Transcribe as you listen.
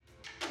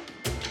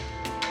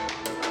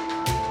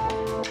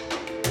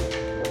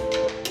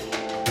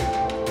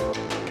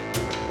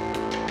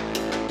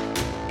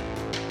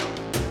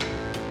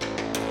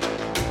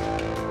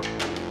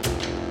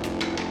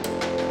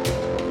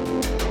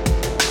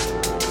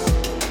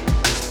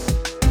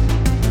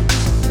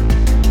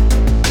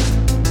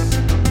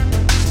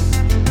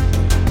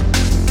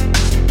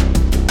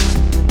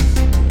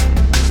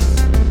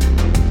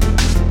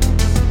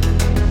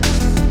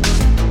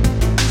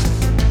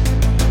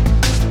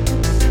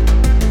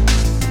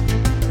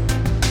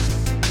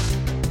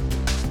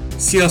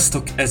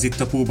Sziasztok, ez itt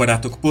a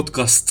Póbarátok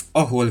Podcast,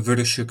 ahol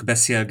vörösök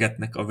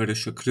beszélgetnek a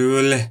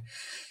vörösökről.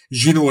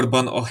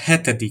 Zsinórban a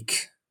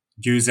 7.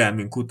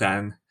 győzelmünk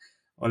után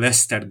a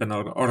Leicesterben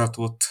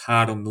aratott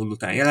 3-0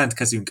 után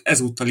jelentkezünk.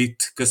 Ezúttal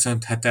itt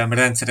köszönhetem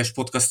rendszeres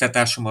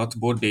podcastetársamat,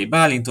 Borbély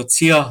Bálintot.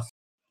 Szia!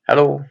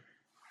 Hello!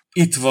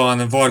 Itt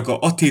van Varga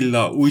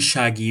Attila,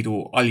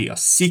 újságíró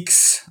alias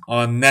Six,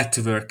 a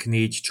Network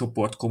 4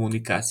 csoport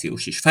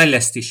kommunikációs és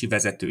fejlesztési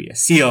vezetője.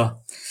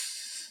 Szia!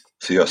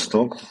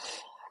 Sziasztok!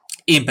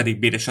 Én pedig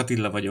Béres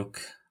Attila vagyok,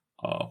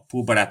 a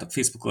Póbarátok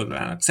Facebook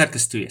oldalának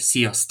szerkesztője.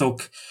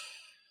 Sziasztok!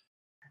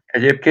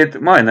 Egyébként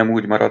majdnem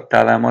úgy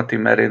maradtál el, Mati,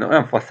 mert én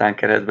olyan faszán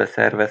keresztbe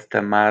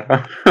szerveztem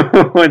már,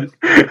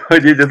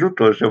 hogy így az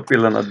utolsó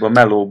pillanatban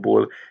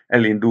melóból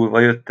elindulva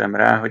jöttem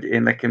rá, hogy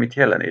én nekem itt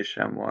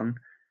jelenésem van.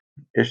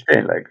 És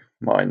tényleg,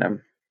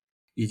 majdnem.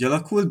 Így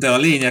alakult, de a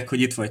lényeg,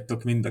 hogy itt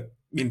vagytok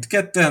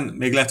mindketten.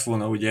 Még lett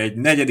volna ugye egy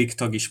 4.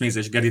 tag is,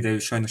 Mézes Geri, de ő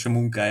sajnos a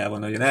munkájában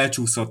nagyon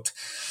elcsúszott.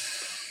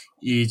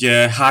 Így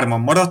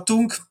 3-an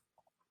maradtunk,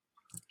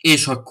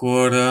 és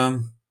akkor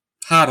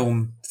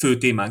 3 fő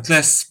témánk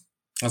lesz.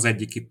 Az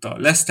egyik itt a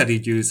Leicesteri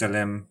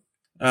győzelem.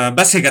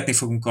 Beszélgetni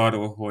fogunk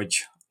arról,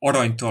 hogy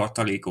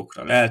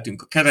aranytartalékokra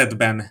leeltünk a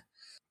keretben.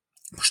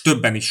 Most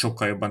többen is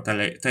sokkal jobban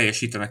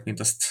teljesítenek, mint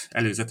azt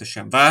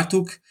előzetesen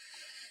vártuk.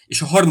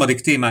 És a 3.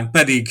 témánk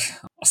pedig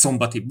a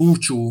szombati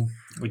búcsú.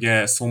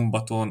 Ugye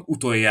szombaton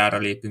utoljára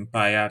lépünk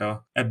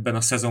pályára ebben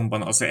a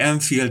szezonban az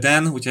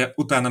Anfielden. Ugye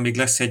utána még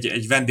lesz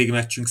egy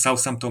vendégmeccsünk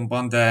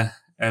Southamptonban, de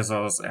ez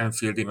az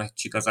Anfieldi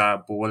meccs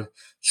igazából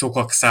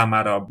sokak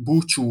számára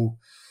búcsú,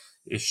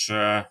 és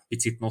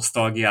picit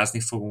nosztalgiázni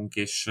fogunk,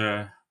 és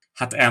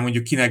hát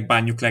elmondjuk, kinek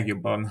bánjuk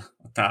legjobban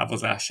a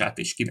távozását,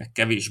 és kinek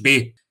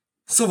kevésbé.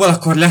 Szóval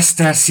akkor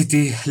Leicester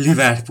City,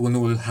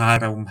 Liverpool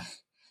 0-3.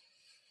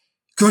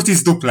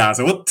 Curtis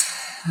duplázott.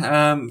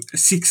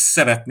 Six,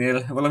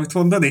 szeretnél valamit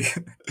mondani?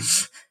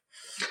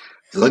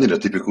 Ez annyira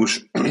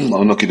tipikus.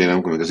 Annak idején,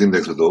 amikor még az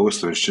Indexben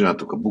dolgoztam, és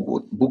csináltuk a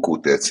Bukó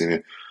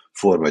című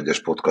Form 1-es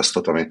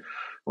podcastot,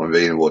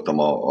 amiben én voltam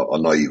a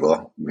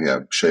naiva,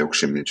 milyen se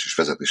jogsim nincs, és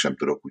vezetni sem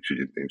tudok, úgyhogy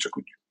én csak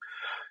úgy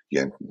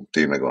ilyen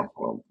tényleg a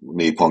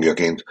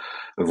néphangjaként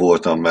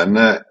voltam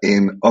benne.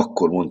 Én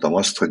akkor mondtam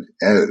azt, hogy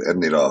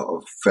ennél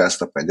a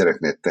Verstappen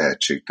gyereknél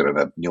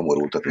tehetségtelenebb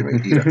nyomorultat én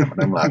még életemben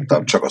nem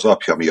láttam, csak az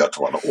apja miatt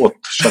van ott,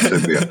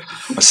 stb.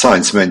 A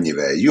Sainz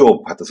mennyivel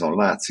jobb, hát azon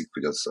látszik,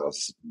 hogy az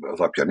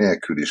apja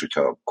nélkül is,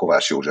 hogyha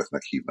Kovács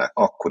Józsefnek hívnák,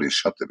 akkor is,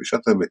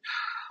 stb.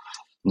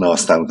 Na,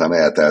 aztán utána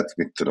eltelt,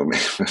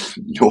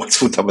 8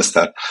 futam,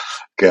 aztán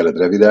kellett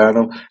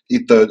revidálnom.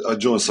 Itt a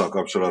Jones-szal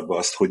kapcsolatban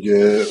azt, hogy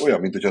olyan,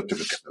 mint hogyha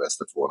többeket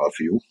neveztett volna a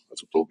fiú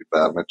az utóbbi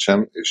pár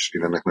meccsen, és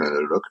én ennek nagyon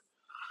örülök,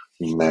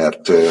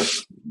 mert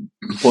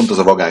pont az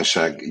a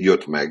vagányság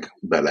jött meg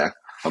bele,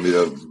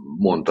 amiről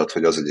mondtad,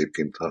 hogy az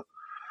egyébként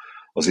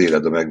az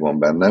életben megvan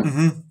benne.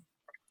 Uh-huh.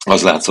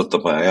 Az látszott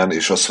a pályán,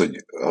 és az,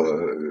 hogy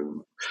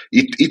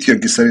itt jön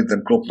ki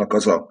szerintem Kloppnak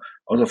az a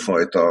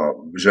fajta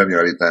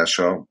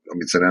zsenialitása,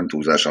 amit nem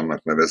túlzás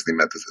annak nevezni,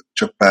 mert ez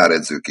csak pár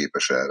edző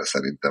képes erre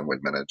szerintem, vagy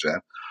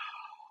menedzser,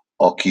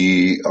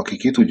 aki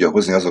ki tudja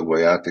hozni azokból a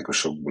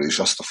játékosokból is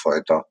azt a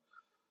fajta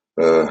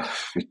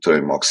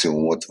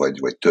maximumot,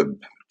 vagy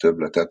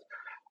többletet,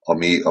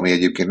 ami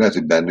egyébként lehet,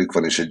 hogy bennük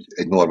van, és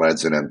egy normál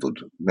edző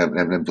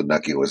nem tudná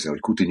kihozni, hogy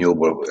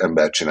Coutinho-ból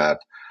embert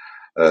csinált,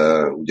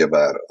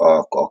 ugyebár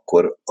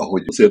akkor,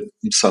 ahogy azért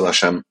Salah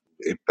sem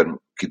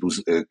éppen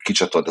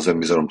kicsatolt az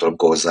önbizalomtól,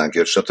 amikor hozzánk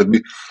jött, stb.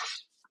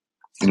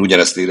 Én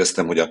ugyanezt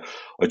éreztem, hogy a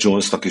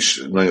Jonesnak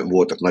is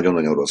voltak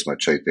nagyon-nagyon rossz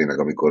meccsei tényleg,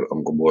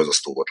 amikor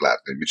borzasztó volt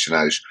látni, hogy mit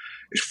csinál,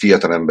 és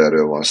fiatal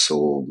emberről van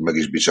szó, meg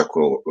is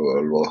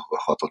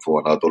bicsakolhatott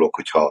volna a dolog,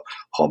 hogyha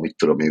mit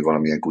tudom én,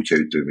 valamilyen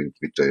kutyaütő,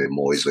 mint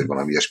Moyes, vagy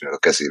valami ilyesminek a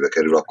kezébe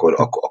kerül, akkor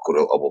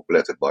abból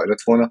lehet, hogy baj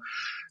lett volna.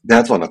 De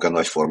hát vannak a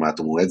nagy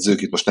formátumú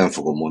edzők, itt most nem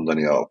fogom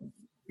mondani a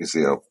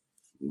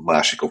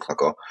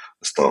másikoknak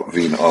ezt a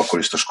vén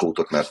alkoholista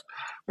skótot, mert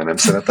nem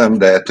szeretem,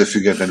 de ettől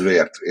függetlenül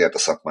ért a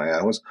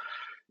szakmájához,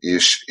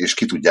 és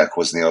ki tudják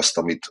hozni azt,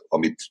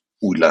 amit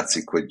úgy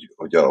látszik,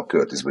 hogy a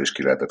Curtisből is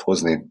ki lehetett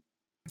hozni.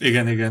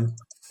 Igen.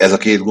 Ez a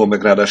 2 gól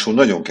meg ráadásul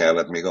nagyon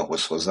kellett még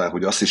ahhoz hozzá,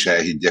 hogy azt is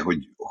elhiggye,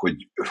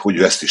 hogy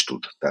ő ezt is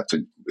tud. Tehát,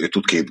 hogy ő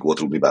tud 2 gólt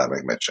rúgni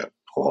bármelyik meccsen,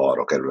 ha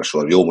arra kerül a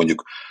sor. Jó,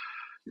 mondjuk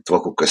itt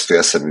vakok közt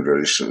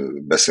félszeműről is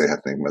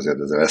beszélhetnénk, mert azért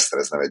ez a Leicester,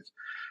 ez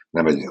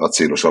nem egy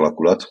acélos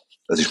alakulat.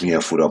 Ez is milyen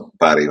fura,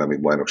 pár éve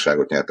még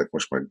bajnokságot nyertek,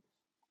 most meg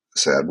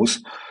szerbusz.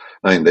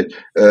 Na mindegy.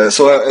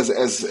 Szóval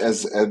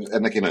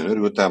ennek én nagyon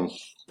örültem,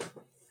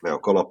 le a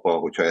kalappal,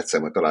 hogyha egyszer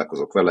majd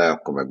találkozok vele,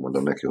 akkor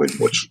megmondom neki, hogy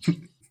bocs.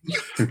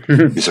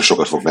 Biztos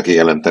sokat fog neki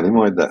jelenteni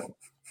majd, de...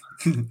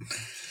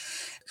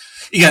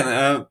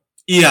 Igen,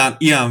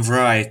 Ian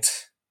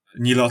Wright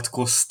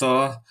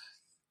nyilatkozta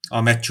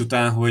a meccs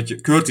után, hogy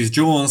Curtis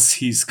Jones,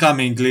 he's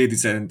coming,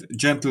 ladies and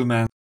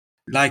gentlemen.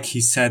 Like he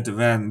said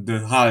when the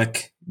Hulk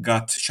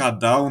got shut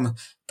down,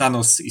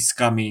 Thanos is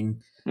coming.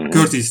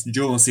 Curtis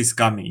Jones is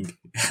coming.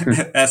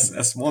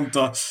 ezt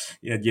mondta,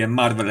 egy ilyen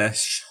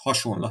Marvel-es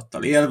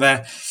hasonlattal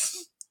élve.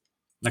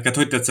 Neked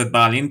hogy tetszett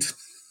Bálint?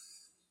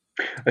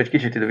 Egy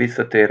kicsit ide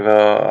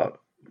visszatérve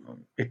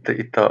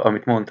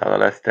amit mondtál a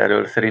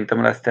Leicesterről, szerintem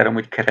a Leicester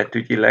amúgy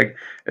keretügyileg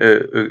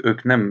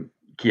ők nem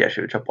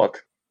kieső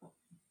csapat.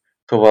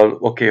 Szóval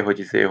oké,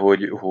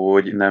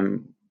 hogy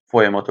nem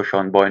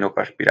folyamatosan bajnok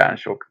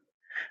aspiránsok,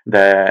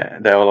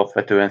 de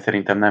alapvetően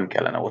szerintem nem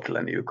kellene ott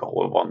lenniük,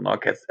 ahol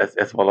vannak.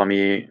 Ez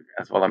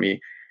valami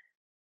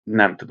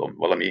nem tudom,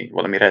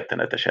 valami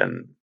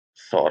rettenetesen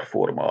szar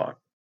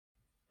forma,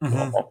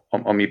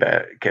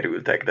 amibe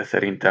kerültek, de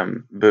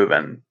szerintem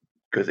bőven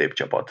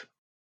középcsapat.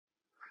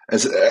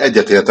 Ez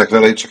egyetértek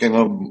vele, csak én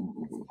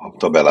a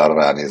tabellára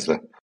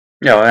ránézve.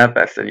 Ja,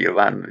 persze,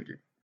 nyilván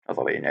az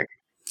a lényeg.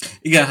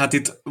 Igen, hát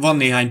itt van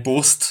néhány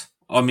poszt,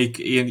 amik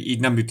így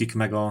nem ütik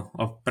meg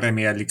a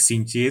Premier League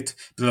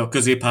szintjét. Például a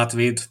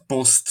középhátvéd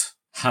poszt,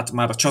 hát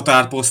már a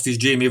csatárposzt is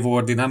Jamie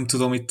Vardy, nem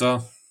tudom, itt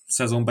a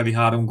szezonbeli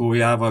 3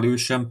 góljával ő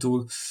sem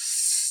túl.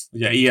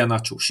 Ugye ilyen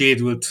Nacho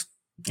sérült,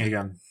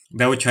 igen.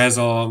 De hogyha ez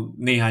a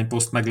néhány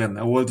poszt meg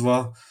lenne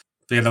oldva,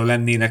 például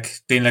lennének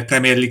tényleg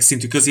Premier League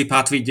szintű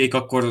középhátvédjeik,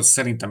 akkor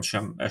szerintem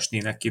sem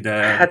esnének ki, de...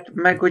 Hát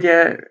meg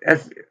ugye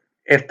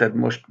érted,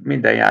 most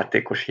minden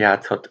játékos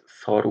játszhat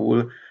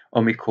szarul,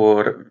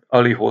 amikor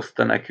Ali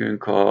hozta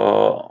nekünk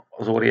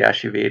az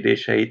óriási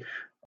védéseit,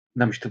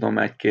 nem is tudom,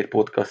 1-2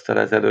 podcasttal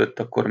ezelőtt,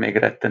 akkor még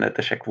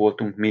rettenetesek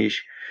voltunk mi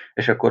is,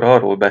 és akkor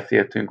arról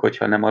beszéltünk, hogy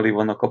ha nem Ali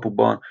van a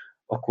kapuban,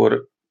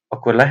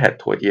 akkor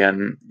lehet, hogy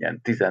ilyen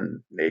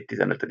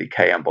 14-15.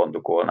 helyen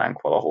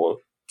bandukolnánk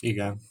valahol.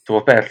 Igen.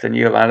 Szóval persze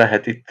nyilván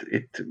lehet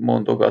itt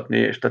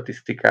mondogatni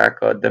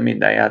statisztikákat, de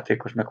minden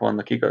játékosnak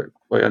vannak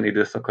olyan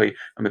időszakai,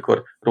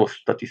 amikor rossz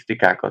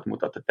statisztikákat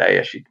mutat a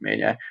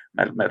teljesítménye,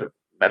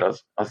 mert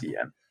az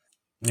ilyen.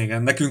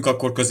 Igen, nekünk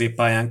akkor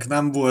középpályánk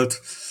nem volt.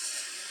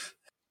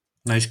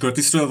 Na és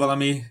Curtisről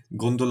valami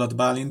gondolat,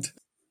 Bálint?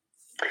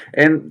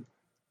 Én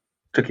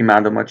csak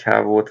imádom a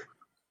csávót,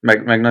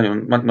 meg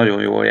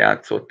nagyon jól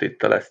játszott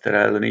itt a Leicester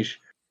ellen is.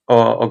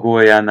 A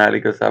góljánál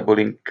igazából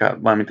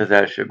inkább, mármint az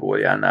első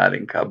góljánál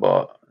inkább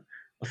a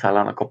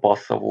Salának a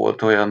passza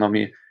volt olyan,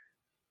 ami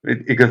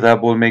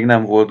igazából még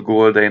nem volt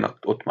gól, de én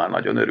ott már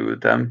nagyon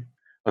örültem.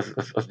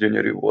 Az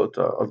gyönyörű volt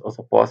az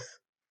a passz,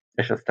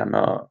 és aztán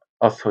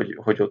az,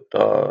 hogy ott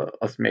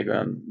az még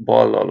olyan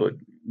ballal, hogy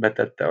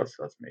betette,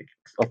 az még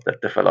azt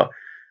tette fel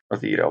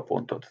az íre a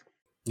pontot.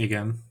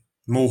 Igen.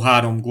 Mo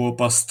 3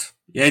 gólpaszt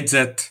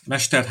jegyzett,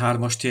 Mester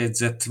 3-ast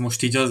jegyzett,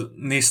 most így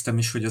néztem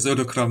is, hogy az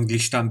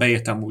örökranglistán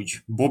beértem úgy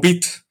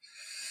Bobit,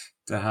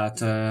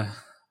 tehát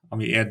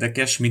ami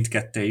érdekes,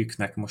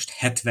 mindkettejüknek most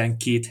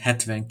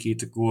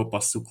 72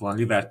 gólpasszuk van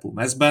Liverpool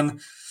mezben.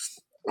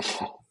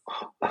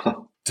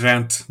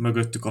 Trent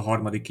mögöttük a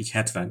harmadik így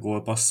 70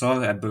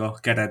 gólpasszal ebből a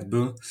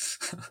keretből.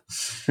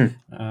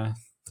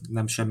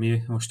 Nem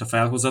semmi most a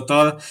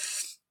felhozatal.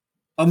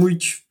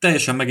 Amúgy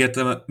teljesen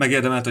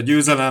megérdemelt a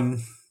győzelem,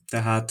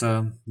 tehát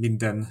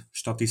minden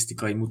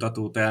statisztikai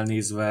mutatót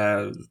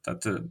elnézve,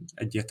 tehát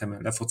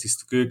egyértelműen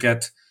lefociztuk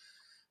őket.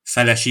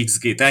 Feles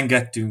XG-t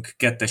engedtünk,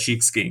 2-es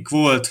XG-nk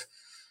volt.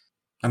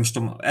 Nem is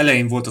tudom,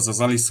 elején volt az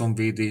Alisson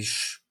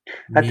védés.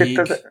 Hát még...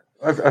 itt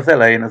az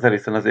elején az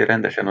Alisson azért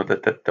rendesen oda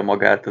tette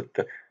magát,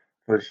 ott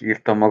is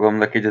írtam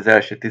magamnak, hogy az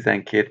első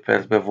 12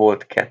 percben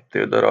volt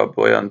 2 darab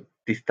olyan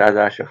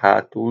tisztázása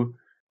hátul,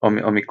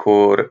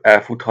 amikor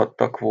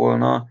elfuthattak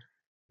volna,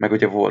 meg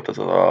ugye volt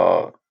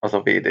az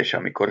a védés,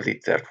 amikor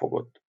Zitzert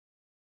fogott.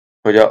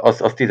 Hogy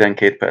az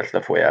 12 perc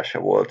lefolyása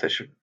volt,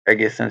 és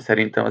egészen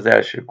szerintem az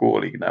első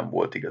gólig nem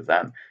volt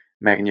igazán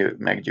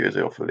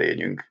meggyőző a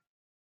fölényünk.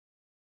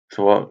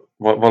 Szóval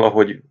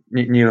valahogy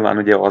nyilván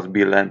ugye az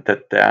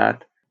billentette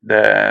át,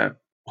 de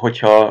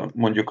hogyha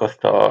mondjuk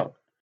azt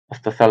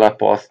a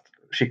Salah-paszt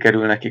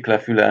sikerül nekik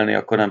lefülelni,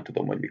 akkor nem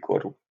tudom, hogy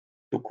mikor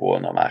rúgtuk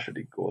volna a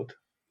második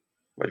gólt.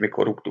 Vagy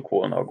mikor rúgtuk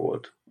volna a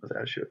gólt, az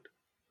elsőt.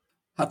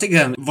 Hát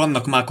igen,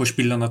 vannak mákos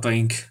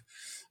pillanataink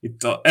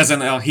itt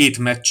ezen a 7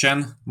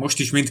 meccsen. Most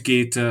is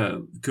mindkét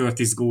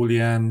Curtis gól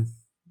ilyen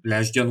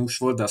lesgyanús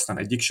volt, de aztán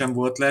egyik sem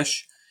volt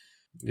les.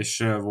 És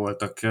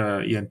voltak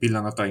ilyen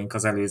pillanataink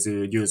az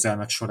előző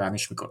győzelmek során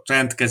is, mikor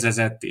Trent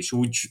kezezett, és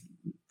úgy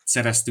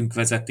szereztünk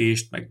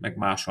vezetést, meg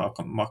más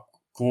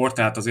alkalmakkor,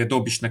 tehát azért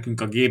dob is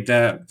nekünk a gép,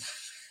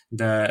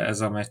 de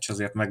ez a meccs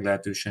azért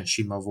meglehetősen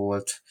sima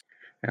volt.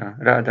 Ja,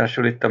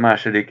 ráadásul itt a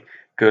második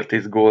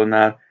Curtis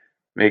gólnál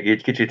még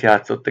így kicsit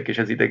játszottak is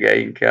az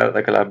idegeinkkel,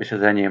 legalábbis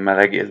az enyémmel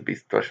egész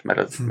biztos,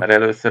 mert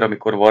először,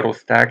 amikor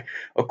varozták,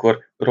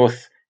 akkor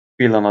rossz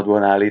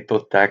pillanatban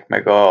állították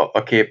meg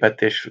a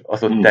képet, és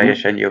az ott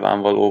teljesen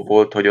nyilvánvaló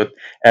volt, hogy ott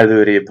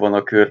előrébb van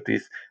a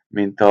Curtis,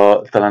 mint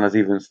talán az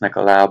Evansnek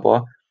a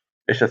lába,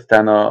 és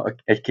aztán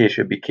egy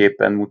későbbi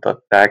képen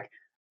mutatták,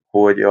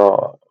 hogy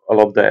a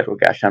labda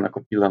elrogásának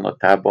a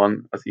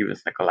pillanatában az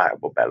Evansnek a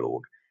lába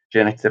belóg. És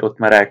én egyszer ott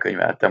már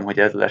elkönyveltem, hogy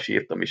ez les,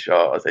 írtam is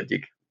az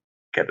egyik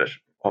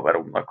kedves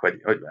haveromnak,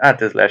 hogy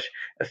hát ez les,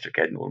 ez csak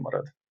 1-0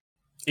 marad.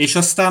 És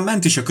aztán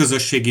ment is a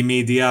közösségi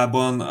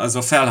médiában az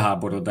a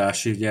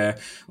felháborodás, ugye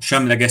a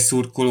semleges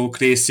szurkolók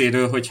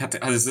részéről, hogy hát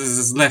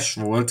ez les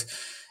volt,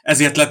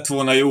 ezért lett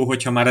volna jó,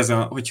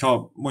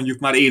 hogyha mondjuk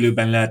már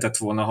élőben lehetett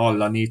volna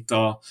hallani itt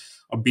a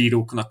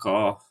bíróknak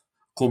a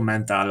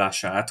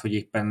kommentálását, hogy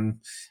éppen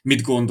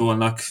mit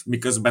gondolnak,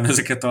 miközben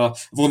ezeket a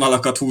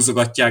vonalakat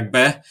húzogatják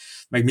be,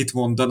 meg mit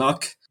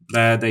mondanak,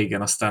 de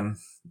igen, aztán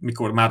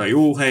mikor már a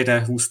jó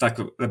helyre húzták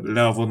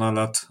le a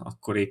vonalat,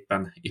 akkor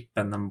éppen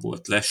nem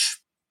volt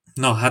les.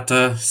 Na hát,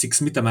 Six,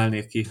 mit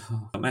emelnék ki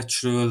a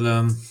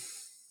meccsről?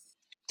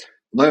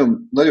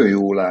 Nagyon, nagyon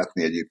jó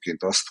látni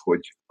egyébként azt, hogy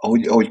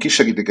ahogy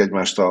kisegítik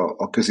egymást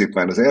a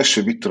középpályán, az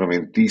első, mit tudom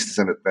én,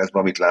 10-15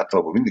 percben, amit láttam,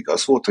 abban mindig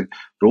az volt, hogy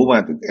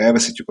próbáljuk,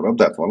 elveszítjük a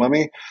labdát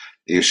valami,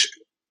 és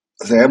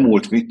az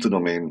elmúlt, mit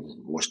tudom én,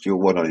 most jó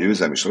van a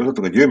győzelmi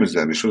sorozatok, a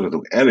győzelmi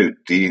sorozatok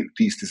előtti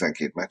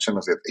 10-12 meccsen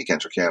azért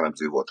igencsak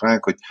jellemző volt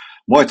ránk, hogy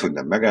majdhogy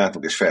nem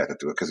megálltunk, és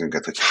feltettük a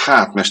kezünket, hogy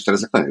hát mester,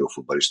 ezek nagyon jó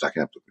futballisták,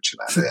 én nem tudok mit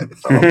csinálni,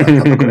 elvitt a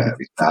labdát, hát akkor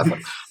elvitt, hát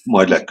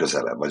majd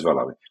legközelebb, vagy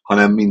valami.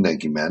 Hanem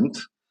mindenki ment,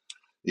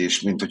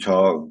 és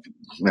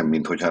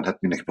hát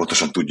mindenki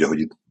pontosan tudja, hogy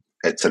itt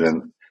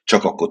egyszerűen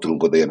csak akkor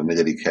tudunk odaérni a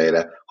negyedik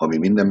helyre, ha mi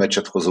minden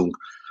meccset hozunk,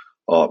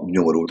 a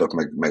nyomorultak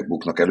meg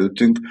buknak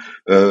előttünk.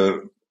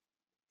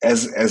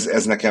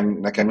 Ez nekem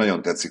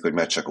nagyon tetszik, hogy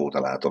meccsek óta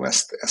látom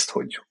ezt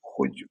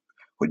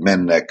hogy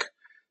mennek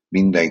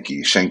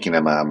mindenki, senki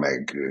nem áll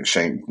meg,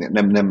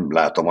 nem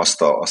látom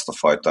azt a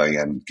fajta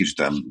ilyen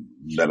kicsit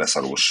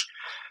beleszarós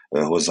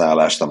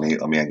hozzáállást,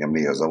 ami engem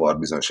néha zavar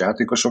bizonyos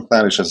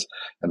játékosoknál, és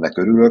ennek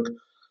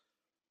örülök.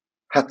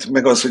 Hát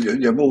meg az, hogy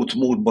ugye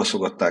mód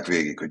baszogatták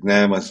végig, hogy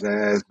nem, ez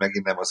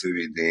megint nem az ő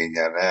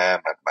idénye, nem,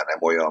 hát már nem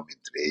olyan, mint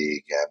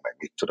régen, meg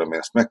mit tudom én,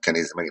 ezt meg kell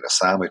nézni megint a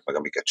számait, meg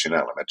amiket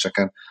csinál a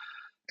meccseken.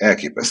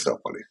 Elképesztő a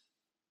Pali.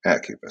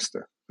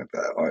 Elképesztő.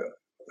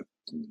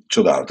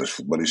 Csodálatos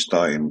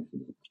futballista, én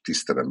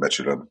tisztelem,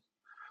 becsülöm.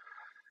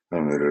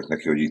 Nagyon örülök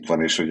neki, hogy itt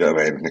van, és hogy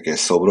elvejjenek neki egy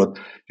szobrot.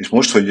 És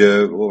most, hogy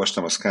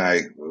olvastam a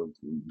Sky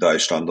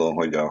Deutschlandon,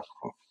 hogy a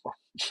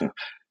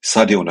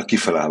Szadiónak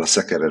kifeláll a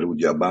szekerrel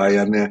úgy a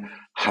Bayernnél,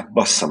 hát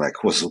bassza meg,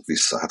 hozzuk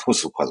vissza, hát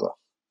hozzuk haza.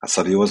 Hát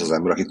Szadió az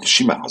ember, akit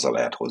simán haza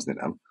lehet hozni,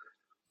 nem?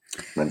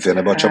 Nem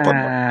férne be a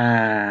csapatba?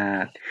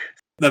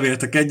 Nem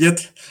értek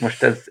egyet.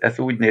 Most ez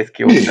úgy néz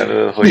ki ott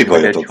elől, hogy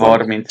egy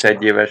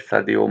 31 éves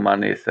Sadio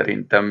Mané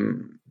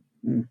szerintem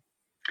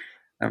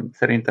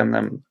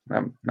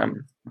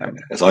nem.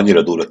 Ez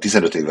annyira durva,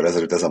 15 évvel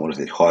ezelőtt ezen mondott,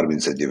 hogy egy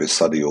 31 éves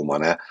Sadio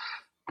Mané,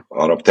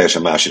 arra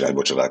teljesen más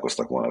irányba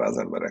csodálkoztak volna rá az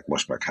emberek.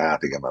 Most meg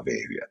hát igen, már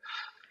béhülye.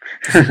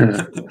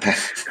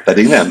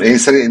 Pedig nem, én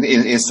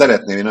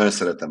szeretném, én nagyon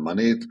szeretem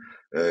Manét,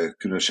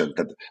 különösen,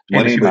 tehát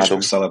Manéba is,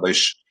 meg Szalaba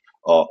is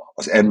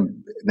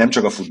nem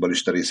csak a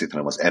futballista részét,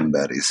 hanem az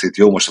ember részét.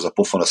 Jó, most az a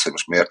pofon az, hogy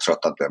most miért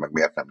csattant el, meg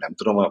miért nem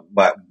tudom a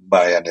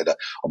Bayernnél, de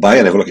a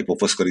Bayernnél valaki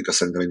pofoszkodik, azt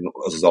szerintem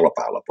az az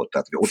alapállapot.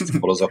 Tehát, hogy ott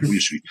futballozak,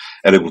 úgyis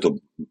előbb-utóbb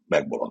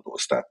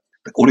megbolondulsz. Tehát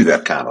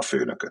Oliver Kahn a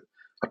főnököd.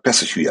 Hát persze,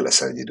 hogy hülye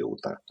lesz egy idő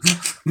után.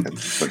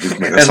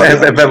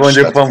 Ebben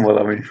mondjuk van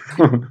valami.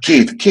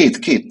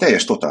 Két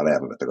teljes totál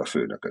elmebeteg a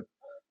főnököd.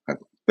 Hát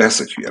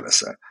persze, hogy hülye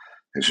leszel.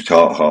 És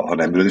hogyha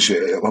nem ülöd, és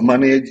a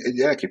Mané egy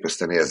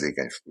elképesztően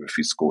érzékeny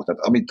fickó.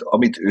 Tehát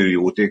amit ő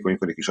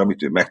jótékonykodik, és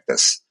amit ő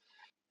megtesz,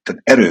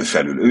 tehát erőn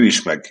felül, ő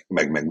is,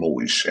 meg Mó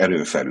is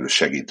erőn felül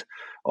segít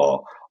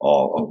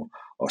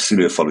a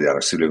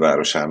szülőfalujának,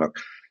 szülővárosának.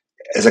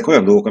 Ezek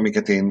olyan dolgok,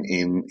 amiket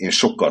én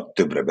sokkal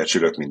többre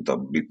becsülök,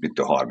 mint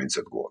a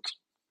 35 gólt.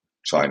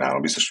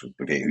 Sajnálom, biztos,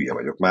 hogy én hülye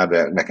vagyok már,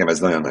 de nekem ez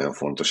nagyon-nagyon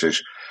fontos,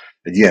 és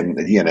egy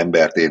ilyen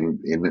embert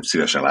én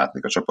szívesen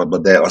látnék a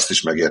csapatban, de azt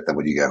is megértem,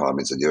 hogy igen,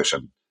 31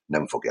 évesen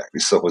nem fogják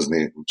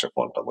visszahozni, csak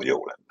mondtam, hogy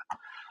jó lenne.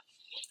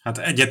 Hát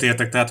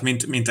egyetértek, tehát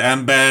mint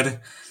ember,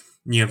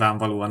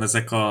 nyilvánvalóan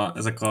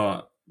ezek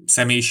a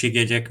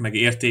személyiségjegyek, meg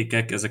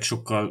értékek, ezek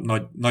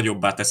sokkal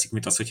nagyobbá teszik,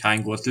 mint az, hogy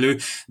hány gólt lő,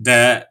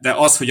 de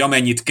az, hogy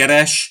amennyit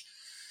keres,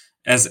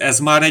 ez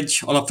már egy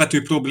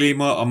alapvető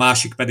probléma, a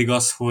másik pedig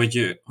az,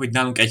 hogy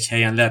nálunk egy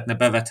helyen lehetne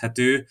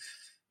bevethető,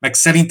 meg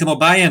szerintem a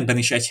Bayernben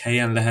is egy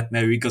helyen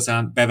lehetne ő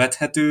igazán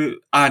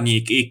bevethető,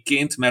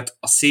 árnyék-égként, mert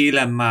a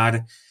szélre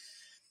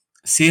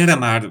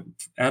már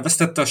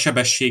elvesztette a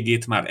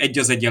sebességét, már egy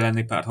az egy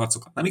elleni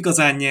párharcokat nem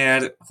igazán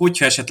nyer,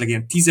 hogyha esetleg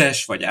ilyen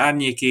 10-es vagy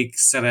árnyékék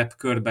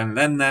szerepkörben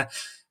lenne,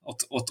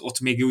 ott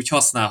még úgy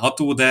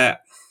használható,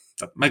 de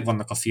tehát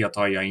megvannak a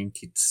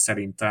fiataljaink itt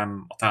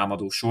szerintem a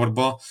támadó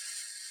sorba,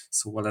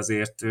 szóval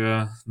ezért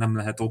nem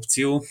lehet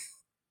opció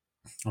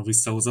a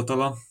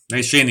visszahozatala. De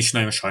és én is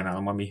nagyon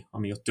sajnálom,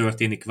 ami ott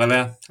történik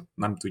vele.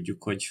 Nem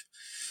tudjuk, hogy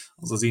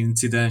az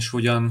incidens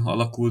hogyan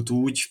alakult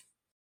úgy.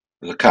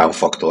 Ez a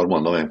Kahn-faktor,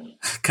 mondom én.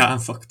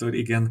 Kahn-faktor,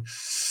 igen.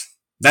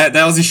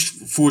 De az is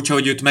furcsa,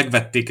 hogy őt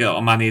megvették a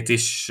Manét,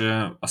 és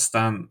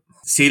aztán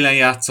szélen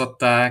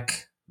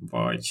játszották,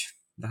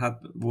 de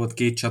hát volt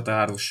két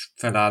csatáros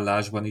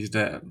felállásban is,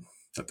 de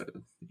tehát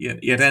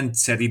ilyen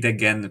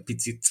rendszeridegen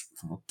picit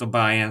ott a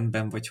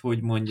Bayernben, vagy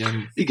hogy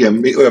mondjam.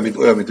 Igen, olyan,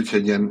 mint hogyha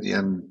egy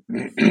ilyen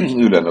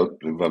üllen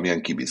ott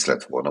valamilyen kibic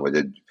lett volna, vagy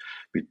egy,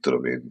 mit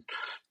tudom én,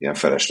 ilyen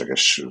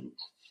felesleges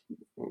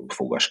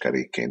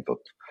fogaskerékként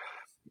ott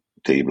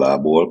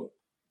téblából.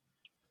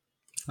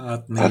 Hát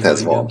Hát néha,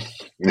 ez igen. van.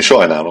 Én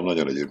sajnálom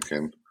nagyon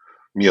egyébként.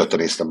 Miatta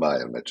néztem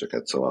Bayern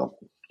meccseket, szóval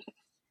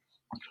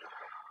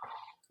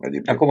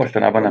egyébként Akkor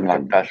mostanában van nem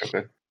nekem láttál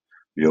sokat.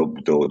 jobb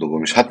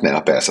dolgom is. Hát ne,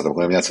 ha persze,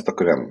 akkor nem játszott,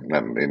 akkor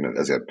nem, én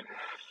ezért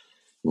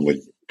mondom,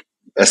 hogy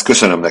ezt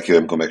köszönöm neki,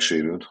 amikor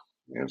megsérült.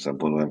 Ilyen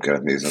szempontból nem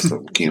kellett nézni ezt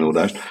a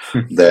kínlódást.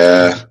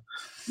 De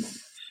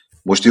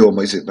most jó,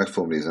 ma meg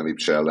fogom nézni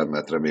Lipcse ellen,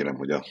 mert remélem,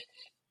 hogy a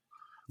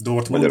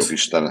Dortmund. magyarok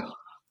istene.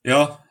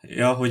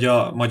 Ja, hogy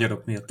a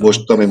magyarok miatt.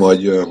 Most, ami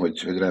majd jön,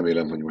 hogy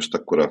remélem, hogy most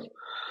akkor,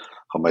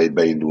 ha már itt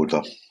beindult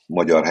a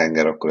magyar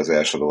henger, akkor az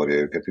elsodorja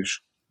őket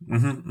is.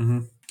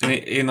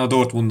 Én a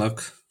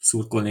Dortmundnak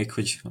szurkolnék,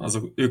 hogy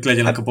ők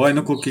legyenek a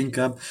bajnokok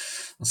inkább,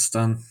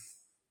 aztán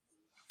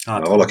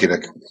hát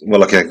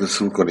valakinek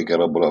szurkolni kell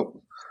abból a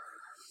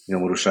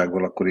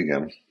nyomorúságból, akkor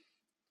igen.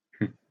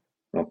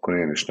 Akkor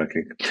én is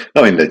nekik.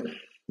 Na mindegy,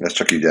 ez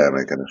csak így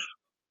elmélkedés.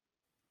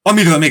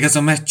 Amiről még ez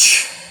a meccs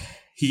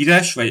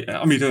híres, vagy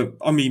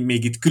ami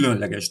még itt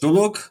különleges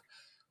dolog,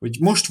 hogy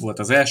most volt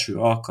az első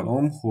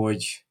alkalom,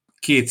 hogy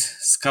két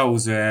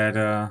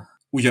Scouser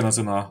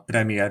ugyanazon a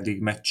Premier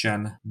League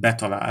meccsen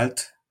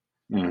betalált,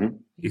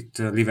 itt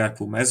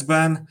Liverpool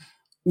mezben.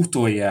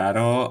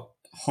 Utoljára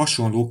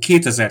hasonló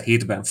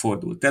 2007-ben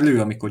fordult elő,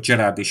 amikor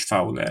Gerrard és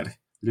Fowler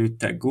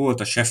lőttek gólt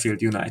a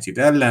Sheffield United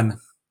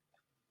ellen,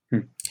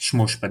 és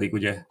most pedig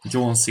ugye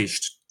Jones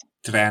és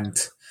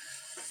Trent.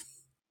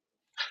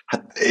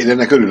 Hát én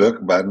ennek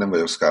örülök, bár nem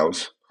vagyok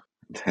scout,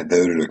 de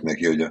örülök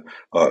neki, hogy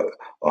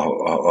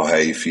a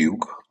helyi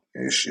fiúk,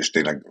 és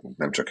tényleg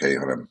nem csak helyi,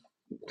 hanem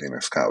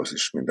tényleg scout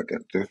is mind a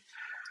kettő.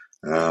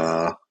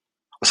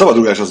 A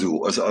szabadrugás az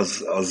jó,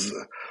 az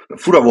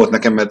fura volt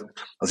nekem, mert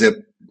azért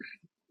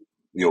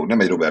jó, nem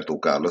egy Roberto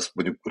Carlos,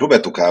 mondjuk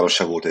Roberto Carlos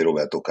se volt egy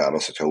Roberto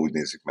Carlos, hogyha úgy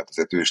nézzük, mert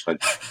azért ő is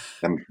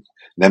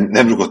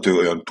nem rugott ő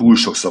olyan túl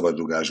sok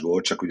szabadrugás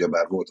gólt, csak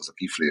ugyebár volt az a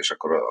kiflés,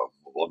 akkor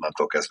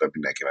onnantól kezdve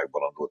mindenki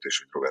megbalandolt, és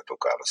hogy Roberto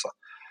Carlos a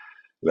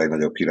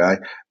legnagyobb király.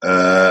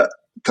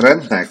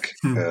 Trentnek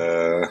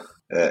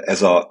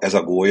ez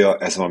a gólya,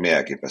 ez valami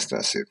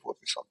elképesztően szép volt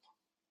viszont.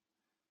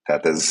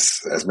 Tehát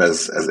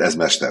ez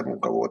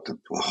mestermunka volt.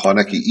 Ha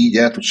neki így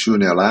el tud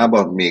sülni a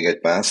lába még egy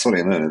párszor,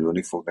 én nagyon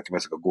örülni fog neki,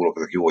 mert ezek a gólok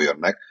ezek jól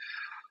jönnek.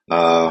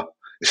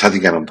 És hát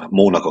igen, a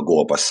Mónak a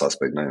gólpassza az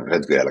pedig nagyon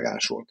rendkívül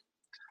elegáns volt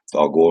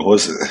a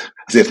gólhoz.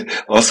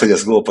 Azért az, hogy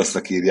ezt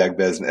gólpassznak írják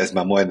be, ez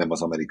már majdnem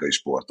az amerikai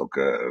sportok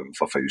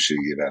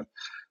fafejűségével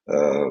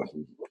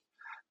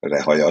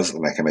rehajaz,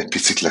 nekem egy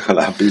picit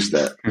legalábbis,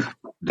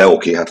 de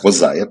oké, hát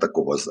hozzáért,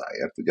 akkor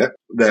hozzáért, ugye?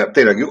 De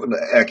tényleg jó,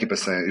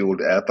 elképesztően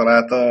jól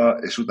eltalálta,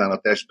 és utána a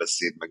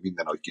testbeszéd, meg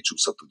minden, ahogy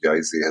kicsúszott ugye az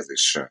izéhez,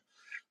 és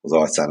az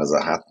arcán ez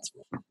a hát,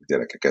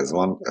 gyerekek, ez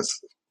van,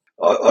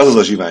 az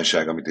a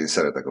zsiványság, amit én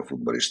szeretek a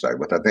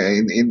futballistákban. Tehát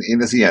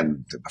én ez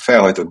ilyen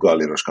felhajtott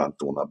galléros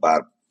kantóna,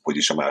 bár hogy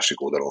is a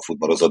másik oldalon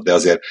futballozott, de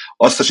azért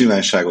azt a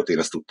zsiványságot én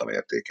azt tudtam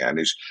értékelni,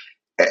 és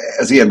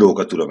ez ilyen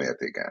dolgokat tudom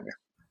értékelni.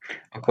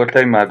 Akkor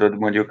te imádod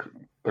mondjuk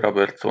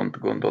Robertsont,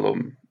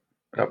 gondolom.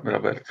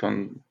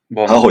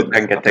 Robertsonban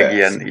rengeteg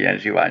ilyen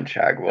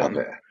zsiványság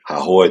van.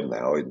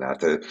 Hogyne.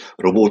 Hát,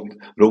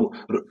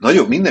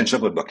 nagyon minden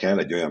csapatban kell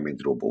egy olyan,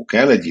 mint Robó.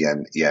 Kell egy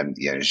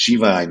ilyen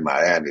zsivány,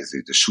 már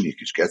elnézést, a sunyi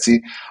kis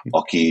keci,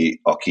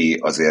 aki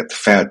azért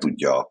fel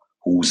tudja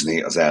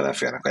húzni az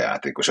ellenfélnek a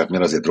játékosát,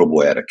 mert azért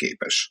Robó erre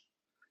képes.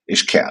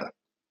 És kell.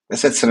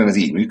 Ez egyszerűen ez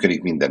így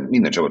működik,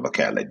 minden csapatban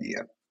kell egy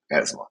ilyen.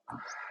 Ez van.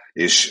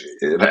 És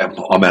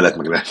amellett,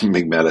 meg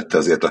még mellette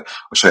azért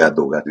a saját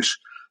dolgát is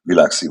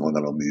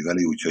világszínvonalon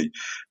műveli, úgyhogy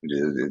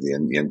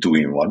ilyen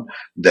two-in van.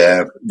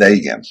 De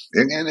igen,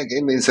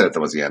 én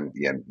szeretem az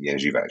ilyen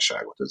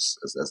zsiványságot,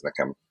 ez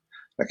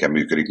nekem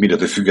működik.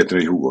 Mindentől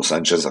függetlenül, hogy Hugo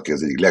Sánchez, aki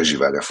az egyik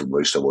legzsiványabb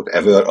futballista volt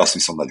ever, azt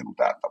viszont nagyon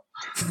utáltam.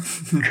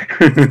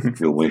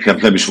 Jó,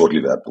 mondjuk nem is volt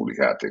Liverpooli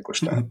játékos,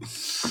 tehát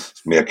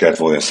miért kellett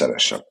volna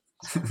szeressem?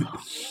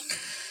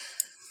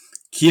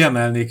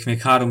 Kiemelnék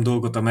még 3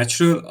 dolgot a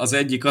meccsről. Az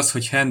egyik az,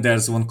 hogy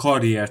Henderson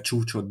karrier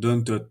csúcsot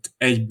döntött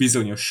egy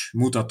bizonyos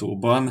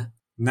mutatóban.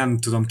 Nem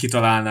tudom,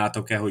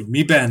 kitalálnátok-e, hogy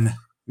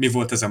mi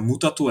volt ez a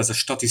mutató, ez a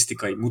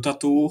statisztikai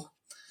mutató.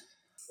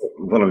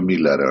 Valami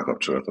Millerrel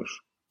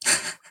kapcsolatos.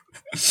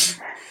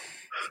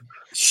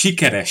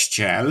 Sikeres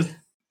csel.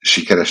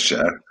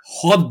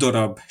 6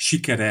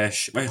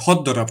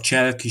 darab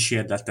csel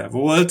kísérlete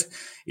volt,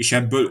 és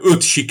ebből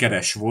 5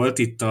 sikeres volt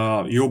itt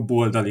a jobb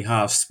oldali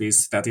half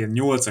space, tehát ilyen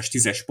 8-as,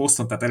 10-es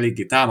poszton, tehát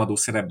eléggé támadó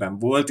szerepben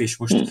volt, és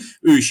most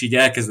ő is így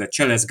elkezdett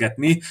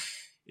cselezgetni,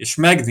 és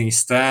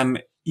megnéztem,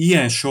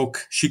 ilyen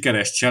sok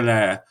sikeres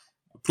csele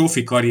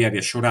profi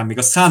karrierje során, még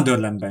a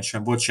Sunderlandben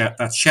sem volt,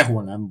 tehát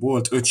sehol nem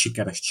volt 5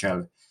 sikeres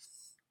csel,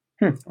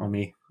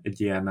 ami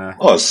egy ilyen...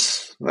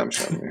 Az nem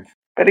semmi.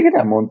 Pedig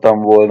nem mondtam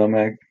volna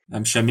meg.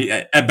 Nem semmi,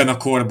 ebben a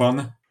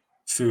korban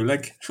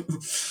főleg.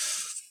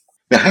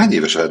 De hány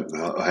éves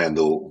a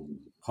Hendo?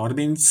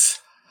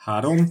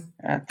 33?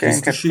 Hát én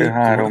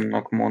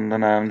 2-3-nak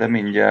mondanám, de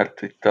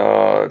mindjárt itt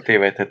a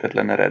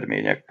tévedhetetlen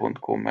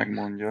eredmények.com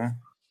megmondja.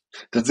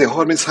 Tehát azért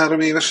 33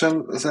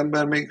 évesen az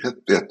ember még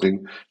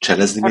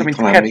cselezni még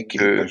talán még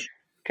képes.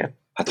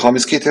 Hát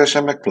 32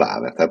 évesen meg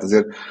pláne, tehát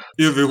azért...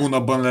 Jövő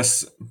hónapban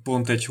lesz,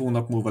 pont egy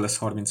hónap múlva lesz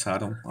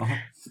 33. Aha.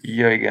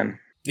 Ja, igen.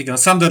 Igen, a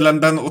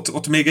Sunderlandben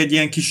ott még egy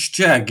ilyen kis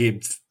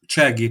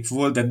cselgép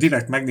volt, de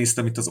direkt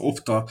megnéztem itt az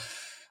Opta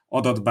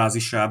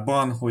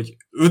adatbázisában, hogy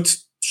 5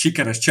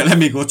 sikeres csele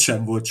még ott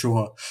sem volt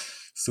soha.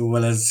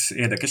 Szóval ez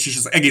érdekes, és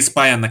az egész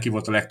pályán neki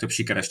volt a legtöbb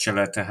sikeres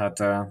csele,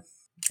 tehát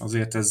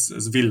azért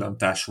ez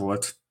villantás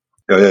volt.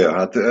 Ja,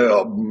 hát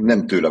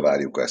nem tőle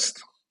várjuk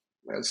ezt.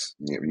 Ez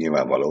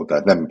nyilvánvaló.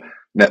 Tehát nem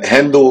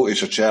Hendo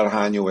és a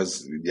cselhányó,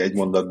 ez egy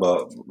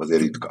mondatban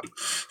azért ritka.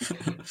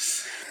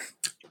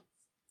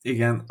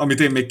 Igen, amit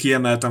én még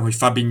kiemeltem, hogy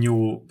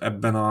Fabinho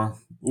ebben a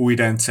új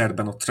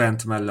rendszerben a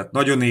Trent mellett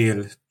nagyon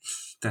él,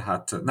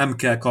 tehát nem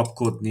kell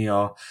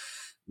kapkodnia,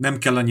 nem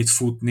kell annyit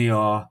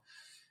futnia,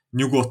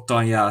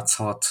 nyugodtan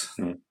játszhat,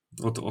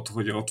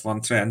 hogy ott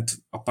van Trent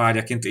a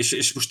párjaként,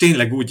 és most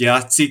tényleg úgy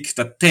játszik,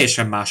 tehát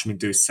teljesen más,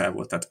 mint ősszel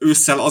volt. Tehát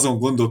ősszel azon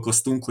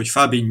gondolkoztunk, hogy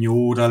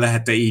Fabinho-ra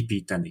lehet-e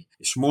építeni.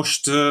 És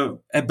most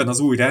ebben az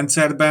új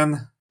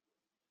rendszerben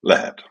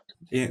lehet.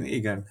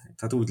 Igen,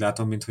 tehát úgy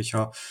látom,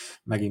 mintha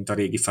megint a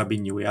régi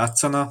Fabinho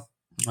játszana,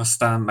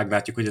 aztán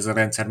meglátjuk, hogy ez a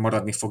rendszer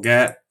maradni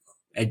fog-e,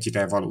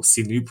 egyre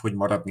valószínűbb, hogy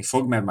maradni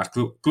fog, mert már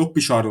Klopp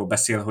is arról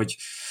beszél, hogy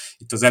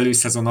itt az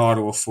előszezon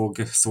arról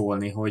fog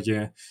szólni,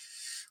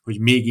 hogy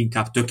még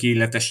inkább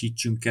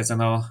tökéletesítsünk ezen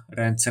a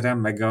rendszeren,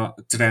 meg a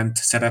Trent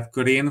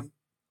szerepkörén.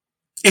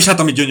 És hát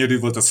ami gyönyörű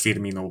volt, az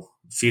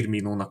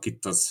Firminónak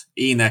itt az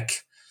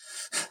ének.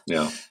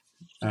 Ja.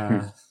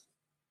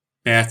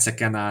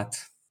 Perceken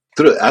át.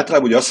 Tudod,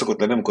 általában ugye az szokott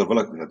lenni,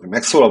 amikor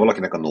megszólal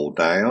valakinek a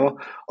nótája,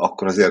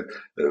 akkor azért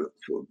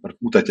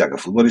mutatják a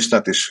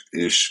futballistát,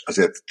 és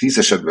azért 10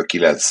 esetből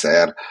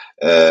 9-szer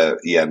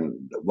ilyen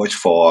vagy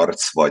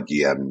farc, vagy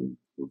ilyen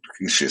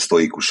kis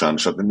sztoikusan,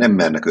 stb. Nem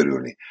mernek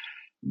örülni.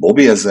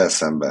 Bobby ezzel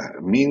szembe,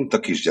 mint a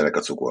kisgyerek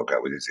a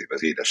cukorkába, vagy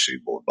az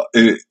édességboltba.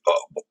 Ő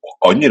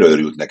annyira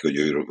örült neki, hogy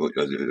ő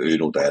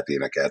nótáját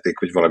énekelték,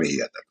 hogy valami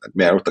hihetetlen.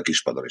 Mert ott a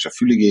kispadon, és a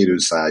fülig érő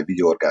száj,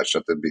 vigyorgás,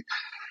 stb.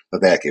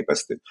 Tehát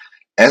elképesztő.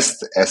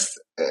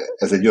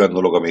 Ez egy olyan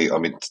dolog,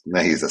 amit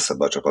nehéz lesz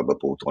ebbe a csapatba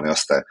pótolni,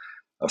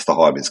 azt a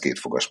 32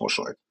 fogas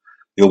mosolyt.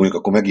 Jó, mondjuk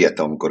akkor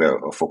megijedtem, amikor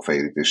a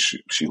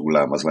fogfehérítési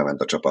hullám az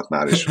lement a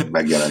csapatnál, és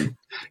megjelent.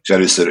 És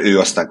először ő,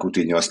 aztán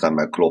Coutinho, aztán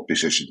meg Klopp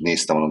is, és itt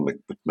néztem, hogy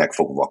meg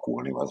fog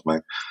vakulni, az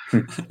meg.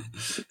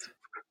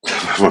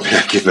 Valami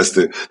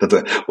elképesztő.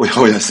 Tehát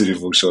olyan színű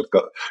fogsort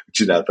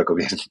csináltak,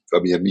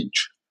 amilyen nincs.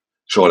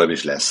 Soha nem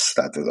is lesz.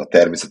 Tehát ez a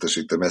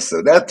természetesítő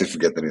messze. De ettől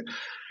függetlenül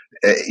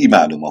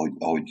imádom,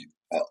 ahogy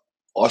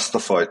azt a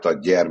fajta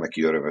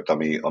gyermeki örömöt,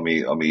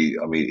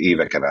 ami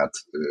éveken át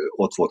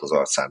ott volt az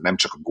arcán, nem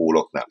csak a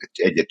góloknál,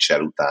 egy-egy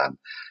csel után,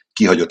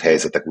 kihagyott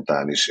helyzetek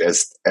után is,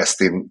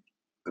 ezt én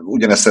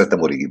ugyanezt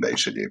szeretem Origibe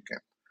is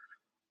egyébként.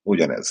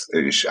 Ugyanez,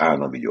 ő is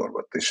állna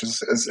vigyorgott, és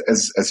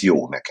ez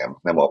jó nekem,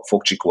 nem a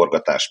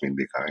fogcsikorgatás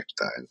mindig, hanem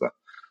ez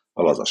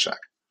a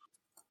lazaság,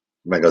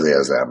 meg az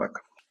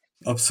érzelmek.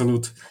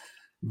 Abszolút.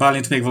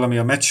 Bálint még valami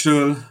a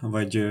meccsről,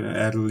 vagy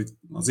erről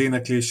az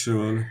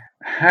éneklésről?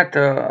 Hát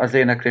az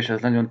éneklés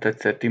az nagyon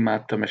tetszett,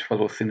 imádtam, és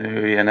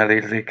valószínű ilyen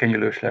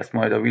elérzékenyülős lesz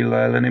majd a Villa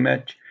elleni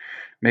meccs.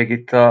 Még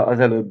itt az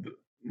előbb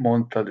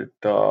mondtad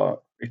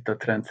itt a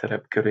Trent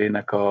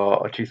szerepkörének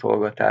a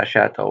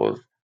csiszolgatását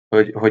ahhoz,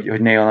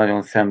 hogy néha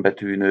nagyon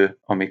szembetűnő,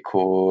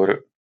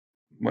 amikor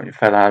mondjuk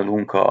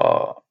felállunk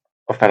a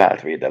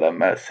felállt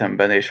védelemmel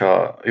szemben, és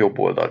a jobb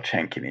oldalt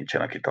senki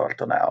nincsen, aki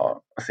tartaná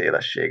a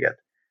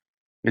szélességet.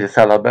 Ugye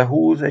Salah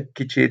behúz egy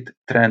kicsit,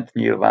 Trent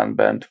nyilván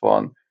bent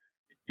van,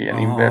 ilyen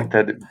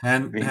inverted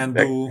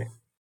Hendo.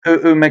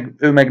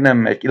 Ő meg nem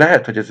megy ki.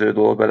 Lehet, hogy az ő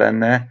dolga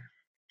lenne,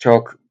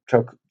 csak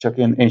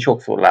én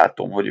sokszor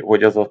látom,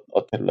 hogy az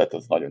a terület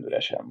az nagyon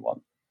üresen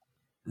van.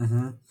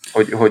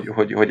 Hogy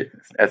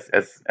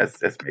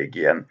ez még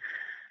ilyen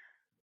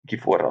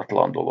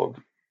kiforratlan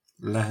dolog.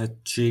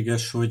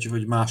 Lehetséges,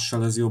 hogy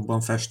mással ez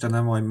jobban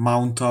festene, majd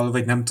Mounttal,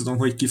 vagy nem tudom,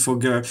 hogy ki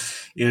fog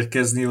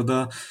érkezni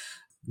oda.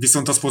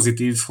 Viszont az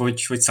pozitív, hogy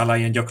Salah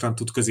ilyen gyakran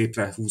tud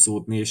középre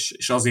húzódni,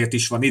 és azért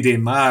is van idén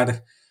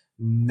már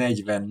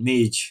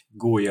 44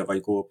 gólja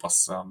vagy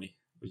gólpassza, ami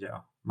ugye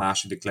a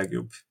második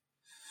legjobb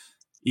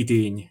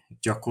idény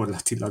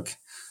gyakorlatilag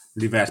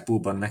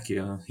Liverpoolban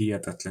neki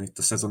hihetetlen, itt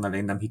a szezon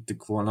elején nem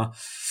hittük volna.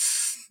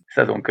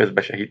 Szezon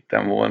közben se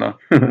hittem volna.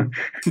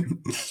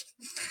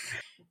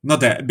 Na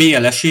de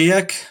BL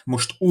esélyek,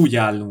 most úgy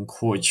állunk,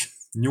 hogy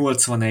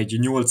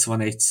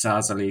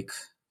 81%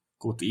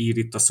 ír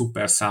itt a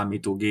szuper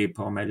számítógép,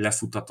 amely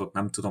lefutatott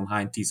nem tudom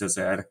hány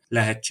 10,000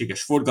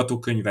 lehetséges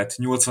forgatókönyvet,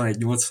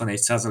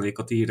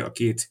 81% ír a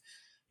két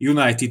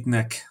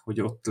Unitednek,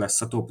 hogy ott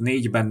lesz a top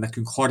 4-ben,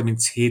 nekünk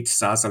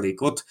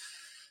 37%,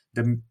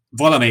 de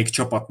valamelyik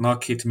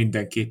csapatnak itt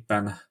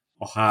mindenképpen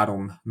a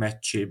 3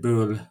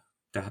 meccséből,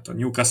 tehát a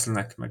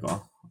Newcastle-nek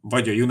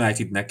vagy a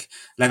Unitednek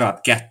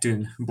legalább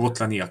 2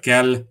 botlania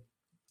kell.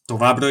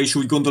 Továbbra is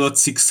úgy gondolod,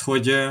 Six,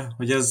 hogy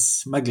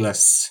ez meg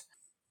lesz?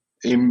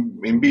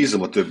 Én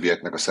bízom a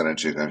többieknek a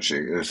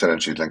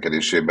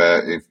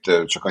szerencsétlenkedésébe,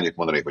 itt csak annyit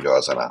mondanék, hogy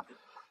Arsenal.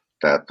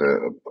 Tehát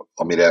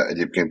amire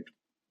egyébként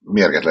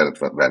mérget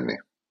lehetett venni.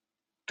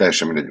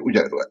 Teljesen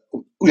mindegy.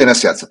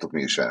 Ugyanezt játszottuk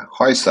mi is el.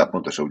 Hajszál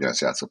pontosan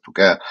ugyanezt játszottuk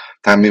el,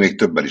 talán mi még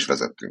többel is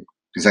vezettünk.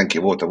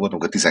 12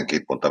 voltunk, a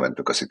 12 ponttal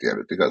mentünk a City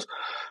előtt, igaz?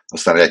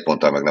 Aztán egy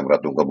ponttal meg nem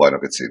maradtunk a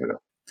bajnoki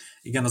címre.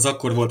 Igen, az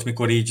akkor volt,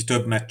 mikor így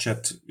több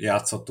meccset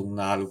játszottunk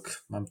náluk,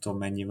 nem tudom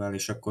mennyivel,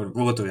 és akkor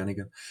volt olyan,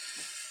 igen.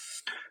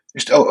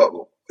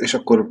 És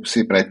akkor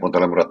szépen egy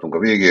ponttal lemaradtunk a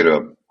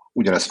végéről,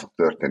 ugyanezt fog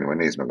történni, majd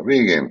nézd meg a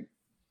végén,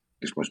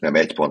 és most nem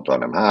egy ponttal,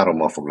 nem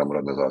 3-mal fog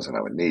lemaradni az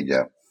Arsenal, vagy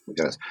 4-jel,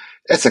 ugyanez.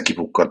 Egyszer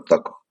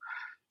kipukkadtak.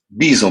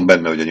 Bízom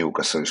benne, hogy a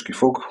Newcastle is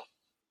kifog.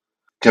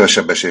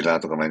 Kevesebb esélyt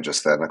látok a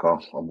Manchesternek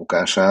a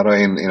bukására.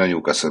 Én a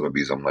Newcastle-be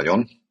bízom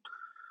nagyon.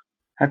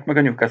 Hát meg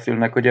a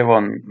Newcastle-nek ugye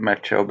van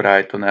meccse a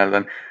Brighton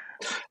ellen.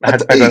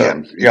 Hát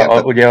igen.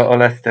 Ugye a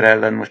Leicester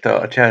ellen most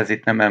a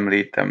Chelsea-t nem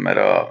említem, mert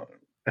a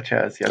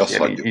Chelsea az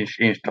ilyen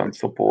instant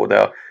szopó,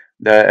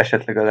 de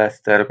esetleg a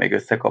Leicester még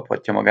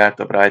összekaphatja magát,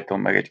 a Brighton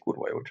meg egy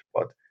kurva jó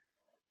csapat.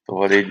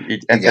 Szóval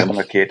így ezen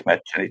a két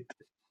meccsen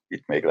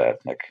itt még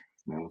lehetnek.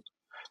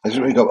 Hát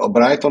még a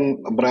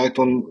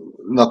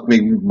Brightonnak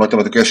még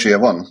matematikai esélye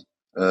van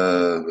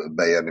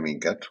beérni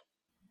minket.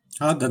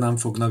 Hát, de nem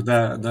fognak,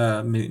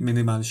 de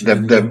minimális.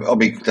 De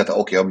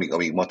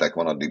amíg matek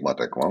van, addig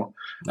matek van.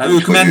 De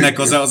ők mennek,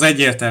 az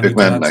egyértelmű. Ők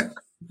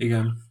mennek.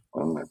 Igen.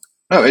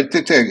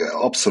 Tényleg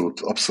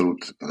abszolút.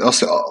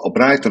 A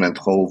Brighton and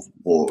Hove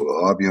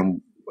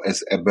Albion,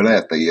 ebből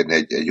lehetne írni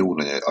egy jó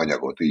nagy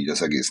anyagot így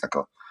az egésznek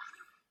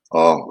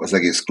az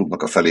egész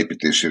klubnak a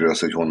felépítéséről, az,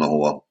 hogy honnan,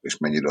 hova és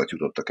mennyire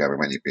jutottak el, meg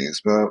mennyi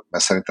pénzből,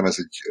 mert szerintem ez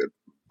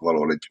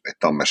valahol egy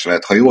tanmese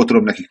lehet. Ha jól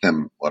tudom, nekik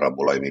nem arab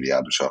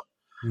olajmilliárdos a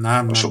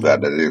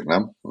sugárdezők,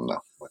 nem?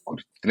 Na, akkor.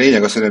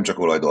 Lényeg az, hogy nem csak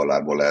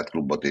olajdollárból lehet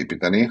klubot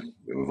építeni,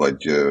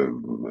 vagy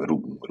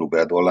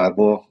rubel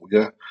dollárból,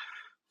 ugye?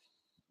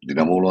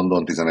 Dinamo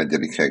London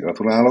 11. hely,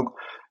 gratulálok.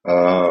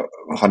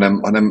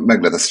 Hanem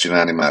meg lehet ezt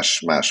csinálni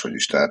máshogy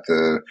is. Tehát,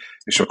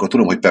 és akkor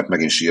tudom, hogy Pep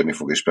megint sírni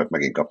fog, és Pep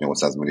megint kap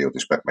 800 milliót,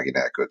 és Pep megint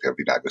elkölti a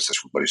világ összes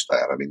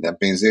futballistájára minden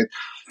pénzét,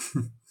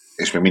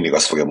 és még mindig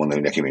azt fogja mondani,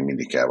 hogy neki még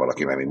mindig kell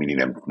valaki, mert még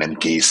mindig nem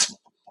kész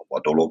a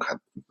dolog,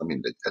 hát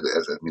mindegy,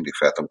 ez mindig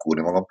fel tudom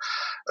kúrni magam.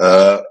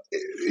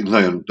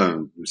 Nagyon,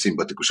 nagyon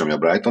szimpatikus, ami a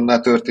Brightonnál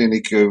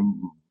történik,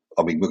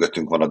 amíg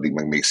mögöttünk van, addig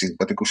meg még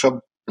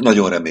szimpatikusabb.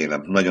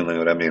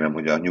 Nagyon-nagyon remélem,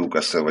 hogy a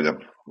Newcastle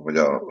vagy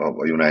a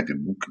United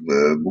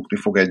bukni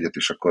fog egyet,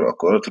 és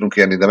akkor tudunk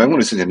érni, de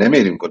megmondom, hogy nem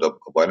érünk oda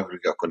a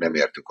bajnokligára, akkor nem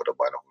értünk oda a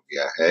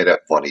bajnokligára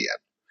helyre, van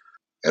ilyen.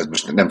 Ez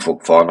most nem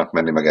fog falnak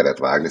menni, meg eret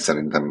vágni,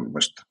 szerintem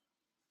most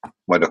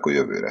majd akkor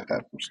jövőre.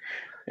 Tehát most.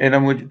 Én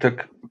amúgy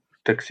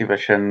tök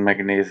szívesen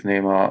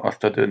megnézném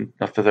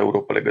azt az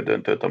Európa Liga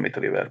döntőt, amit a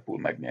Liverpool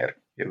megnyer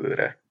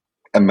jövőre.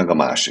 Meg a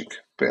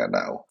másik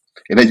például.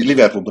 Én egy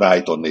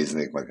Liverpool-Brighton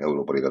néznék meg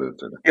Európa Liga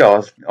döntőnek. Ja,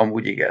 az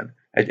amúgy igen.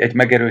 Egy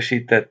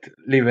megerősített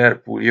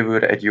Liverpool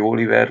jövőre, egy jó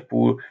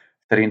Liverpool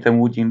szerintem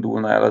úgy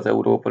indulna el az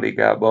Európa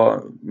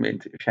Ligába,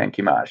 mint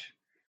senki más.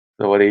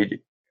 Szóval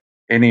így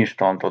én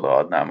instant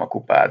odaadnám a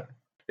kupát.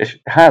 És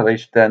hála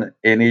Isten,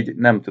 én így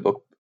nem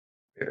tudok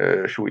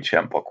súlyt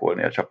sem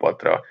pakolni a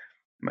csapatra,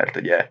 mert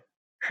ugye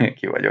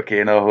ki vagyok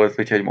én ahhoz,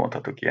 úgyhogy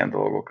mondhatok ilyen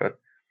dolgokat.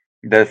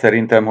 De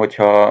szerintem,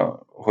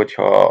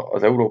 hogyha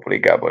az Európa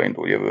Ligába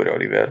indul jövőre a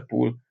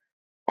Liverpool,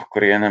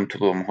 akkor én nem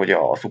tudom, hogy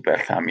a szuper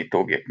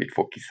számítógép mit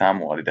fog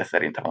kiszámolni, de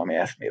szerintem valami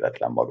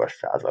eszméletlen magas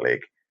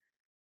százalék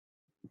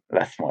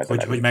lesz majd.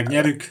 Hogy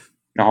megnyerjük?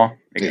 Aha,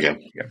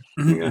 igen.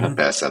 Hát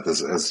persze, hát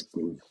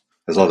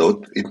ez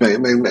adott. Itt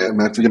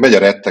mert ugye megy a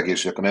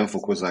rettegés, hogy akkor nem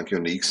fog hozzánk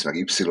jönni X, meg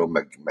Y,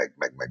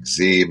 meg Z,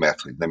 mert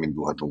hogy nem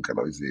indulhatunk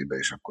el a Z-be,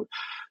 és akkor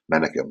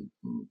mert nekem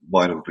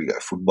bajnokok ligája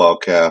futball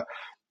kell.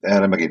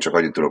 Erre megint csak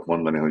annyit tudok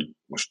mondani, hogy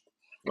most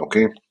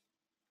oké,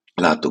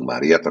 láttunk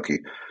már ilyet,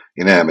 aki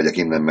én elmegyek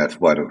innen, mert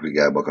bajnokok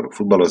ligába akarok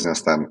futballozni,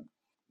 aztán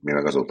mi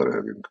meg azóta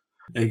röhögünk.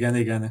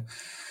 Igen.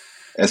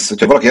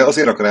 Hogyha valaki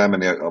azért akar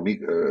elmenni a mi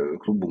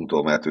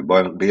klubunktól, mert ő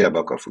BL-be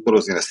akar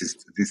futballozni, én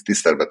ezt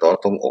tiszteletbe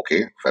tartom,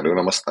 oké,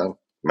 felőlem aztán,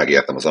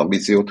 megértem az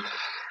ambíciót,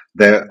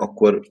 de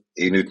akkor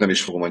én őt nem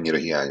is fogom annyira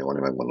hiányolni,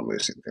 megmondom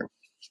őszintén.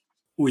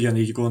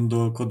 Ugyanígy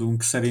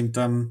gondolkodunk,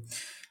 szerintem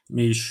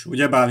mi is,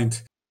 ugye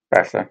Bálint?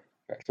 Persze.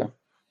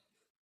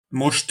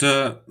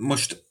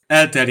 Most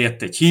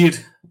elterjedt egy hír,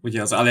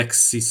 ugye az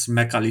Alexis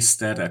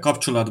McAllisterrel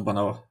kapcsolatban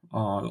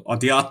a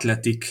The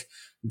Athletic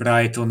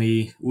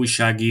brightoni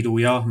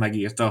újságírója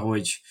megírta,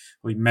 hogy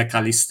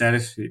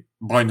McAllister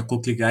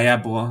bajnokok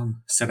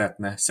ligájában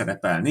szeretne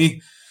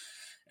szerepelni.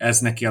 Ez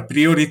neki a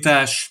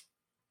prioritás.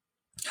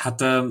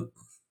 Hát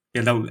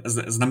például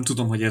ez nem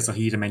tudom, hogy ez a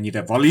hír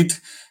mennyire valid,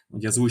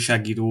 ugye az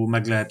újságíró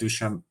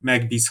meglehetősen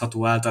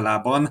megbízható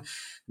általában,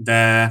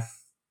 de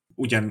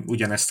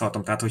ugyanezt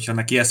tartom, tehát hogyha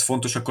neki ez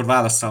fontos, akkor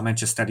válassza a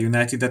Manchester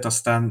United-et,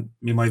 aztán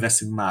mi majd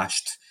veszünk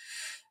mást.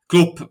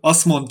 Klopp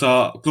azt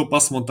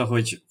mondta,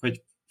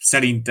 hogy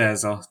szerinte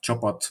ez a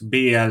csapat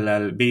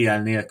BL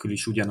nélkül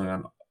is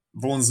ugyanolyan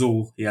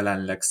vonzó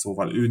jelenleg,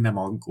 szóval ő nem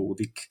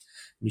aggódik,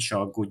 mi se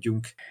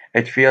aggódjunk.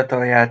 Egy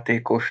fiatal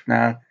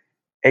játékosnál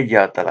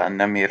egyáltalán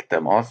nem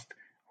értem azt,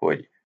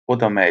 hogy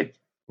oda megy,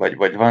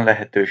 vagy van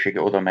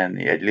lehetősége oda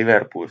menni egy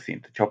Liverpool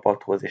szintű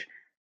csapathoz, és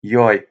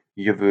jaj,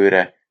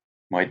 jövőre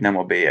majd nem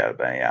a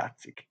BL-ben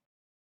játszik.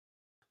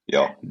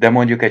 Ja. De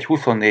mondjuk egy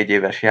 24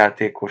 éves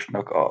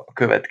játékosnak a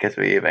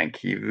következő éven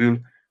kívül,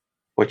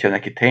 hogyha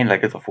neki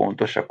tényleg ez a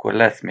fontos, akkor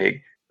lesz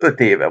még 5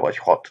 éve vagy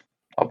 6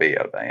 a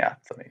BL-ben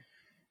játszani.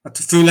 Hát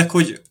főleg,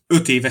 hogy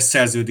 5 éves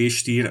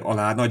szerződést ír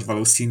alá nagy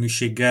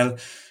valószínűséggel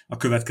a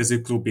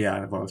következő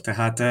klubjával.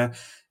 Tehát,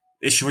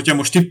 és hogyha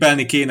most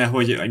tippelni kéne,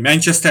 hogy egy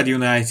Manchester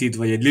United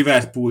vagy egy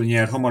Liverpool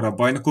nyer hamarabb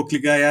bajnokok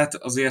ligáját,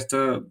 azért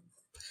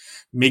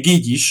még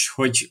így is,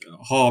 hogy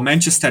ha a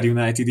Manchester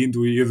United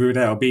indul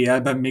jövőre a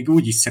BL-ben, még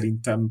úgy is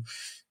szerintem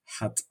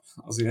hát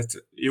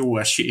azért jó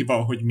esély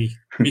van, hogy mi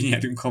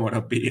nyerünk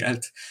hamarabb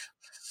BL-t.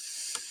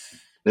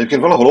 De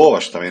egyébként valahol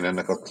olvastam én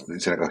ennek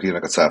a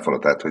hírnek a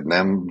cáfolatát, hogy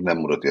nem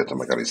mutat ilyet a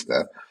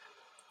McAllister.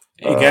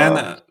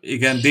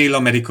 Igen,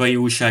 dél-amerikai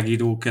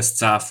újságírók ezt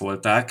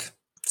cáfolták,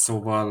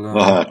 szóval...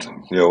 Na hát,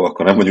 jó,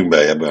 akkor nem vagyunk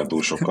beljebben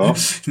túl sokkal.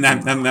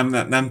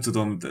 nem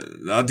tudom.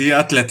 A The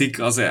Athletic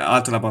az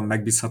általában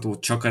megbízható,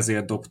 csak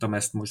ezért dobtam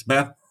ezt most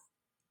be.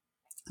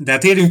 De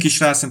térjünk is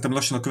rá szerintem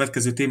lassan a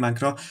következő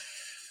témánkra,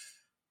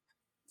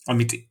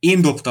 amit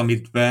én dobtam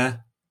itt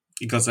be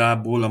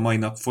igazából a mai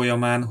nap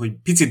folyamán, hogy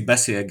picit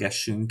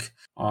beszélgessünk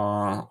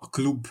a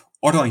klub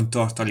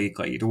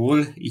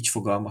aranytartalékairól, így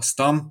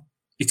fogalmaztam.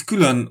 Itt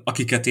külön,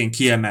 akiket én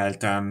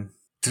kiemeltem,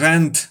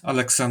 Trent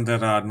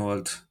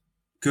Alexander-Arnold,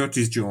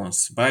 Curtis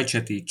Jones,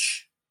 Bajcetic,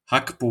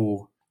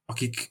 Hakpo,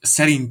 akik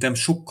szerintem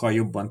sokkal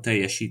jobban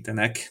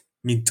teljesítenek,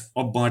 mint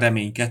abban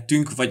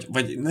reménykedtünk,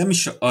 vagy nem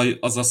is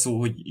az a szó,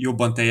 hogy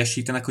jobban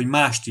teljesítenek, hogy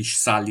mást is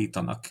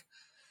szállítanak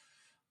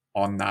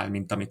annál,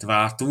 mint amit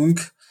vártunk.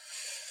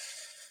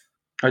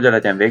 Hogy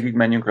legyen,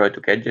 végigmenjünk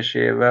rajtuk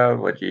egyesével,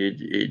 vagy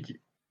így?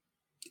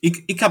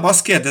 Inkább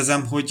azt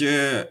kérdezem, hogy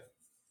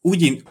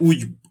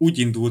úgy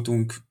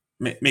indultunk,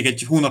 még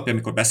egy hónapja,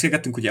 amikor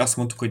beszélgettünk, ugye azt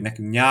mondtuk, hogy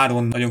nekünk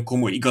nyáron nagyon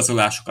komoly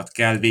igazolásokat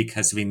kell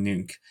véghez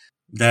vinnünk.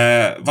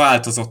 De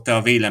változott-e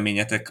a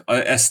véleményetek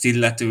ezt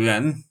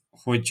illetően,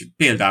 hogy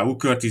például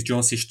Curtis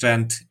Jones és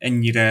Trent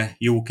ennyire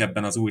jók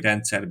ebben az új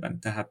rendszerben?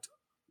 Tehát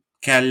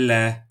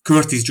kell-e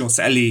Curtis Jones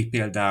elé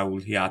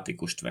például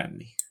játékost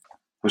venni?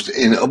 Most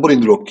én abból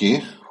indulok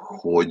ki,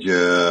 hogy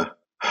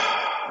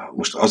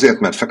most azért,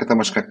 mert fekete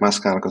macskák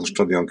mászkálnak az a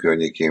stadion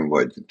környékén,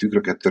 vagy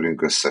tükröket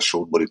törünk össze,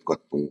 sót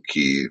borítgattunk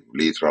ki,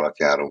 létre alatt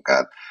járunk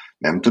át,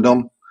 nem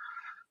tudom,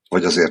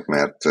 vagy azért,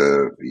 mert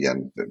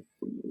ilyen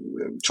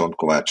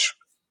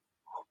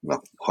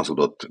Csontkovácsnak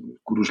hazudott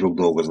kuruzslók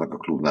dolgoznak a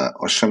klubnál,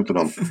 azt sem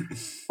tudom.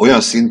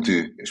 Olyan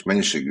szintű és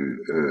mennyiségű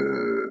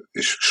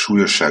és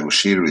súlyosságú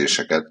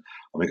sérüléseket,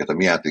 amiket a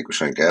mi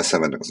játékosaink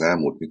elszenvednek az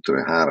elmúlt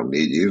 3-4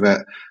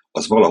 éve,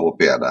 az valahol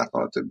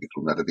példátlan a többi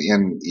klubnál.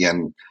 Tehát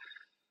ilyen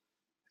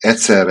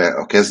egyszerre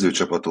a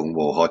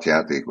kezdőcsapatunkból 6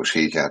 játékos,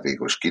 7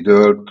 játékos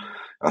kidől,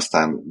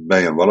 aztán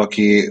bejön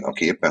valaki,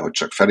 aki éppen, hogy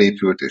csak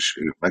felépült, és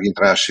ő megint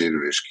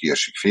rásérül, és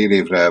kiesik fél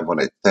évre, van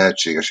egy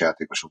tehetséges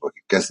játékosunk,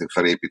 akik kezdünk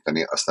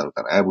felépíteni, aztán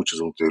utána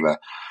elbúcsúzunk tőle,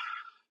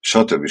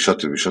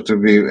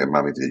 stb.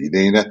 Mármint egy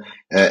idényre.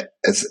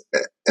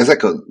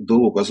 Ezek a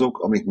dolgok azok,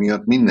 amik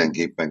miatt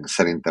mindenképpen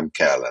szerintem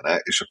kellene,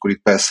 és akkor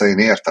itt persze én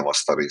értem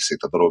azt a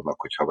részét a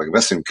dolognak, hogyha meg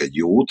veszünk egy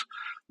jót,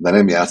 de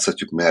nem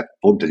játszhatjuk, mert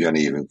pont egy olyan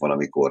évünk van,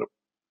 amikor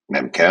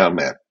nem kell,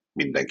 mert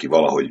mindenki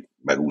valahogy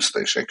megúszta,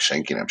 és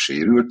senki nem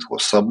sérült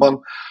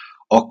hosszabban,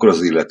 akkor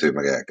az illető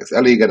meg elkezd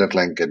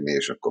elégedetlenkedni,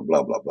 és akkor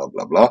bla bla bla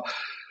bla bla.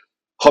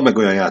 Ha meg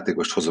olyan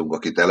játékost hozunk,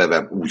 akit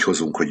eleve úgy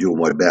hozunk, hogy jó,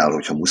 majd beáll,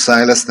 hogyha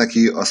muszáj lesz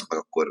neki, azt meg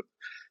akkor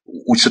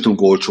úgy se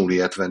tudunk olcsón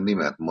ilyet venni,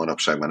 mert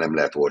manapság már nem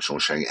lehet olcsón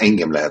senki.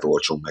 Engem lehet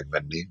olcsón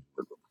megvenni,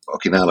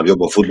 aki nálam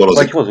jobban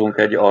futballozik. Vagy hozunk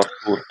egy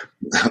Arturt.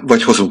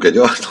 Vagy hozunk egy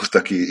Arturt,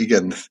 aki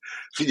igen,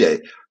 figyelj,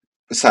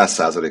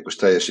 100%-os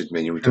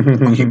teljesítmény,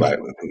 a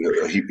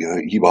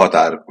hiba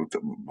határ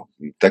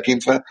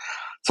tekintve.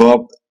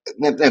 Szóval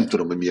nem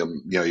tudom, hogy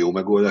mi a jó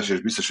megoldás,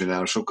 és biztos, hogy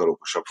nálam sokkal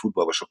okosabb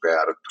futballban, sokkal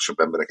járatosabb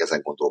emberek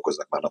ezen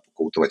gondolkoznak már napok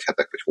óta, vagy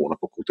hetek, vagy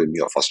hónapok óta, hogy mi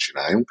a fasz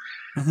csináljunk.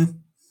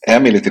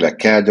 Elméletileg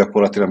kell,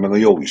 gyakorlatilag meg a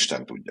jó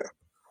Isten tudja.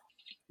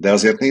 De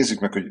azért nézzük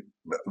meg, hogy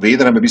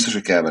védelembe biztos,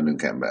 hogy kell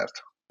vennünk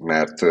embert.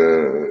 Mert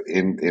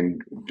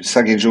én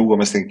szegény Joe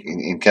Gomez-t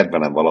én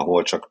kedvelem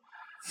valahol, csak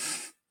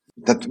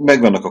tehát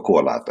megvannak a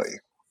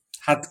korlátai.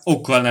 Hát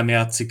okkal nem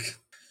játszik.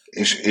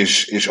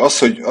 És az,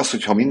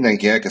 hogy ha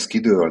mindenki elkezd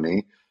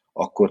kidőlni,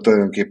 akkor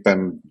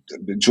tulajdonképpen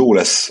Joe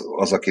lesz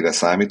az, akire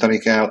számítani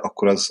kell,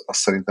 akkor az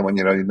szerintem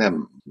annyira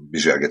nem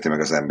bizselgeti meg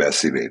az ember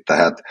szívét.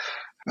 Tehát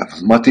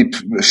Matip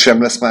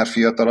sem lesz már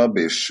fiatalabb,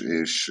 és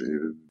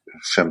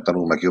sem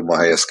tanul meg jobban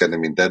helyezkedni,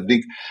 mint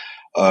eddig.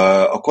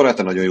 A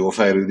Korláta nagyon jól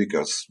fejlődik,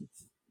 az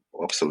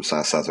abszolút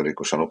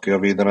 100%-osan oké a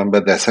védelembe,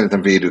 de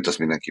szerintem védőt azt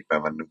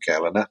mindenképpen vennünk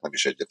kellene, nem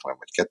is egyet, hanem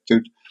vagy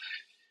kettőt.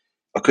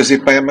 A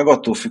középpályán meg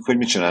attól függ, hogy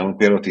mit csinálunk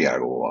például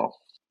Thiagóval.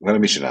 Vele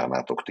mit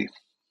csinálnátok ti?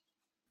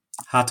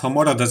 Hát, ha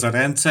marad ez a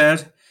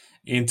rendszer,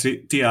 én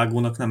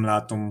Thiagónak nem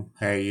látom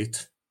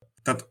helyét.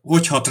 Tehát,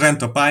 hogyha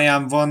Trent a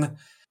pályán van,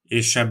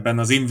 és ebben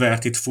az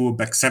inverted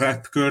fullback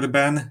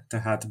szerepkörben,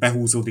 tehát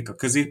behúzódik a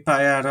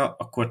középpályára,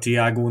 akkor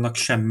Thiagónak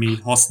semmi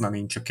haszna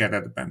nincs a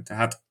keretben.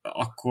 Tehát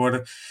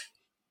akkor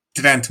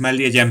Trent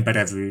mellé egy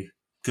emberevő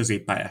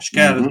középpályás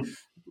kell,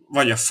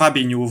 vagy a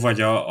Fabinho,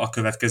 vagy a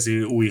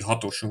következő új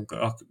hatosunk,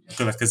 a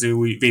következő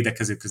új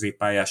védekező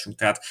középpályásunk.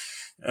 Tehát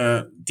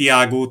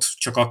Thiagót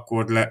csak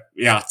akkor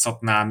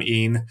játszatnám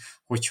én,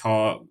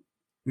 hogyha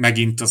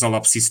megint az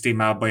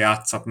alapszisztémába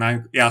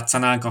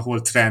játszanánk,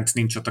 ahol Trent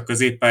nincs ott a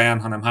középpályán,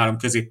 hanem 3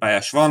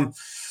 középpályás van,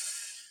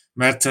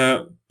 mert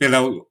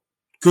például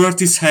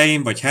Curtis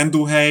helyén, vagy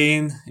Hendo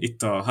helyén,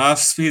 itt a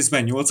half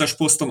space-ben, 8-as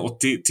poszton, ott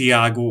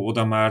Thiago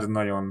oda már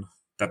nagyon,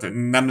 tehát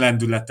nem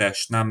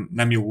lendületes, nem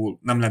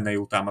lenne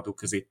jó támadó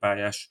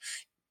középpályás.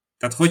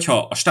 Tehát hogyha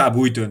a stáb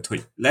úgy dönt,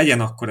 hogy legyen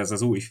akkor ez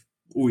az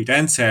új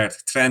rendszer,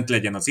 Trent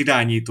legyen az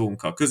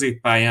irányítónk a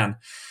középpályán,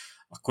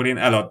 akkor én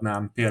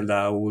eladnám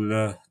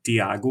például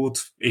Thiagót,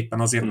 éppen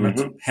azért,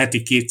 mert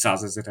heti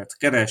 200 000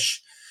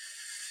 keres,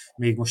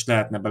 még most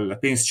lehetne belőle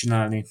pénzt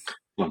csinálni.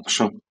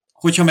 Pontosan.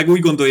 Hogyha meg úgy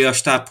gondolja a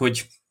stáb,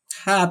 hogy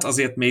hát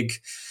azért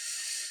még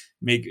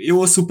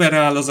jól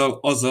szuperál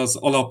az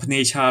alap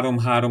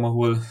 4-3-3,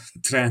 ahol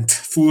Trent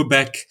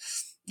fullback,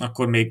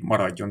 akkor még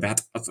maradjon. De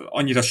hát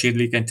annyira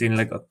sérülékeny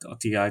tényleg a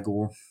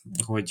Thiago,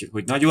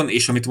 hogy nagyon,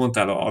 és amit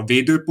mondtál, a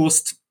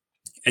védőposzt,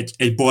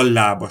 egy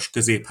ballábas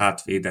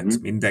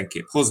középhátvédet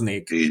mindenképp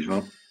hoznék. Így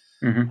van.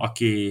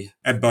 Aki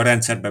ebbe a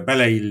rendszerbe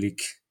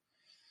beleillik,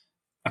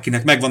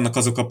 akinek megvannak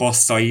azok a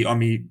passzai,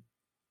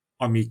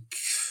 amik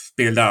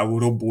például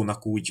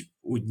Robónak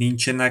úgy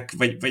nincsenek,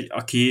 vagy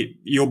aki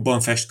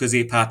jobban fest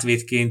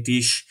középhátvédként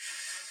is.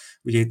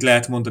 Ugye itt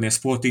lehet mondani a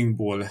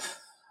Sportingból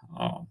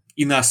a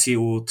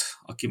Inaciót,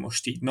 aki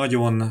most így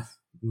nagyon,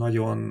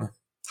 nagyon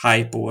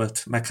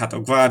hype-olt, meg hát a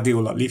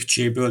Guardiola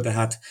Lifcséből, de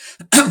hát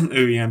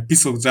ő ilyen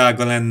piszok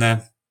drága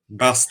lenne,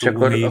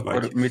 Bastoni,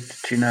 akkor mit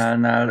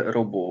csinálnál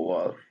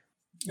Robóval?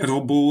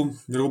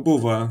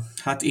 Robóval?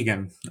 Hát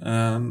igen.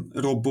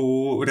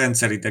 Robó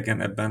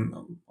rendszeridegen ebben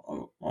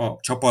a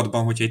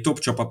csapatban, hogyha egy top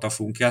csapattal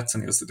fogunk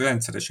játszani, az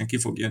rendszeresen ki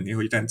fog jönni,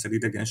 hogy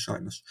rendszeridegen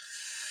sajnos.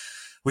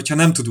 Hogyha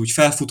nem tud úgy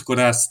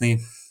felfutkorászni,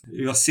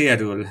 ő a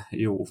szélről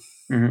jó.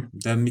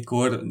 De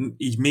mikor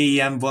így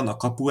mélyen van a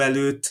kapu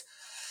előtt,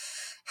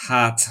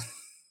 hát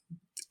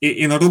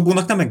én a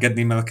Robónak nem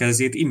engedném el a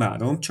kezét,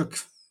 imádom, csak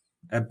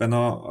ebben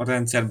a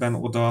rendszerben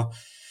oda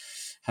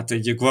hát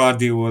egy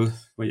Guardiol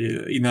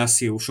vagy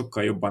Inacio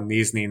sokkal jobban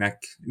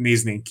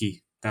néznénk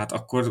ki. Tehát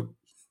akkor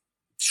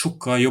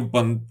sokkal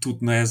jobban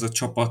tudna ez a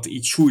csapat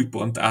így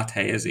súlypont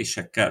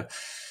áthelyezésekkel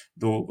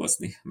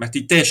dolgozni. Mert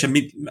így teljesen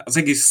az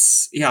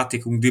egész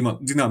játékunk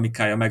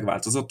dinamikája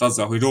megváltozott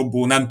azzal, hogy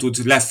Robbo nem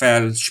tud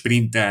lefel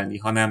sprintelni,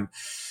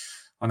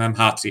 hanem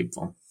hátrébb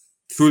van.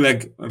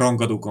 Főleg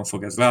rangadókon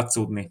fog ez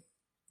látszódni.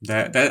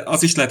 De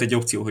az is lehet egy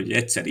opció, hogy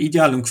egyszer így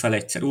állunk fel,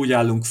 egyszer úgy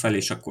állunk fel,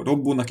 és akkor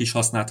Robbónak is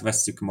hasznát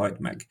vesszük majd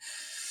meg.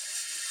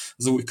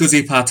 Az új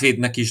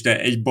középhátvédnek is, de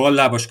egy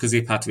ballábas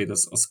középhátvéd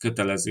az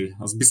kötelező.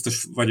 Az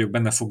biztos vagyok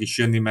benne fog is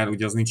jönni, mert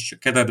ugye az nincs is a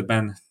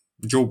keretben.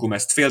 Joe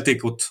Gomez-t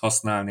féltékot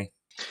használni.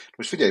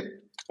 Most figyelj,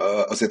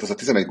 azért az a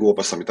 11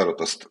 gólpassz, amit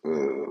adott,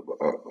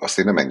 azt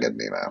én nem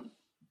engedném el.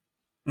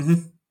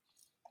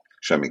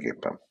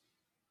 Semmiképpen.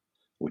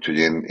 Úgyhogy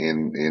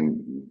én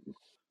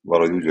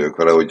valahogy úgy vagyok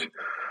vele, hogy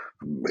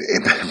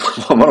én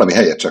valami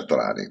helyet csak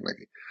találnék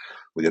neki.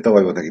 Ugye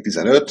tavaly volt neki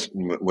 15,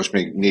 most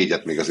még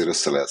 4-et még azért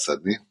össze lehet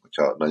szedni,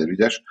 hogyha nagyon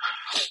ügyes.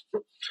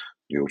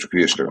 Jó, csak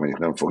hülyeskedek, amennyit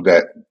nem fog,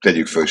 de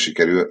tegyük föl,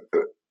 sikerül.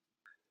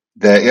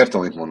 De értem,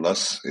 amit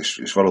mondasz,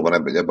 és valóban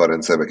ebben a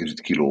rendszerben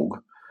kicsit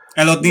kilóg.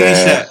 Eladni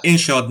én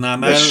se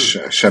adnám el.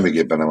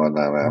 Semmiképpen nem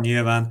adnám el.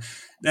 Nyilván.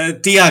 De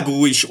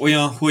Thiago is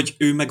olyan, hogy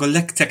ő meg a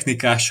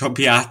legtechnikásabb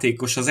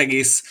játékos az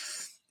egész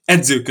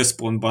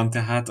edzőközpontban,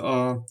 tehát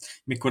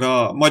mikor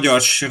a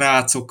magyar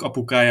srácok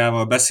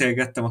apukájával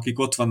beszélgettem, akik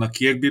ott vannak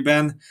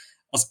Kirbyben,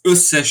 az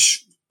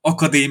összes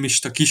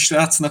akadémista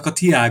kisrácnak a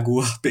Thiago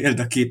a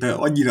példaképe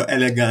annyira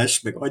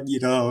elegáns, meg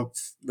annyira,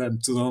 nem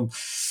tudom,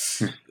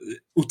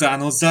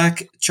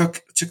 utánozzák,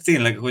 csak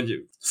tényleg,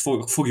 hogy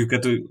fogjuk-e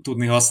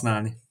tudni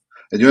használni.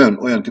 Egy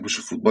olyan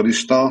típusú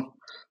futballista,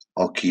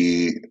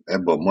 aki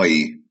ebben a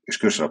mai, és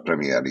különösen a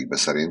Premier League-ben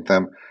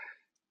szerintem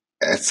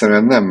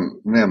egyszerűen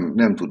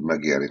nem tud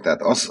megélni.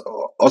 Tehát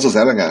az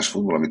elegáns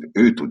futball, amit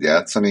ő tud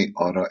játszani,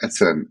 arra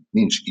egyszerűen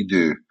nincs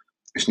idő,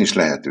 és nincs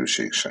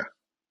lehetőség se.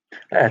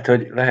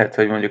 Lehet,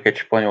 hogy mondjuk egy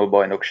spanyol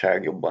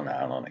bajnokság jobban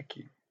állna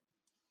neki.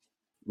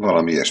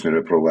 Valami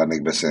ilyesmiről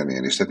próbálnék beszélni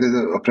én is.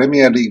 Tehát a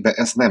Premier League-ben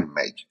ez nem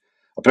megy.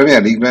 A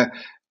Premier League-ben,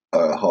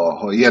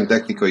 ha ilyen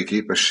technikai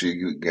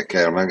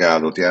képességekkel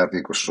megáldott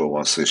játékosról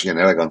van szó, és ilyen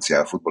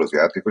eleganciával futballozó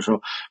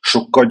játékosról,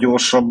 sokkal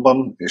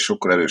gyorsabban és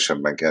sokkal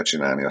erősebben kell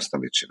csinálni azt,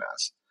 amit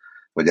csinálsz.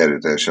 Vagy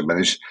erőteljesebben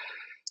is.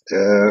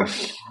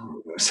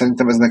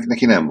 Szerintem ez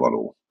neki nem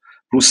való.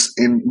 Plusz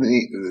én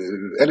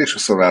elég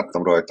sokszor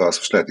láttam rajta, azt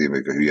most lehet én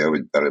vagyok a hülye,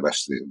 hogy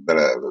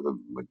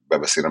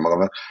bebeszélem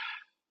magamnak,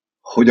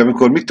 hogy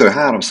amikor mitől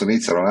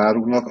 3-4-szer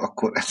alárugnak,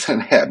 akkor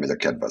egyszerűen elmegy a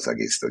kedve az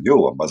egész, hogy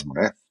jó van, bazd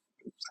meg.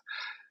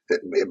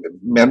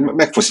 mert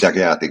megfosztják a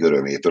játék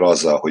örömétől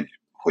azzal,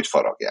 hogy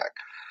faragják.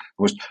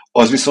 Most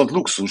az viszont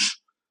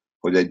luxus,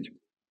 hogy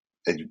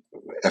egy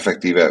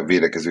effektíve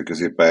védekező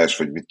középpályás,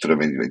 vagy mit tudom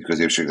én, egy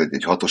középség,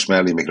 egy hatos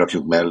mellé, még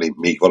rakjuk mellé,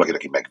 még valaki,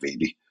 aki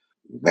megvédi.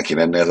 Neki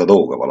lenne ez a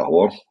dolga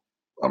valahol,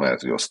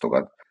 amellett, hogy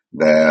osztogat.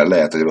 De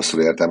lehet, hogy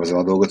rosszul értelmezem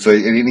a dolgot, szóval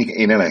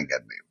én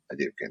elengedném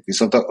egyébként.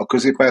 Viszont a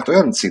középpályát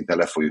olyan szinten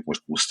le fogjuk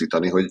most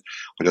pusztítani, hogy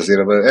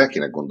azért el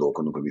kéne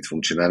gondolkodnunk, hogy mit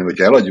fogunk csinálni,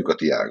 hogyha eladjuk a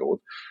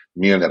Thiagót,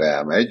 Milner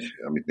elmegy,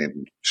 amit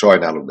én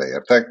sajnálok, de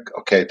értek,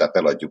 a Keitát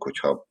eladjuk,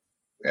 hogyha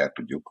el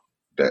tudjuk,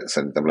 de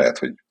szerintem lehet,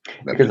 hogy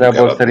nem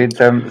igazából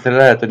szerintem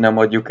lehet, hogy nem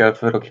adjuk el,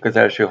 felrakjuk az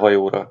első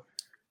hajóra.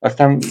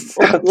 Aztán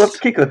ott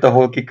kiköt,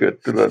 ahol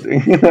kiköt, tudod.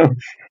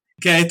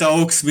 Keita,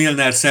 Ox,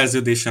 Milner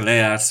szerződése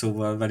lejár,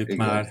 szóval velük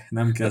igen. már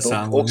nem kell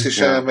számolni. Ox is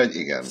elmegy,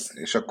 igen.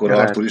 És akkor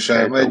Arthur is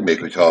elmegy, még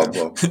hogyha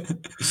a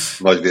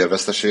nagy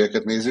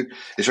vérveszteségeket nézzük.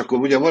 És akkor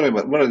ugye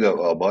marad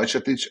a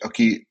Bajcetic,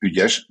 aki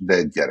ügyes, de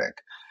egy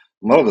gyerek.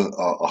 Marad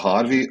a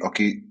Harvey,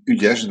 aki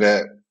ügyes,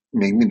 de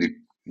még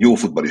mindig jó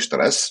futballista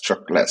lesz,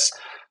 csak lesz.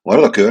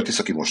 Marad a Curtis,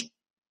 aki most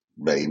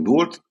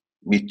beindult.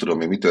 Mit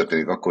tudom én, mi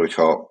történik akkor,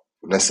 hogyha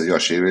lesz egy olyan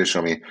sérülés,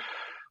 ami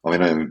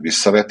nagyon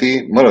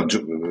visszaveti.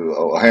 Marad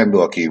a Hendo,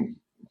 aki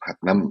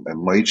hát nem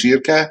mai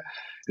csirke,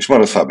 és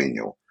marad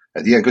Fabinho.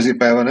 Egy ilyen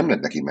középpályával nem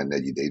lehet neki menni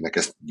egy ideignek,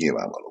 ez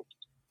nyilvánvaló.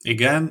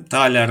 Igen,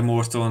 Tyler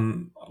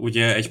Morton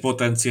ugye egy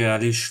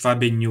potenciális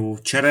Fabinho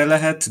csere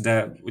lehet,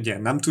 de ugye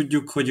nem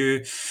tudjuk, hogy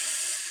ő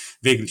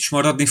végül is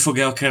maradni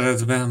fog-e a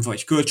keretben,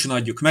 vagy kölcsön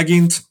adjuk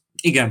megint.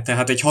 Igen,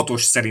 tehát egy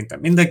hatos szerintem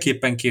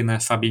mindenképpen kéne,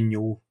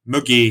 Fabinho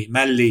mögé,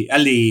 mellé,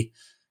 elé,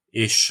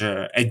 és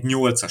egy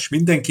 8-as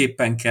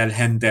mindenképpen kell,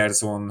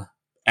 Henderson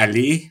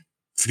elé,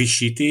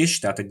 frissítés,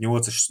 tehát egy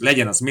 8-as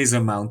legyen az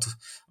Mason Mount,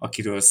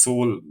 akiről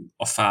szól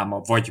a fáma,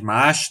 vagy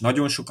más,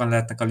 nagyon sokan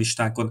lehetnek a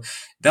listánkon,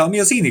 de ami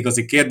az én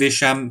igazi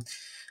kérdésem,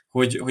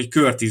 hogy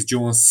Curtis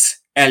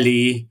Jones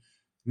elé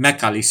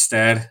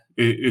McAllister,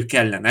 ő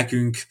kell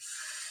nekünk.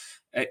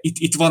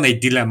 Itt van egy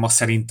dilemma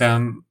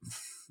szerintem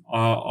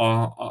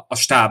a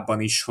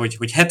stábban is,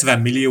 hogy 70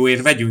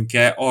 millióért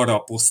vegyünk-e arra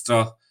a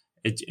posztra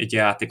egy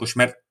játékos,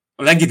 mert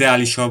a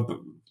legideálisabb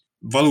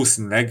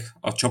valószínűleg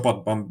a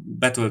csapatban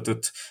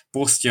betöltött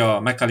posztja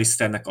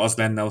McAllisternek az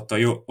lenne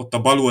ott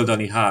a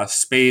baloldali half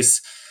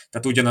space,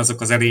 tehát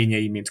ugyanazok az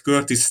erényei, mint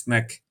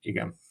Curtisnek,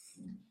 igen.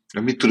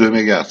 Mit tud ő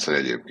még játszani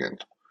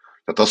egyébként?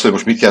 Tehát az, hogy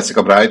most mit játszik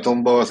a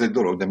Brightonban, az egy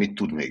dolog, de mit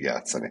tud még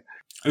játszani?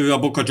 Ő a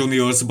Boca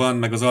Juniorsban,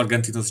 meg az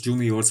Argentinos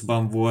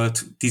Juniorsban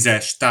volt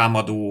 10-es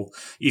támadó,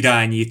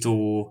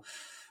 irányító,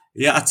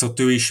 játszott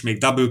ő is, még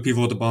double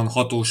pivotban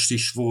 6-os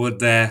is volt,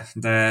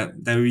 de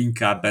ő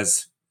inkább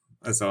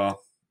ez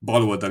a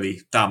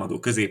baloldali támadó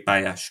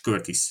középpályás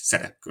Curtis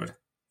szerepkör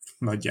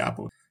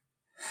nagyjából.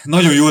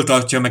 Nagyon jól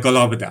tartja meg a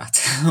labdát,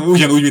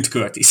 ugyanúgy, mint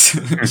Curtis.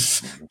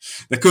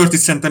 De Curtis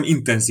szerintem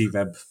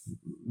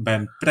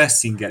intenzívebben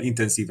pressingel,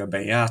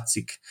 intenzívebben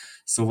játszik,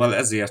 szóval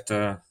ezért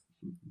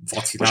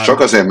vacilál. Most csak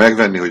azért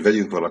megvenni, hogy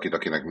vegyünk valakit,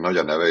 akinek nagy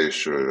a neve,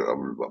 és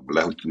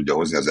le tudja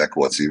hozni az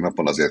Echo a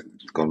címnapon, azért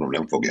gondolom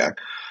nem fogják,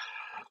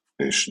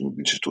 és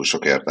nincs is túl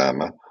sok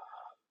értelme.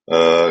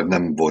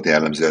 Nem volt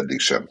jellemző eddig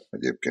sem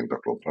egyébként a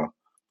klubra,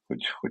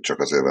 hogy csak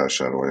azért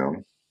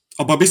vásároljon.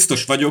 Abban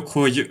biztos vagyok,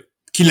 hogy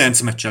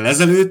 9 meccsel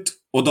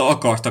ezelőtt oda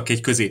akartak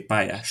egy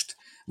középpályást.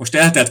 Most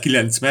eltelt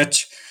 9 meccs,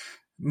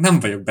 nem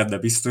vagyok benne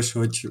biztos,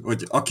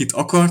 hogy akit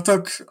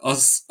akartak,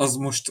 az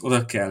most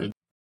oda kell.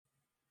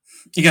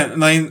 Igen,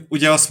 na én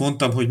ugye azt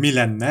mondtam, hogy mi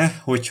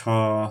lenne,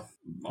 hogyha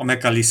a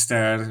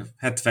McAllister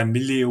 70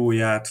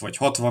 millióját, vagy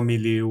 60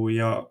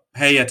 milliója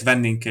helyett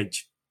vennénk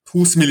egy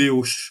 20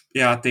 milliós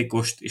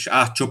játékost, és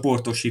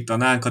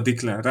átcsoportosítanánk a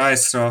Declan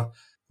Rice-ra,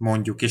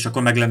 mondjuk, és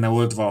akkor meg lenne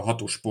oldva a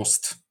 6-os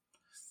poszt.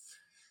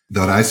 De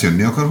a Rice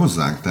jönni akar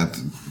hozzánk? Tehát...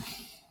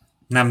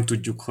 Nem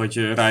tudjuk,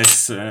 hogy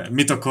Rice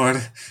mit akar,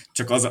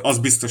 csak az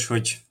biztos,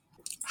 hogy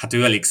hát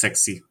ő elég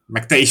szexi.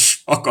 Meg te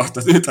is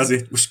akartad őt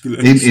azért most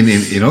külön.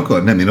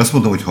 Én azt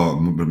mondom, hogy ha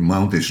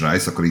Mount és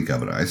Rice, akkor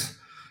inkább Rice,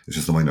 és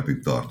ezt a mai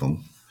napig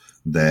tartom.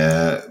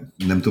 De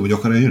nem tudom, hogy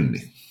akar-e jönni.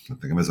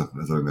 Hát nekem ez a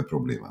legnagyobb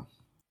problémám.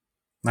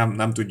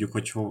 Nem tudjuk,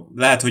 hogy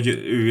lehet, hogy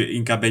ő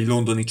inkább egy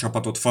londoni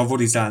csapatot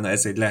favorizálna,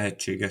 ez egy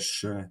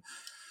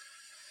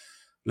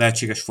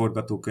lehetséges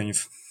forgatókönyv.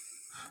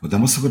 De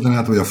most szokott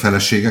hát, hogy a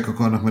feleségek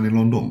akarnak menni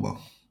Londonba?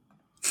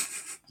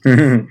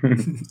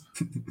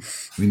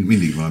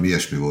 Mindig valami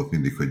ilyesmi volt,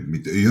 mindig, hogy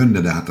ő jönne,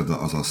 de hát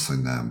az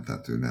asszony nem,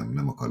 tehát ő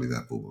nem akar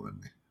Liverpoolba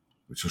menni.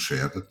 Úgy sose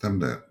értettem,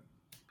 de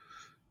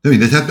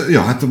mindegy,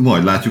 hát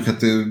majd látjuk,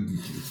 hát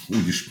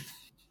úgyis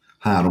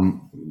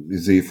 3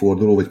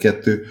 forduló, vagy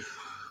 2,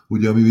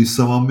 ugye, ami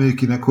vissza van még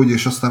kinek, hogy,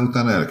 és aztán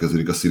utána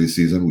elkezdődik a silly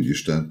season,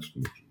 úgyis, tehát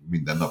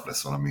minden nap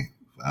lesz valami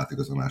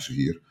átigazolási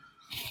hír.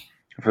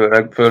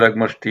 Főleg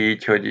most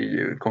így, hogy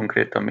így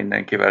konkrétan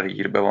mindenkivel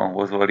hírbe van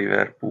hozva a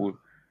Liverpool.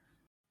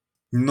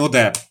 No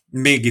de,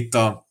 még itt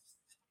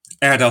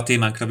erre a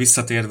témánkra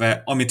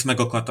visszatérve, amit meg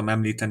akartam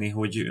említeni,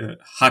 hogy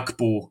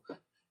Hakpo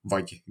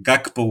vagy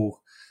Gakpo,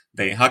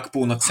 de én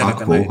Hakpónak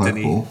szeretem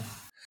említeni.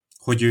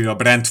 hogy ő a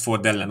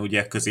Brentford ellen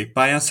ugye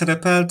középpályán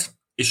szerepelt,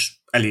 és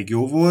elég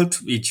jó volt,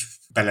 így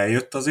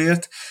belejött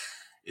azért,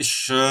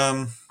 és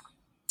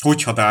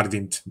hogyha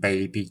Darwint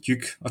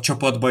beépítjük a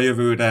csapatba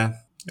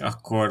jövőre,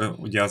 akkor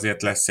ugye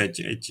azért lesz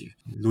egy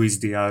Luis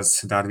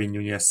Diaz, Darwin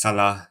Núñez,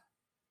 Salah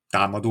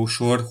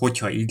támadósor,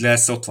 hogyha így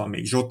lesz, ott van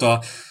még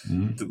Zsota,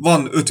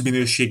 van 5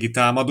 minőségi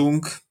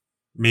támadónk,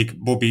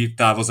 még Bobby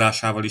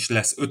távozásával is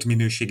lesz 5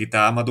 minőségi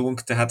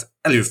támadónk, tehát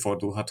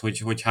előfordulhat,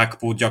 hogy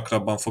Hakpót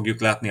gyakrabban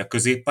fogjuk látni a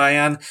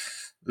középpályán,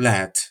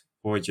 lehet,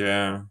 hogy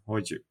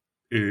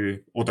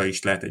ő oda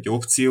is lehet egy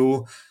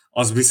opció,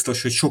 az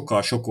biztos, hogy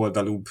sokkal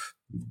sokoldalúbb,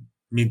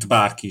 mint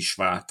bárki is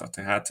várta.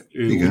 Tehát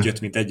ő Igen. úgy jött,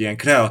 mint egy ilyen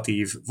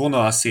kreatív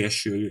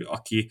vonalszélső,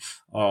 aki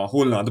a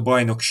holland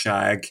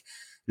bajnokság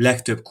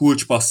legtöbb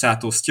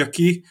kulcspasszát osztja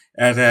ki,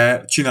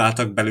 erre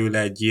csináltak belőle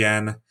egy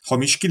ilyen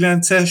hamis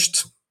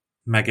 9-est,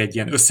 meg egy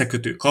ilyen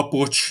összekötő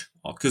kapocs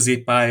a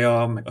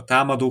középpálya, meg a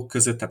támadók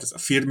között, tehát ez a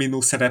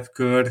Firmino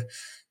szerepkör,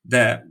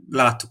 de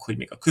láttuk, hogy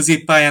még a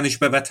középpályán is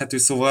bevethető,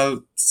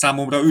 szóval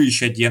számomra ő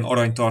is egy ilyen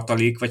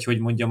aranytartalék, vagy hogy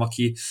mondjam,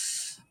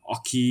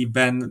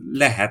 akiben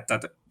lehet,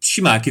 tehát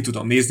simán ki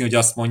tudom nézni, hogy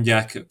azt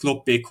mondják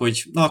Kloppék,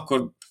 hogy na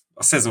akkor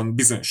a szezon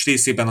bizonyos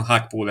részében a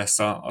Hakpó lesz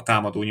a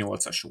támadó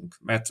 8-asunk,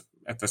 mert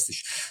ezt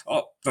is.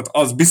 Tehát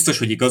az biztos,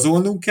 hogy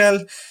igazolnunk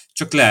kell,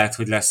 csak lehet,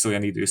 hogy lesz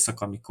olyan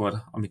időszak,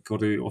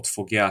 amikor ő ott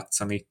fog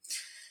játszani.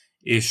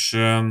 És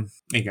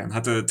igen,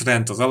 hát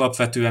Trent az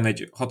alapvetően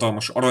egy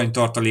hatalmas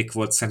aranytartalék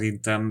volt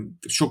szerintem.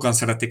 Sokan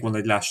szerették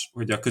volna,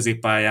 hogy a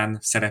középpályán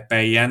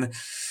szerepeljen.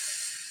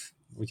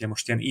 Ugye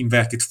most ilyen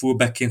inverted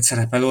fullbackként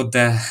szerepel ott,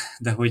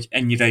 de hogy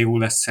ennyire jó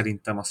lesz,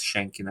 szerintem azt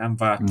senki nem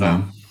várta.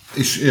 Nem.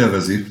 És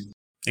élvezi.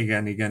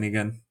 Igen.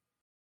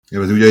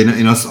 Élvezi. Ugye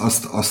én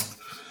azt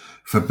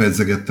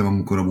felpedzegettem,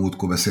 amikor a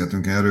múltkor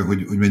beszéltünk erről,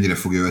 hogy mennyire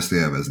fogja ezt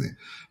élvezni.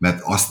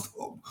 Mert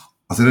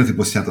az eredeti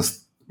posztját azt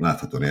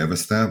láthatóan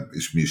élvezte,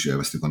 és mi is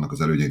élveztük annak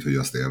az előnyeit, hogy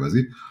azt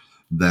élvezi,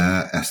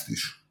 de ezt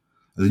is.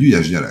 Ez egy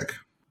ügyes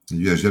gyerek.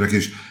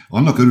 És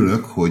annak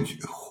örülök, hogy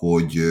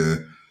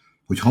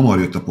hamar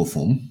jött a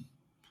pofom,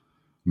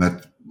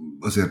 mert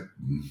azért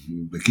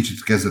egy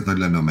kicsit kezdett nagy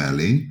lenne a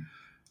mellény,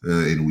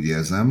 én úgy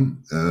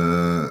érzem,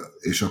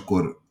 és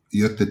akkor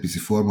jött egy pici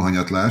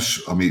formahanyatlás,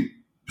 ami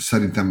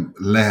szerintem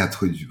lehet,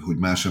 hogy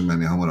más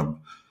embernél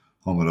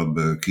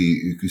hamarabb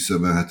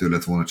kiküszöbölhető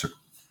lett volna, csak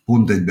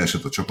pont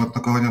egybeesett a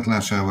csapatnak a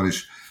hanyatlásával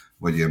is,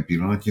 vagy ilyen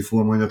pillanatnyi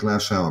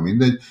formahanyatlásával,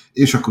 mindegy,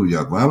 és akkor ugye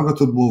a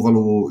válogatottból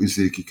való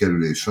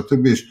kikerülés,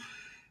 stb.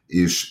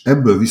 És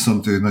ebből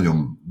viszont ő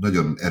nagyon,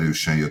 nagyon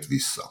erősen jött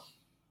vissza.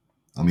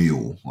 Ami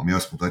jó, ami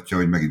azt mutatja,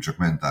 hogy megint csak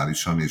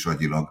mentálisan és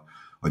agyilag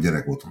a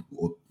gyerek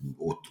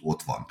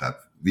ott van.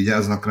 Tehát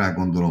vigyáznak rá,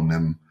 gondolom,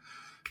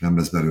 nem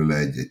lesz belőle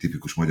egy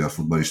tipikus magyar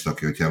futballista,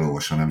 aki, hogyha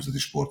elolvassa a Nemzeti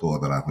Sport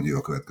oldalán, hogy ő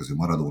a következő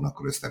Maradona,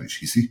 akkor ezt el is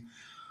hiszi,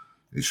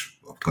 és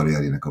a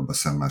karrierjének abban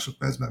a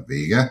másodpercben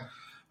vége,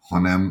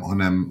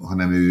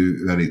 hanem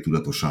ő elég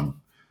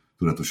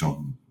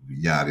tudatosan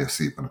járja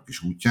szépen a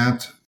kis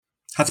útját.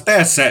 Hát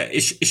persze,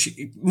 és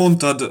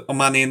mondtad a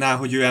Manénál,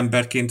 hogy ő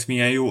emberként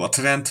milyen jó, a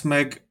Trent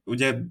meg,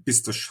 ugye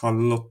biztos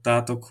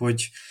hallottátok,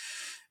 hogy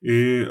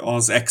ő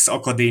az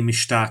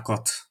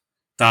ex-akadémistákat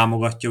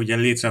támogatja, ugye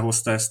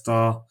létrehozta ezt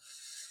a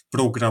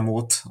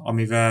programot,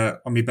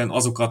 amiben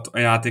azokat a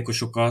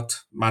játékosokat,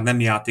 már nem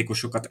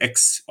játékosokat,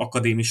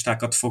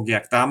 ex-akadémistákat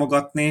fogják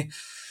támogatni.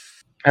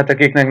 Hát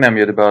akiknek nem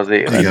jött be az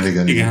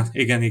élet.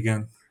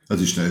 Igen.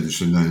 Ez is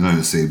egy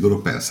nagyon szép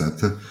dolog, persze,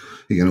 hát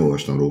igen,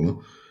 olvastam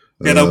róla.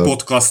 Például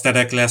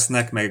podcasterek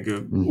lesznek, meg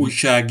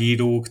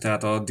újságírók,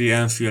 tehát a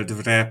The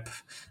Anfield Rap,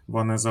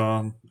 van ez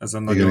a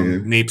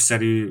nagyon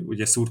népszerű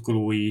ugye,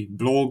 szurkolói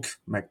blog,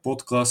 meg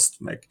podcast,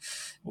 meg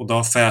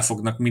oda fel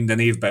fognak minden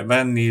évben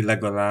venni,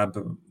 legalább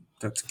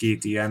tehát 2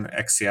 ilyen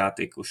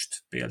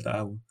ex-játékost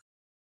például.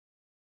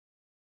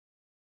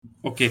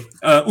 Oké.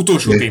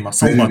 Utolsó téma,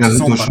 szombat.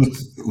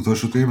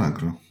 Utolsó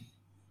témánkra?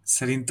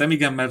 Szerintem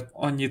igen, mert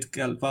annyit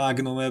kell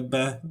vágnom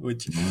ebbe,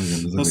 hogy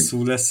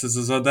hosszú lesz ez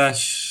az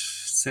adás.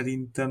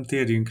 Szerintem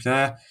térjünk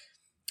rá.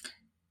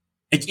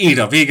 Egy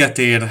éra véget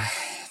ér,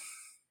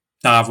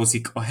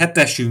 távozik a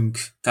 7-esünk,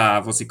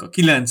 távozik a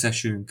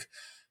 9-esünk,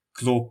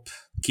 Klopp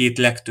 2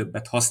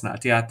 legtöbbet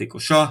használt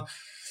játékosa.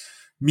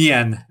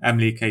 Milyen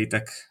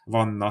emlékeitek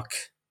vannak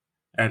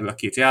erről a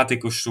 2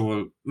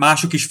 játékosról?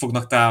 Mások is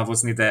fognak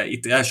távozni, de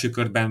itt első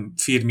körben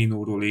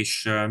Firminóról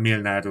és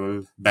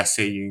Milnerről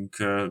beszéljünk,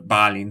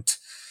 Bálint.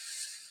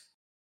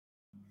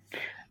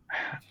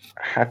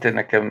 Hát én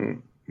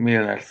nekem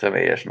Milner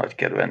személyes nagy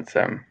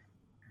kedvencem.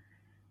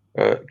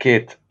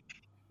 2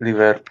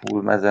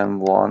 Liverpool mezem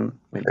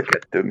van, mind a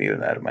 2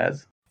 Milner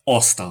mez.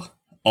 Azt.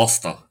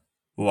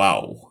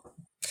 Wow.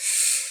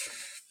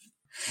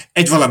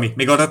 Egy valami,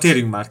 még arra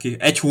térjünk már ki.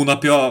 1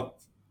 hónapja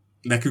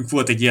nekünk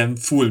volt egy ilyen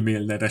full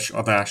Milneres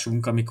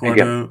adásunk,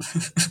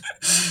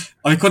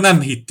 amikor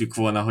nem hittük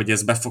volna, hogy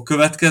ez be fog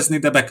következni,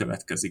 de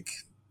bekövetkezik,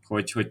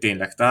 hogy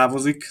tényleg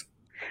távozik.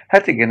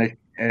 Hát igen,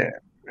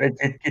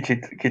 egy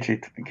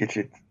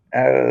kicsit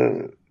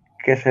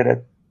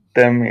elkeseredtem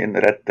előttem, én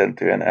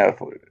rettentően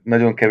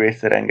nagyon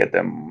kevésszer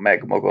engedem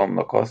meg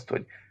magamnak azt,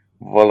 hogy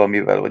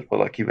valamivel vagy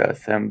valakivel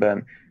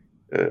szemben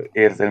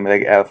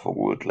érzelmileg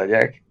elfogult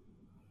legyek,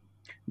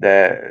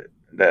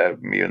 de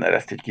Milner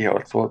ezt így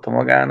kiharcolta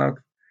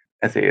magának,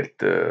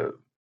 ezért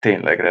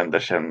tényleg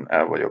rendesen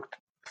el vagyok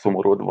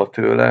szomorodva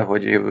tőle,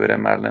 hogy jövőre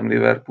már nem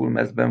Liverpool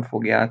mezben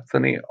fog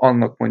játszani.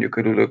 Annak mondjuk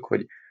örülök,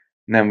 hogy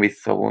nem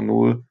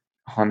visszavonul,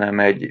 hanem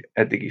egy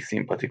eddigi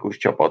szimpatikus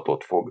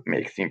csapatot fog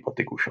még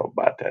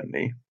szimpatikusabbá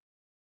tenni.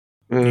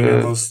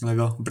 Igen, valószínűleg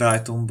a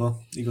Brightonba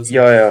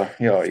igazán.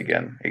 Ja,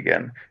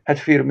 igen. Hát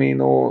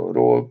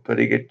Firminóról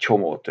pedig egy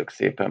csomó tök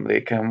szép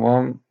emlékem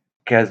van,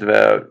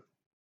 kezdve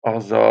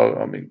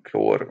azzal,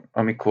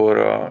 amikor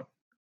a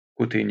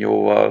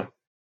Coutinhoval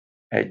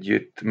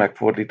együtt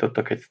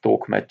megfordítottak egy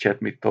Stoke meccset,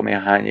 mit tudom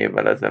én hány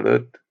évvel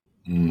ezelőtt.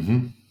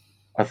 Uh-huh.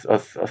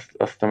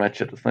 Azt a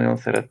meccset azt nagyon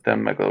szerettem,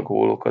 meg a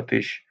gólokat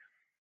is,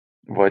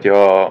 vagy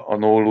a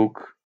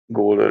no-look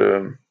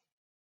gólöröm,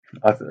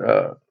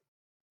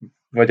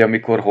 vagy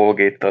amikor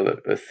Holgate-tal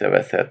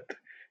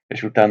összeveszett,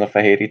 és utána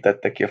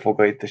fehérítette ki a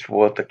fogait, és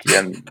voltak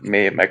ilyen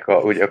mémek,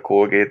 ugye a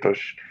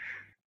Colgate-os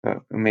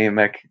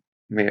mémek,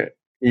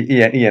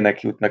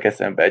 ilyenek jutnak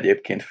eszembe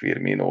egyébként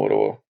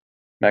Firminóról,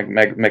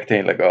 meg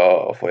tényleg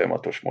a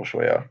folyamatos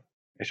mosolya,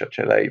 és a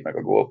cselei, meg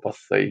a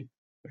gólpasszai,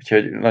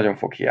 úgyhogy nagyon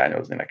fog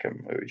hiányozni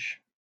nekem ő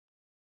is.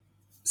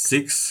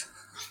 Six?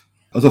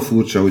 Az a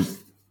furcsa, hogy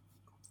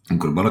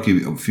amikor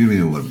valaki a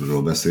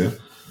Firminóról beszél,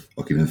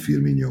 aki nem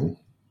Firmino,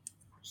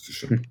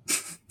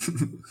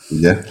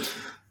 ugye?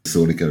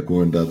 Szólni kell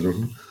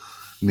kommentátoroknak.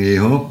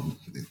 Néha,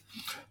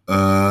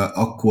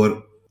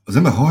 akkor az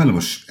ember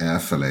hajlamos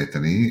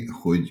elfelejteni,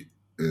 hogy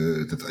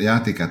tehát a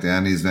játékát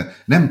elnézve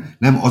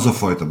nem az a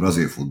fajta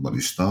brazil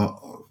futballista,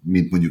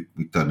 mint mondjuk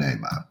a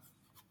Neymar.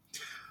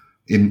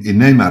 Én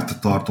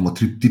Neymart tartom a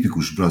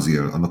tipikus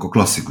brazil, annak a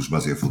klasszikus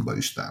brazil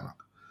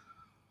futballistának,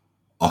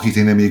 akit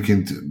én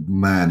egyébként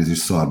már is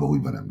szarba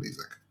húgyban nem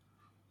nézek.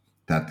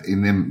 Tehát én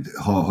nem,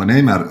 ha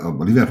Neymar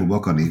a Liverpoolba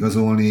akarni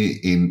igazolni,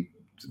 én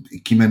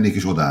kimennék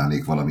és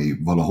odaállnék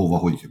valahova,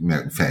 hogy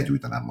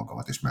felgyújtanám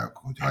magamat, és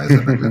hogyha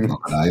ezzel meg lehet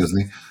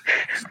akadályozni.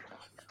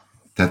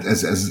 Tehát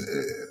ez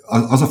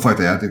az a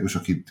fajta játékos,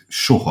 akit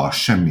soha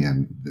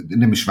semmilyen,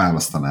 nem is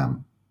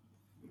választanám.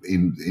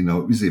 Én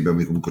a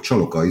izében, amikor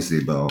csalok a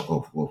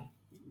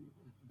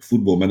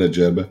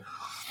futballmenedzserbe,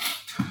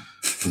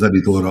 az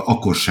editorra,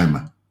 akkor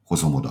sem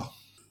hozom oda.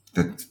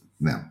 Tehát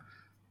nem.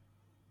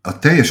 A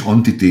teljes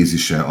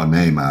antitézise a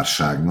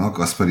Neymárságnak,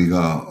 az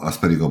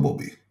pedig a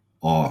Bobby.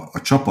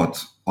 A csapat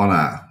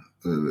alá,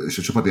 és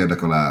a csapat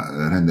érdek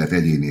alá rendelt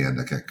egyéni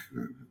érdekek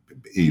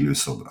élő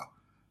szobra.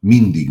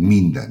 Mindig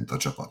mindent a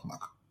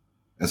csapatnak.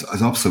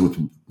 Ez abszolút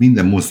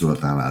minden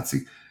mozdulatán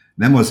látszik.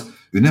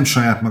 Ő nem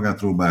saját magát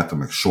próbálta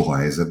meg soha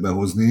helyzetbe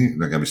hozni,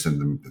 legalábbis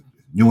szerintem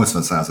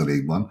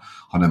 80%-ban,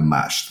 hanem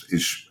mást,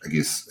 és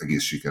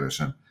egész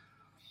sikeresen.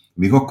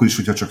 Még akkor is,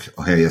 hogyha csak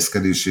a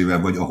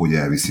helyezkedésével, vagy ahogy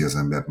elviszi az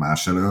embert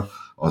más elől,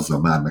 azzal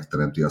már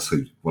megteremti azt,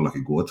 hogy valaki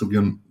gólt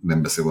rúgjon,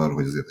 nem beszél arról,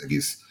 hogy azért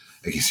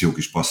egész jó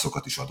kis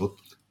passzokat is adott.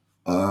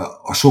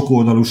 A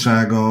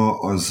sokoldalúsága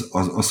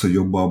az, hogy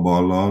jobbal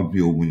ballal,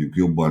 jó, mondjuk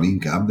jobbal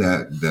inkább,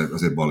 de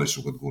azért ballal is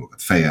sokat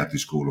gólokat, fejelt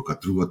is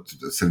gólokat rúgott,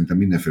 szerintem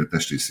mindenféle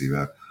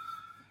testrészével.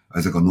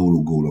 Ezek a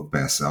no-look gólok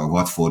persze, a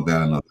Watford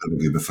ellen a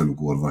mögébe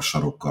felugorva a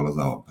sarokkal, az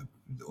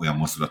olyan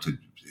mozdulat, hogy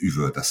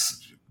üvöltesz,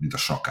 mint a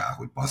saká,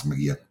 hogy bazd meg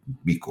ilyet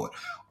mikor.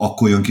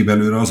 Akkor jön ki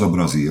belőle az a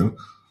brazil,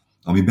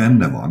 ami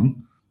benne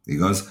van,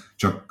 igaz?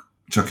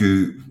 Csak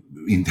ő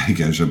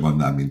intelligensebb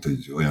annál, mint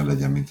hogy olyan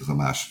legyen, mint az a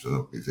más,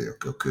 a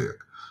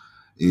kölyök.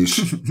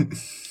 És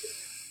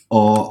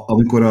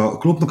amikor a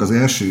Kloppnak az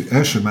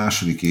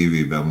első-második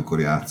évében, amikor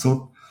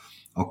játszott,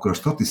 akkor a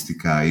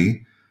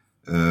statisztikái,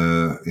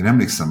 én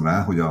emlékszem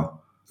rá, hogy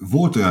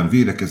volt olyan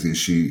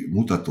védekezési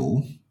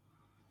mutató,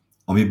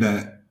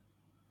 amiben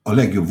a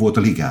legjobb volt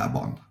a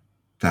ligában.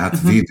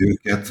 Tehát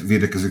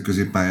védekező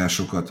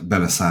középpályásokat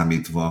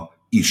beleszámítva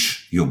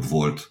is jobb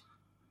volt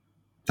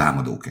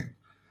támadóként.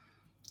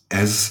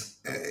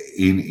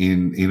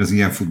 Én az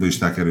ilyen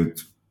futballisták előtt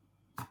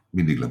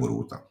mindig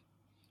leborultam.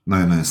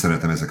 Nagyon-nagyon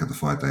szeretem ezeket a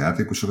fajta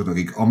játékosokat,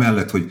 akik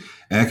amellett, hogy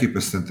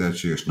elképesztően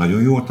tehetséges,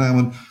 nagyon jól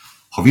támad,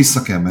 ha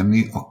vissza kell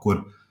menni,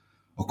 akkor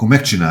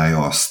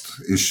megcsinálja azt.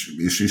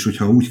 És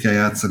hogyha úgy kell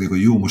játszani,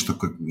 hogy jó, most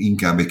akkor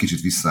inkább egy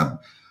kicsit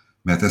visszább,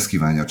 mert ezt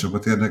kívánja a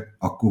csapatérdek,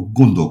 akkor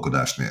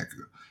gondolkodás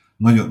nélkül.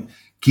 Nagyon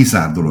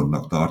kizárt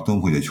dolognak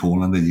tartom, hogy egy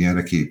Holland egy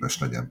ilyenre képes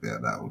legyen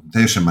például.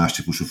 Teljesen más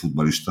típusú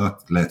futballista,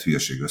 lehet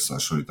hülyeség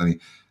összehasonlítani,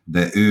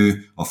 de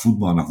ő a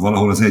futballnak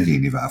valahol az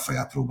egyéni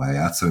válfaját próbál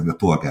játszani, a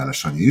Torgál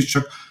Sanyi is,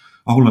 csak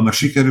a Hollandnak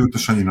sikerült, a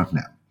Sanyinak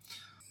nem.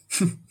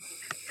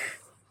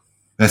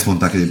 Ezt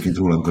mondták egyébként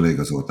róla, amikor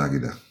leigazolták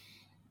ide.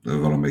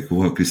 Valamelyik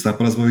Crystal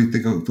Palace-ba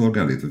vitték a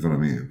Torgálét, vagy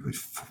valami...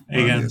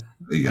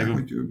 Igen,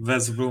 hogy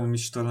West Brom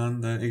is talán,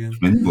 de igen.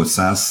 Mennyi volt?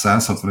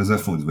 160 000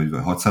 font, vagy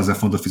 600 000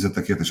 fontot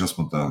fizettek ért, és azt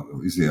mondta a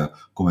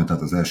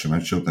kommentátor az első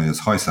meccs után, hogy az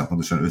hajszám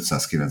pontosan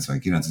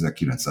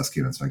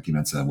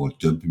 599.999-el volt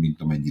több,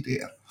 mint amennyit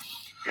ér.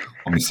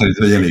 Ami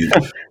szerintem egy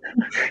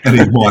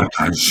elég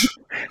markáns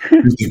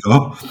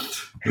kritika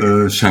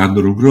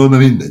Sándorunkról, de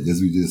mindegy,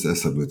 ez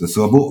eszembe jut.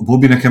 Szóval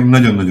Bobby nekem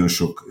nagyon-nagyon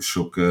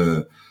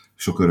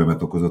sok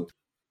örömet okozott.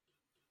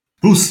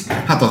 Plusz,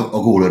 hát a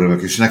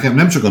gólörömök is. Nekem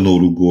nem csak a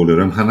no-look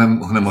gólöröm,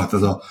 hanem hát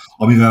az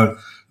amivel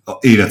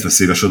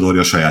életveszélyre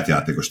sodorja a saját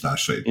játékos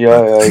társait.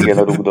 Ja, igen,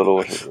 a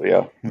rugdolós.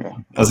 Ja.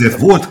 Azért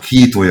volt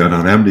 2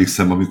 olyanra,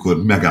 emlékszem,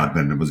 amikor megállt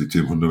bennem az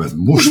ütő, mondom, ez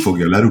most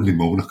fogja lerúgni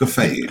magunknak a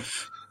fejét.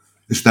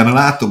 És utána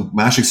látom,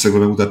 másik szögben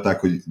megmutatták,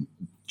 hogy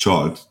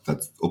csalt,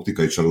 tehát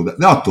optikai csaló,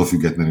 de attól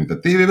függetlenül,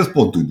 tehát tévében az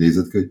pont úgy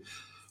nézett ki, hogy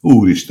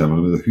úristen,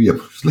 mondom, ez a hülye,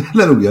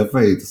 lerúgja a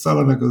fejét a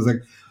szalanak,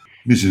 azok,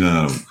 mit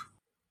csinálunk?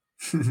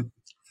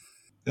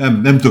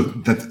 Nem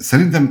tudom, tehát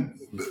szerintem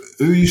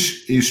ő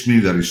is, és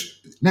Miller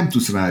is nem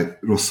tudsz rá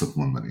rosszat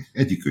mondani.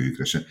 Egyik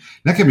őjükre sem.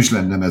 Nekem is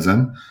lenne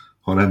ezen,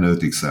 ha lenne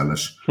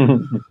 5XL-es.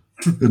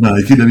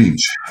 Nike, de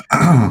nincs.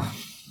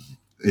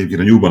 Egyébként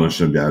a New Balance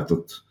sem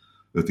gyártott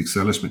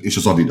 5XL-es, és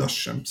az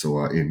Adidas sem.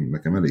 Szóval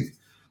nekem elég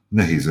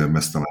nehéz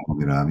ezt találni,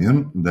 ami rám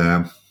jön,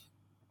 de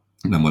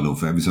nem adom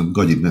fel, viszont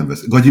Gagyit nem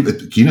vesz.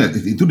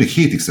 Én tudnék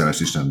 7XL-es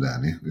is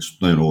rendelni, és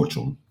nagyon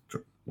olcsón,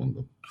 csak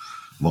mondom.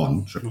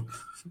 Van,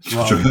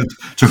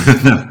 csak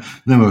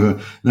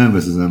nem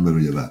vesz az ember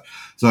ugyebár.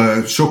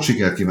 Szóval sok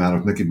sikert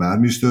kívánok neki,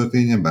 bármi is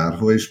történjen,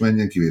 bárhova is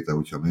menjen, kivétel,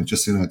 hogyha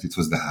Manchester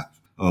Unitedhoz, de hát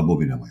a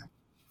Bobby nem olyan.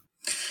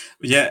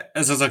 Ugye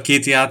ez az a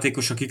 2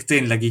 játékos, akik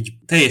tényleg így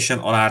teljesen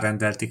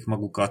alárendelték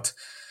magukat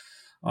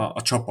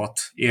a csapat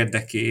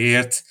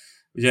érdekéért.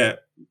 Ugye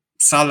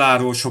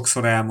Salahról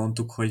sokszor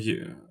elmondtuk,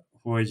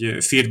 hogy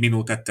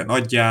Firmino tette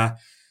nagyjá,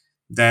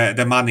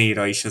 de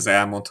Manéra is ez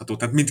elmondható.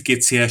 Tehát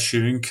mindkét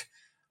szélsőnk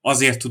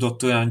azért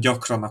tudott olyan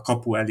gyakran a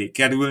kapu elé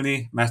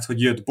kerülni, mert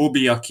hogy jött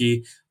Bobby,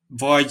 aki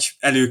vagy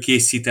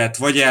előkészített,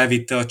 vagy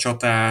elvitte a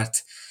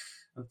csatát,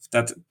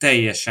 tehát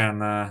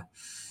teljesen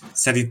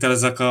szerintem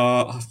ezek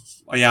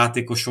a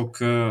játékosok,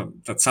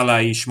 tehát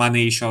Salah is,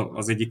 Mané is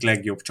az egyik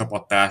legjobb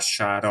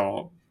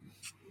csapattársára.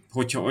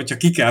 Hogyha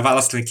ki kell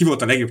választani, ki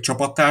volt a legjobb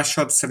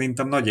csapattársad,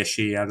 szerintem nagy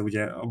eséllyel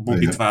ugye a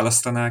Bobbyt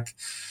választanák.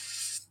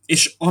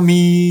 És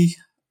ami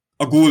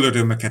a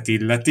gólörömöket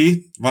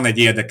illeti, van egy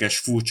érdekes,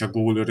 furcsa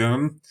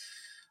gólöröm,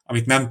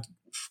 amit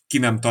ki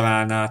nem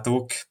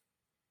találnátok.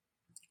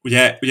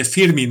 Ugye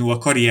Firmino a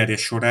karrierje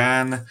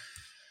során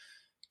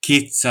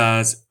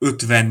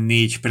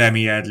 254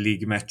 Premier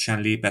League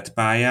meccsen lépett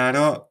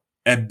pályára,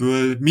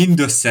 ebből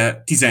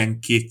mindössze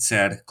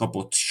 12-szer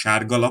kapott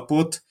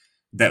sárgalapot,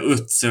 de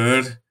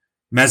 5-ször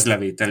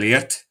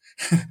mezlevételért.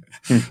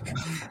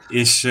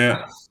 És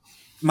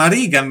már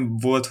régen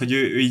volt, hogy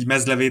ő így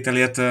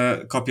mezlevételért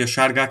kapja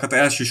sárgákat,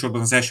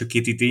 elsősorban az első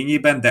 2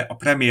 idényében, de a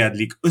Premier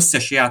League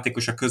összes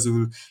játékosa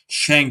közül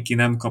senki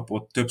nem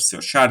kapott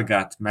többször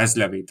sárgát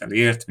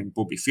mezlevételért, mint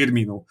Bobby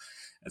Firmino.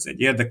 Ez egy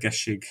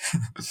érdekesség.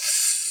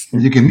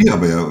 Egyébként mi a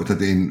baj?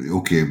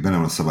 Tehát benne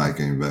van a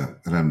szabálykönyvben,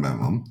 rendben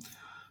van,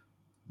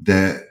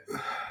 de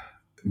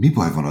mi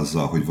baj van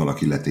azzal, hogy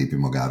valaki letépi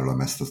magáról a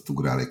mezt, azt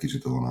ugrál egy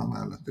kicsit a vonal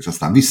mellett, és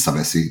aztán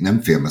visszaveszi,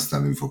 nem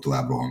félmeztelenül fog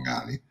tovább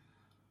rohangálni.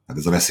 Hát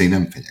ez a veszély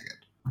nem fenyeget.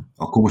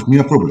 Akkor most mi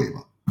a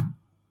probléma?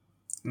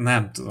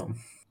 Nem tudom.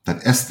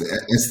 Tehát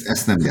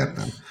ezt nem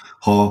értem.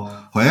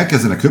 Ha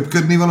elkezdene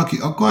köpködni valaki,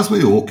 akkor az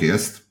jó, oké,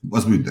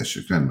 az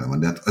büntessük, rendben van.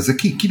 De hát ez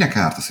kinek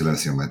árt az, hogy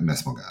leveszi a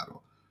messz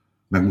magáról?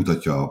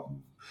 Megmutatja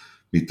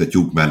mit a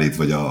tyúk mellét,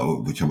 vagy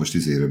hogyha most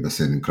izéről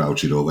beszélünk,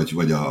 Crouchyról,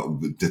 vagy a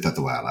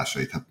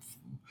tetoválásait. Hát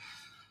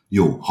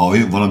jó,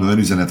 ha valami olyan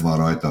üzenet van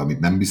rajta, amit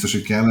nem biztos,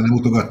 hogy kellene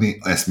mutogatni,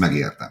 ezt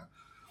megértem.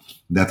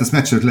 De hát ezt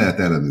meccset lehet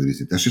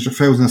ellenőrizni. Tessék csak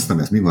felhozni ezt a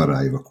messz, mi van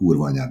ráírva,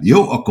 kurva anyád.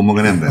 Jó, akkor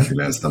maga nem verti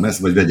le ezt a messz,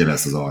 vagy vegye le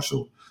ezt az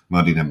alsó,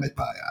 majd nem megy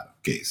pályára.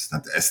 Kész.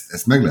 Tehát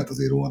ezt meg lehet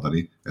azért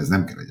oldani, ez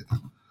nem kell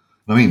egyetem.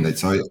 Na mindegy,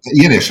 szóval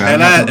ilyen és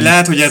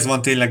lehet, hogy ez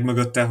van tényleg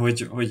mögötte,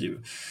 hogy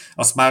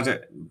azt már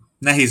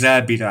nehéz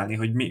elbírálni,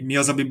 hogy mi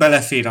az, ami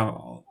belefér,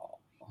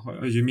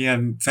 hogy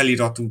milyen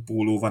feliratú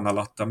póló van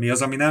alatta, mi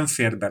az, ami nem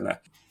fér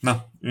bele.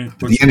 Na,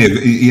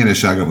 ilyen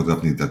és ágapot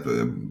kapni, tehát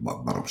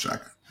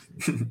baromság.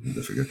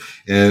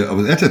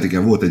 Az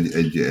Atletiken volt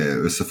egy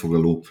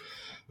összefoglaló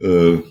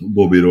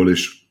Bobbyról,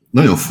 és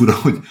nagyon fura,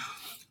 hogy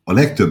a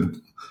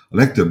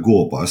legtöbb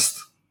gólpaszt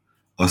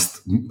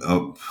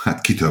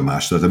hát kitől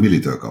más, tehát a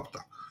Millitől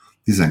kapta.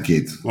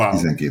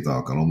 12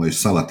 alkalommal, és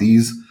Salah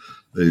 10,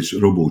 és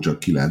Robó csak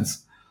 9.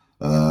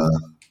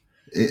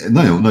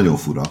 Nagyon, nagyon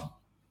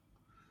fura.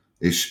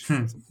 És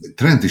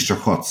Trent is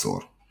csak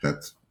 6-szor.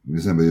 Tehát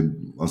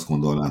azt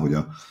gondolná, hogy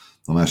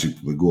a másik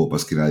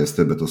gólpassz király az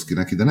többet osz ki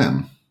neki, de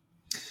nem.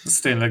 Ez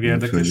tényleg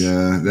érdekes.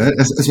 De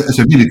ez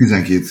hogy Milli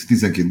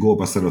 12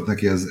 gólpaszt adott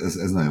neki,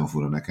 ez nagyon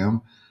fura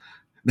nekem.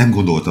 Nem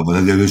gondoltam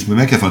volna, de először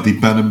meg kellett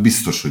tippelnem,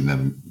 biztos, hogy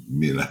nem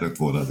Milner lett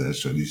volna az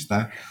első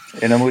listán.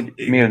 Én amúgy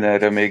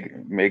Milnerre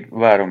még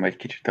várom egy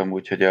kicsit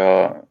amúgy, hogy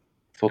a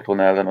Soton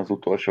ellen az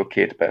utolsó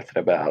 2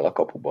 percre beáll a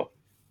kapuba.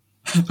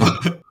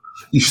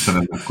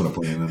 Istenem, akkora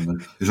poén lenne.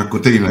 És akkor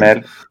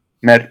tényleg...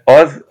 Mert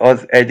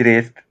az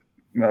egyrészt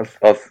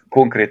az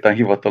konkrétan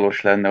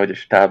hivatalos lenne, hogy a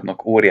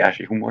stábnak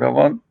óriási humora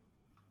van,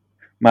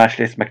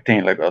 másrészt meg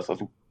tényleg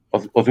az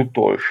az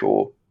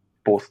utolsó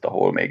poszt,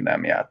 ahol még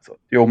nem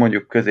játszott. Jó,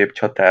 mondjuk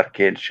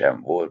középcsatárként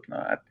sem volt, na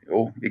hát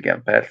jó,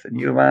 igen, persze,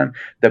 nyilván,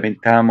 de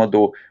mint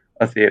támadó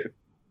azért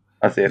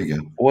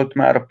Igen. volt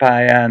már a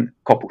pályán,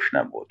 kapus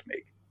nem volt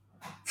még.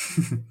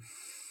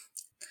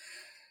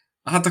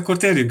 Hát akkor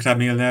térjünk rá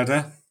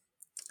Milnerre.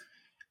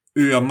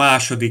 Ő a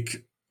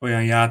második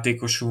olyan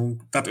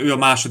játékosunk, tehát ő a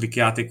második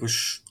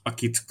játékos,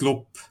 akit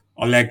Klopp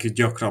a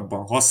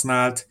leggyakrabban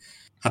használt.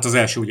 Hát az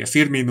első ugye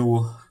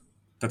Firmino,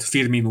 tehát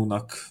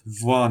Firminónak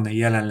van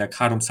jelenleg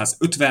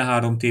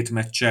 353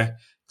 tétmeccse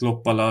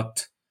Klopp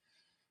alatt,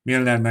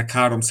 Milnernek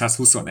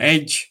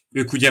 321,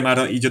 ők ugye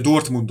már így a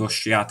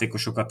Dortmundos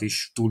játékosokat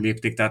is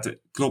túllépték, tehát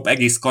Klopp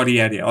egész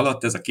karrierje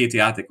alatt ez a két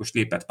játékos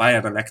lépett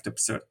pályára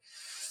legtöbbször.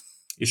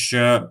 És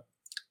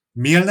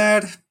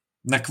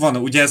Milnernek van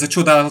ugye ez a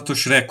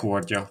csodálatos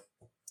rekordja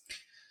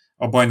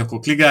a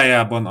Bajnokok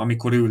Ligájában,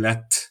 amikor ő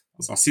lett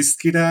az assziszt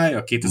király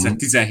a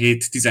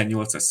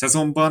 2017-18-as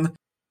szezonban,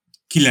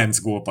 9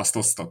 gólpasszt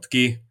osztott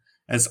ki,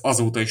 ez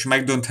azóta is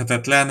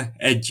megdönthetetlen,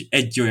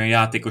 egy olyan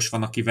játékos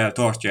van, akivel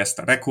tartja ezt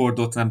a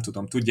rekordot, nem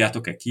tudom,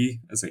 tudjátok-e ki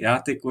ez a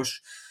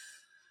játékos?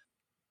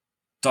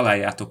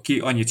 Találjátok ki,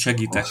 annyit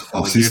segítek,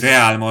 hogy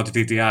Real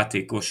Madrid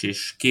játékos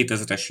és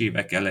 2000-es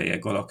évek eleje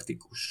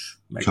galaktikus.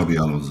 Xabi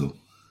Alonso.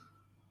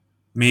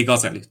 Még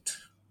azelőtt.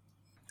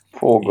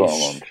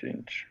 Fogalmam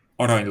sincs.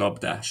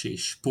 Aranylabdás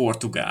és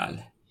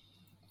portugál.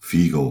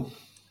 Figo.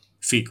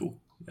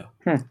 Ja.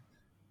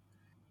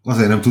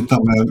 Azért nem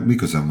tudtam, mert mi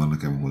közem van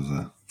nekem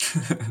hozzá.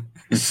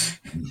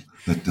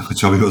 A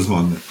Csabihoz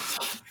van.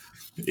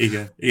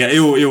 Igen,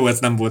 jó, ez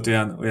nem volt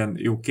olyan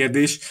jó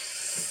kérdés.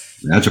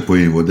 Ja, csak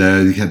poén volt,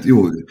 de hát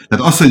jó.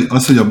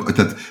 Tehát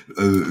tehát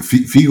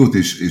Figót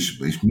és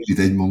Milit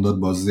egy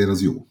mondatban azért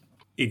az jó.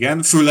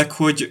 Igen, főleg,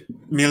 hogy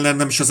Milner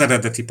nem is az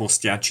eredeti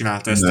posztját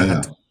csinálta ezt,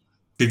 tehát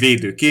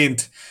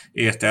védőként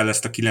érte el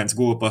ezt a 9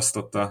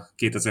 gólpassztot a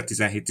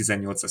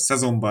 2017-18-as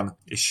szezonban,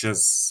 és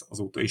ez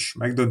azóta is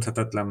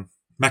megdönthetetlen.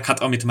 Meg hát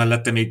amit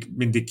mellette még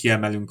mindig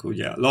kiemelünk,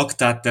 ugye a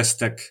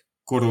laktáttesztek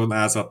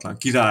koronázatlan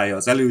királya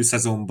az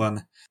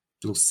előszezonban,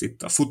 plusz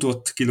itt a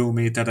futott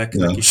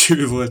kilométereknek is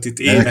ő volt itt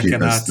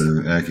éveken át.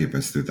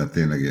 Elképesztő, tehát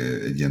tényleg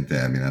egy ilyen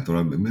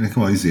terminátor.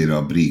 Nekem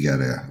a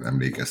Briegerre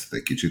emlékeztet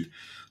egy kicsit.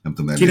 Nem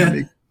tudom,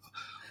 Kire?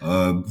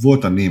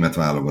 Volt a német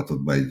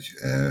válogatottban egy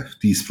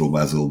 10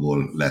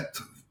 próbázóból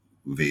lett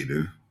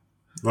védő.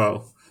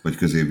 Wow. Vagy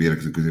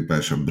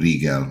középpályás, a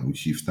Briegel, úgy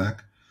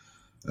hívták.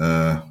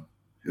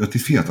 Ott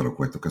itt fiatalok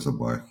vagytok, ez a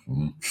baj.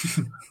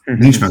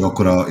 Nincs meg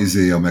akkor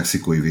a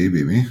mexikói VB,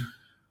 mi?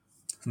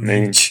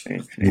 Nincs.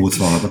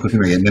 86, akkor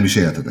nem is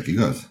éltetek,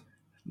 igaz?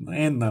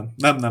 Én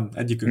nem,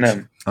 egyikünk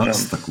sem.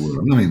 Azt a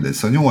kurva. Na mindegy,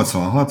 szóval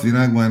 86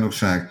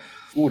 világbajnokság,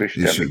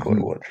 Úristen, mikor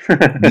volt?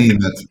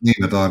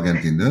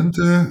 német-argentin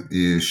döntő,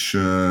 és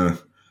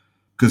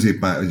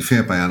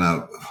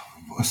félpályánál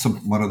azt a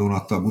Maradona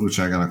adta a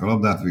burultságának a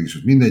labdát, végig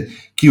mindegy,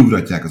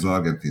 kiugratják az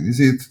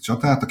argentin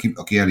csatát,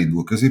 aki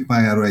elindul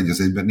középpályáról, egy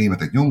az egyben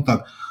németek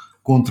nyomtak,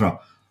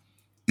 kontra,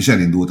 és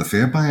elindult a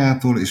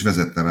félpályától, és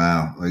vezette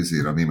rá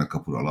a német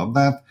kapura a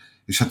labdát,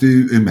 és hát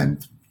ő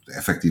ment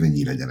effektíven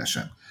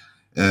nyílegyenesen.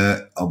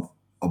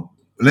 A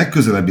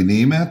legközelebbi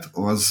német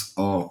az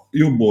a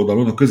jobb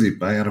oldalon, a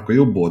középpályának a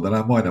jobb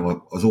oldalán,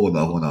 majdnem az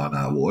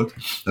oldalvonalnál volt,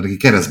 tehát neki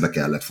keresztbe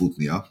kellett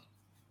futnia,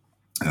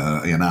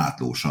 ilyen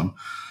átlósan,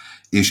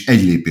 és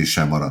egy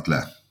lépéssel maradt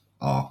le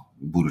a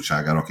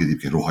burultságára, aki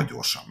egyébként rohadt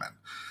gyorsan ment.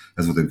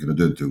 Ez volt egyébként a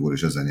döntőgól,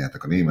 és ezzel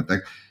nyertek a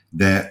németek,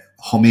 de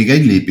ha még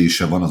egy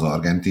lépése van az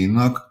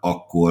argentinnak,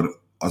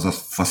 akkor az a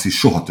faszi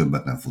soha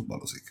többet nem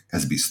futballozik.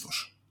 Ez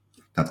biztos.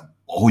 Tehát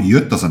ahogy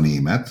jött az a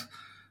német,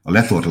 a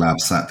letort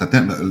lábszá,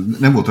 tehát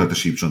nem volt rajta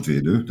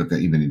sípcsontvédő,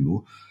 tehát innen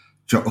indul,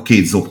 csak a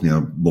két zokni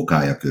a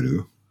bokája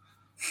körül,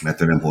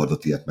 mert ő nem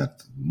hordott ilyet,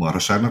 mert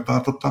marhaságnak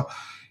tartotta.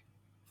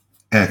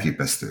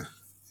 Elképesztő.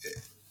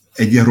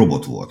 Egy ilyen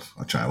robot volt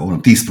a csávó.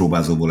 Mondom, 10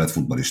 próbázóból lett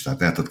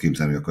futballistát. El tudod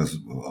képzelni,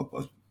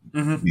 hogy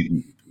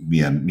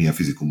milyen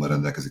fizikummal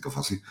rendelkezik a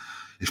faszi.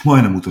 És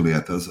majdnem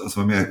utolélt, az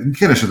valami,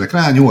 keresetek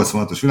rá,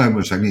 86-os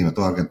világbajnokság,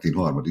 német-argentin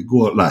harmadik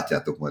gól,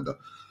 látjátok majd a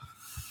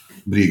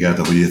Brigát,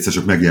 ahogy egyszer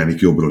csak megjelenik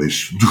jobbról,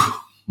 és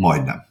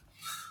majdnem.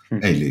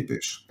 Egy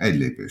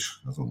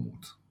lépés azon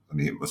múlt.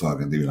 Az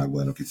argentin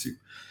világbajnoki cím.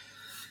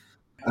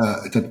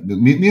 Tehát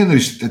milyen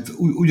is, tehát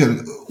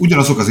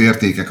ugyanazok az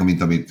értékek,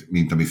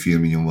 mint ami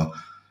Firmino van.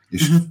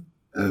 És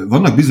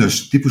vannak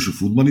bizonyos típusú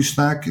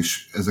futballisták,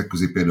 és ezek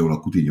közé például a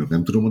Coutinho-t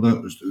nem tudom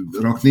oda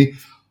rakni,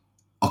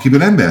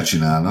 akiből embert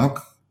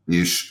csinálnak,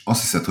 és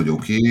azt hiszed, hogy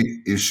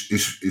oké,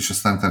 és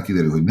aztán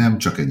kiderül, hogy nem,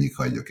 csak ennyit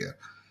hagyjak el.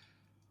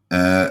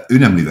 Ő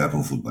nem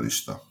Liverpool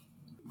futballista.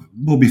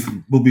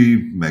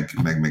 Bobby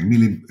meg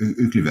Milli,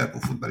 ők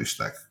Liverpool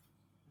futballisták.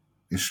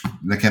 És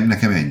nekem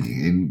ennyi.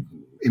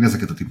 Én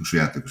ezeket a típusú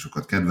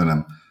játékosokat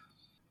kedvelem.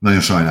 Nagyon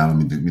sajnálom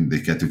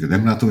mindegy kettőket.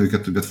 Nem látom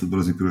őket többet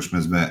futballozni piros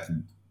mezbe,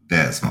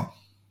 de ez van.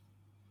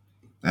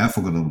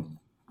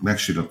 Elfogadom,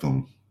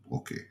 megsiratom,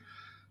 oké.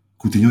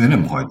 Coutinho-ja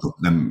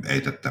nem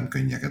ejtettem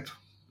könnyeket.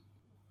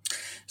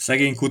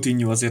 Szegény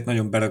Coutinho azért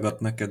nagyon beragadt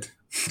neked.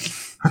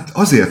 Hát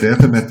azért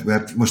értem,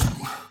 mert most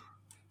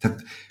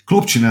tehát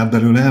Klopp csinált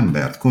belőle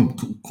embert,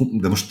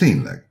 de most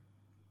tényleg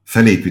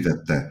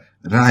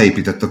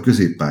ráépítette a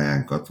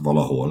középpályánkat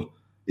valahol,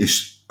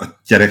 és a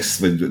gyerek,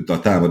 vagy a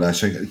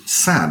támadásaink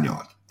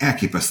szárnyalt.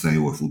 Elképesztően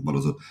jól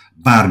futballozott.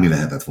 Bármi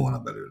lehetett volna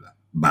belőle.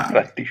 Bármi.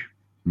 Lett is.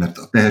 Mert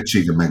a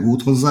tehetsége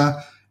megvolt hozzá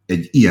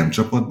egy ilyen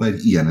csapatban,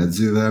 egy ilyen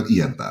edzővel,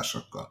 ilyen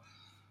társakkal.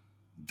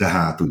 De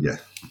hát ugye,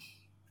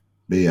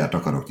 BR-t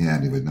akarok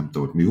nyerni, vagy nem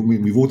tudom,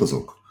 mi volt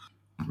azok?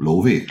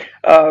 Lóvé?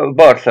 A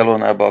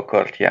Barcelonába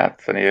akart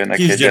játszani. Ő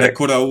neki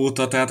kisgyerekkora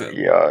óta, tehát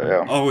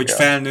ahogy ja.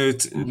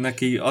 felnőtt,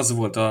 neki az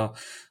volt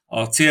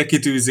a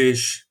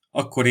célkitűzés,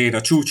 akkor ér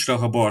a csúcsra,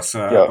 ha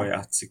Barcelonába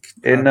játszik.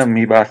 Én nem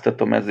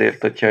hibáztatom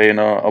ezért, hogyha én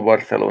a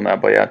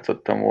Barcelonába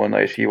játszottam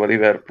volna, és hív a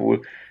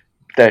Liverpool,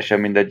 teljesen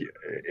mindegy,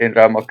 én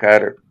rám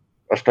akár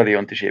a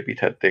stadiont is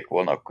építhették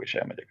volna, akkor is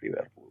elmegyek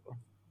Liverpoolba.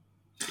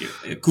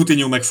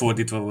 Coutinho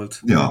megfordítva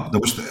volt. Ja, de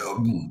most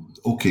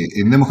oké,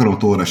 én nem akarom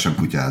Torres sem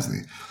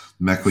kutyázni,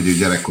 meg hogy ő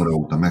gyerekkora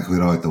óta, meg hogy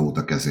rajta volt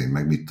a kezén,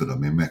 meg mit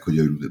tudom én, meg hogy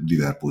ő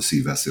Liverpool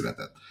szívvel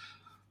született.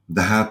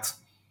 De hát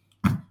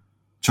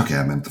csak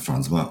elment a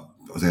francba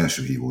az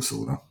első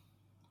hívószóra.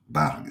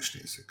 Bárhogy is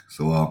nézzük.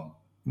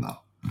 Szóval,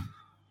 na.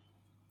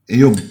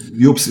 Én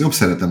jobb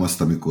szeretem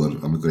azt,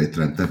 amikor egy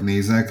Trentet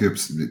nézek,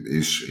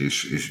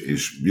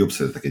 és jobb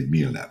szeretek egy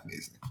Milnert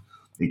nézni.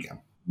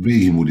 Igen.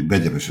 Végigmúlik,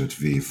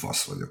 begyepesedett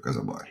fasz vagyok, ez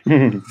a baj.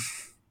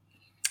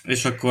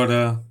 És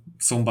akkor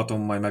szombaton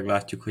majd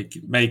meglátjuk,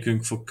 hogy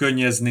melyikünk fog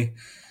könnyezni,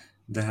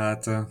 de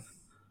hát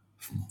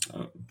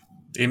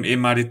én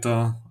már itt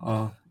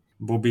a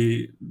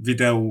Bobby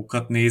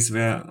videókat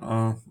nézve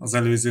az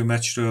előző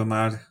meccsről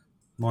már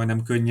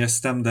majdnem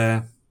könnyeztem,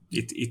 de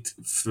itt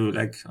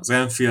főleg az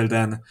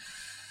Anfielden.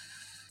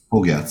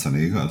 Fog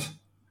játszani, igaz?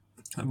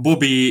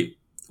 Bobby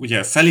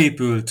ugye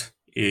felépült,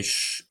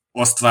 és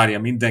azt várja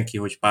mindenki,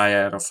 hogy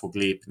pályára fog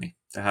lépni.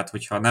 Tehát,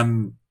 hogyha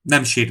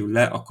nem sérül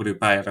le, akkor ő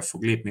pályára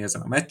fog lépni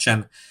ezen a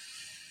meccsen.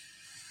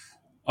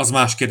 Az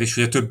más kérdés,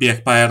 hogy a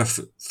többiek pályára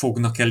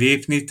fognak-e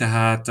lépni,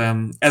 tehát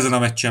ezen a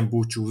meccsen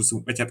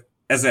búcsúzunk, vagy hát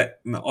ezen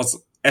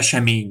az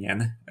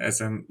eseményen,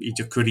 ezen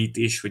így a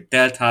körítés, hogy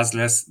teltház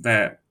lesz,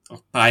 de a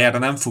pályára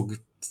nem fog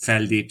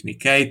fellépni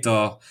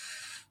Keita,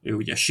 ő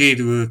ugye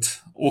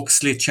sérült,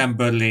 Oxlade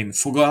Chamberlain,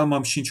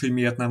 fogalmam sincs, hogy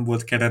miért nem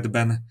volt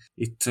keretben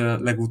itt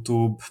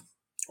legutóbb,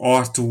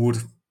 Arthur,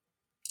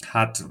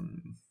 hát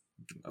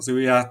az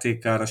ő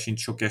játékára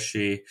sincs sok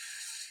esély,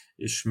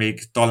 és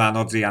még talán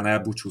Adrián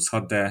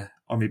elbúcsúzhat,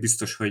 de ami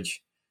biztos,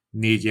 hogy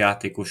 4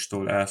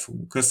 játékostól el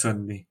fogunk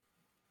köszönni.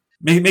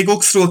 Még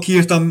Oxról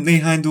kiírtam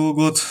néhány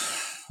dolgot,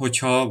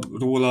 hogyha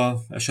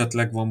róla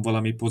esetleg van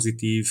valami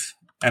pozitív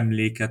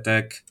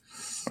emléketek.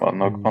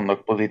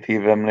 Vannak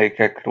pozitív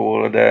emlékek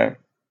róla, de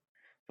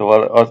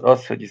szóval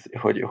az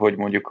hogy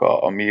mondjuk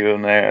a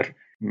Milner,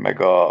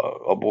 meg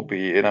a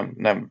Bobby,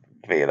 nem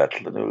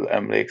véletlenül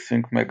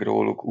emlékszünk meg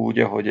róluk úgy,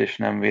 ahogy, és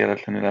nem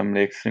véletlenül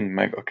emlékszünk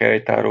meg a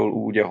Keitáról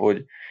úgy,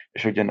 ahogy,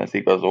 és ugyanez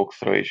igaz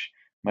Oxra is,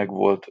 meg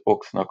volt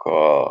Oxnak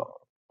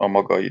a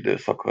maga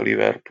időszaka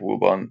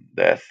Liverpoolban,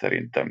 de ez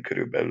szerintem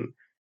körülbelül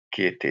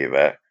 2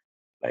 éve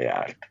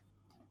lejárt.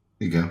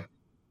 Igen.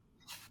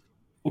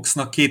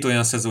 Oxnak 2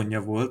 olyan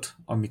szezonja volt,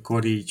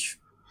 amikor így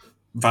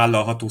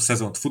vállalható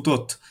szezont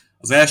futott.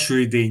 Az első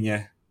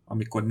idénye,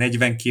 amikor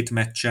 42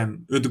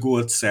 meccsen 5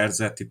 gólt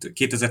szerzett, itt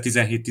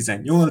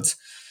 2017-18,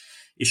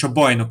 és a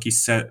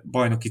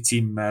bajnoki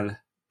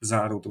címmel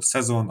záródó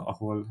szezon,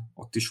 ahol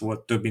ott is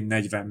volt több mint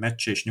 40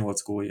 meccse és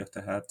 8 gólja,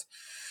 tehát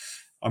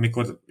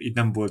amikor így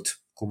nem volt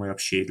komolyabb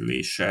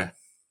sérülése.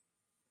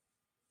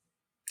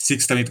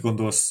 Six, te mit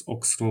gondolsz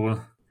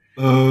Oxról?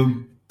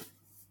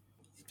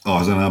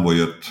 Arzenából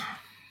jött.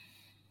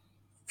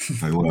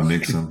 Ha jól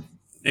emlékszem.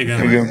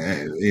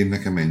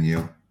 Nekem ennyi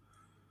a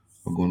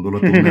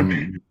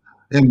gondolatom.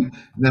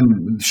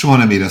 Soha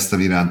nem éreztem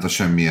iránta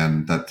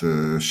semmilyen, tehát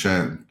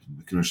se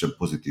különösebb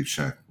pozitív,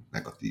 se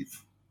negatív.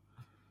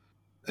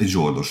 Egy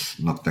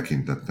zsoldosnak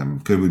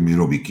tekintettem, körülbelül mint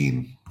Robbie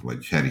Keane,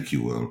 vagy Harry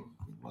Kewell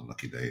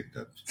annak idején,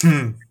 tehát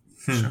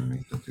semmi.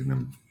 Tehát én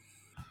nem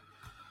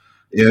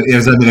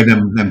érzelmileg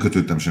nem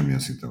kötődtem semmilyen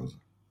szinte hozzá.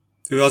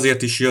 Ő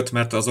azért is jött,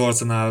 mert az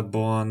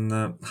Arsenalban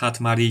hát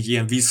már így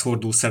ilyen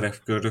vízhordó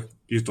szerepkör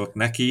jutott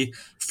neki,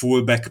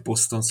 fullback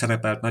poszton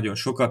szerepelt nagyon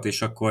sokat,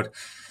 és akkor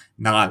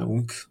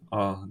nálunk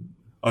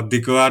a The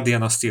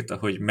Guardian azt írta,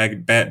 hogy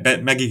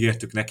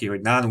megígértük neki,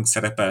 hogy nálunk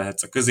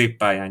szerepelhetsz a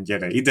középpályán,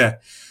 gyere ide,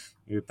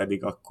 ő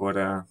pedig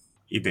akkor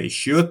ide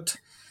is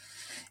jött,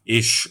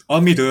 és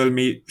amiről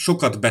mi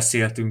sokat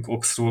beszéltünk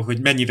Oxról,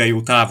 hogy mennyire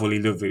jó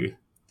távoli lövő.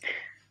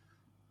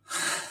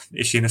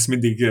 És én ezt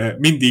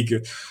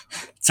mindig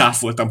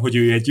cáfoltam, hogy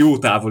ő egy jó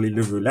távoli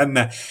lövő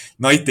lenne.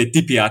 Na itt egy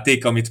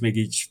tippjáték, amit még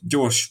így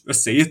gyors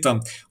összeírtam.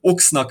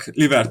 Oxnak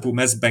Liverpool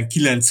mezben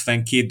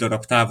 92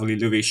 darab távoli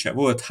lövése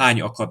volt.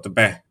 Hány akadt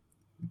be?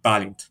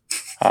 Bálint.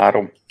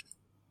 3.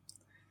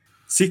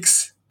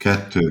 Six?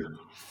 2.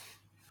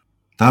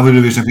 Távoli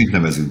lövésnek mit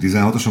nevezünk?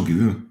 16-oson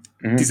kívül?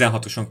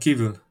 16-oson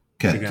kívül?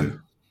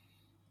 2.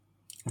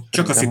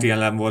 Csak a City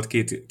ellen volt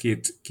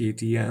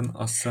két ilyen,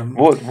 azt hiszem.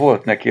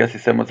 Volt neki, azt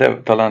hiszem,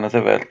 talán az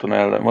Everton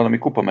ellen, valami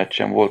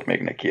kupameccsen volt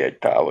még neki egy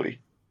távoli.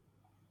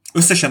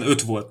 Összesen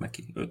 5 volt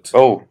neki, 5.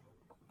 Oh.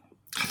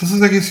 Hát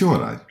az egész jó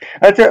arány.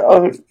 Hát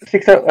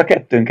a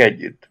kettőnk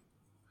együtt.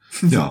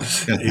 Ja,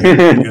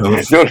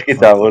 Gyors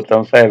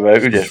kitávoltam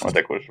fejvel, ügyes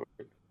matekos volt.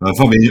 A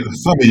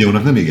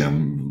Fabinho-nak nem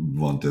igen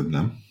van több,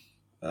 nem?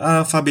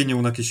 A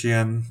Fabinho-nak is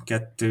ilyen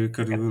 2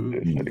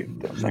 körül.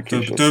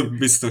 Több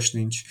biztos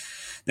nincs.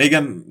 De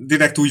igen,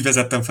 direkt úgy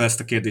vezettem fel ezt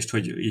a kérdést,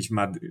 hogy így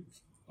már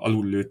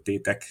alul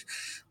lőttétek.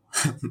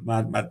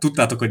 már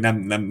tudtátok, hogy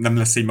nem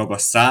lesz egy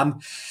magas szám.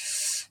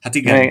 Hát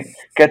igen. Én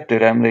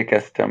 2-re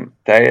emlékeztem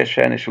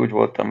teljesen, és úgy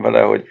voltam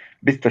vele, hogy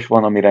biztos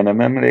van, amire nem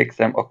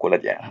emlékszem, akkor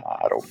legyen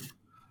 3.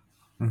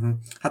 Uh-huh.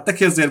 Hát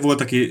neki azért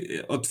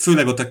volt,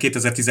 főleg ott a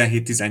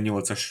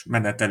 2017-18-as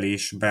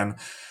menetelésben.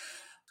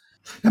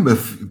 Nem,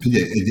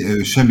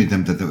 figyelj, semmit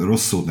nem tettem,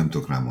 rossz szót nem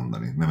tudok rá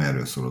mondani. Nem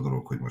erről szól a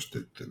dolog, hogy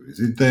most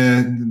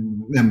de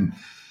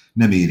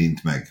nem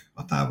érint meg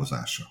a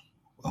távozása,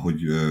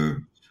 ahogy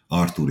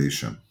Arthur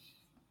sem.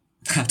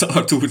 Hát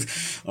Arthur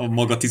a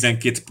maga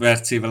 12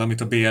 percével,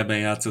 amit a BL-ben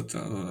játszott,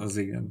 az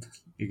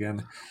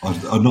igen.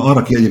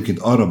 Arra egyébként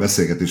arra a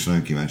beszélgetésre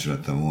nagyon kíváncsi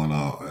lettem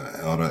volna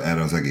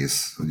erre az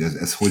egész, hogy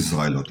ez hogy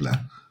zajlott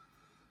le.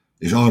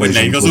 És arra hogy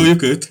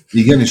leigazoljuk őt?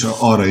 Igen, és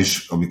arra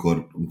is,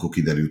 amikor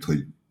kiderült,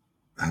 hogy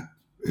hát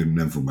ő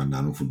nem fog már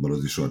nálunk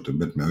futballozni soha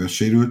többet, mert olyan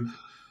sérült,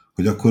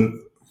 hogy akkor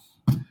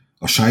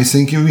a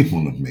Sájszenki mit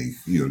mondott még,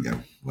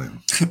 Jürgen?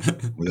 Vajon?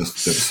 Hogy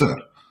azt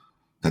többször?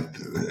 Tehát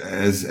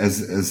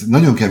ez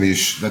nagyon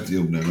kevés, tehát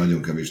jobb, nem,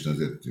 nagyon kevés, de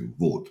azért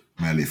volt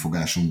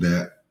melléfogásunk,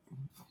 de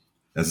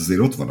ez azért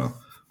ott van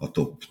a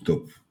top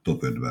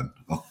 5-ben.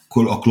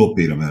 A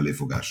Kloppéra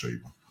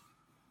melléfogásaiban.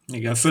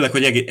 Igen, főleg,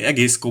 hogy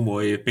egész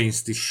komoly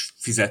pénzt is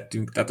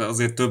fizettünk, tehát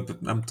azért több,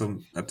 nem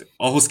tudom, tehát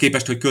ahhoz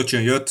képest, hogy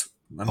kölcsön jött,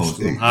 nem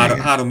tudom,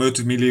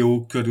 3-5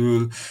 millió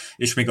körül,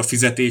 és még a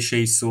fizetése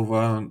is,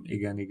 szóval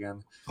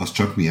igen. Azt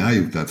csak mi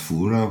álljuk, tehát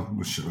fullra,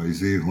 most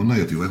honnan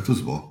jött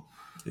Juventusból?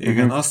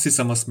 Igen, azt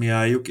hiszem, azt mi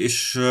álljuk,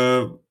 és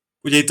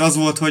ugye itt az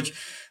volt, hogy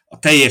a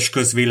teljes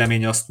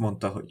közvélemény azt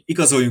mondta, hogy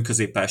igazoljunk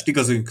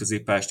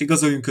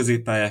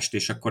középpályást,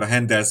 és akkor a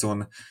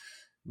Henderson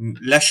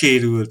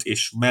lesérült,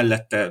 és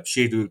mellette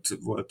sérült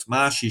volt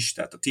más is,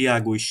 tehát a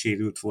Thiago is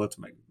sérült volt,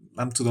 meg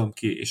nem tudom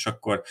ki, és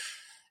akkor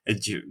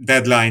egy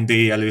deadline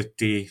day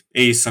előtti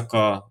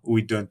éjszaka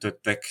úgy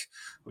döntöttek,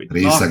 hogy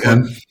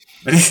részegen.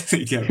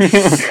 Igen.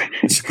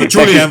 És akkor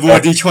Julian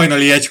volt így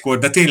hajnali 1-kor,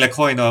 de tényleg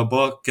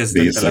hajnalba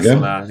kezdett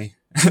telefonálni.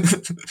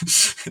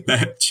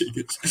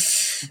 Lehetséges.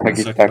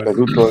 Megitták az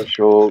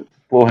utolsó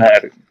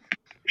pohár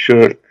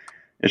sört,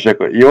 és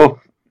akkor jó,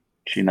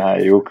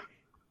 csináljuk.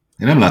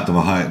 Én nem láttam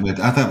a mert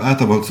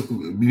általában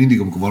mindig,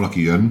 amikor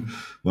valaki jön,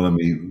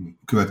 valami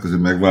következő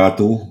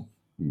megváltó,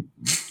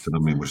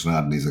 tudom én most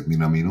rád nézek,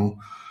 Minamino,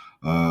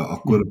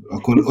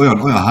 akkor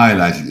olyan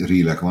highlight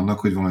reel-ek vannak,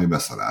 hogy valami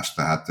beszarás.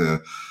 Tehát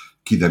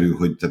kiderül,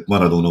 hogy tehát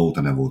Maradona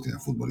óta nem volt ilyen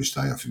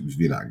futballistája a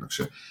világnak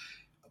se.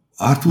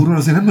 Arthurról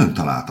azért nem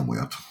találtam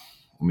olyat,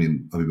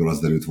 amiből az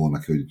derült volna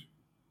ki, hogy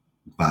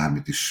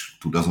bármit is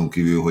tud, azon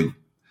kívül, hogy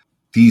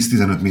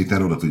 10-15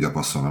 méter oda tudja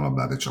passzolni a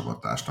labdát egy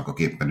csapattársnak,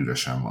 aki éppen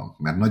üresen van.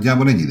 Mert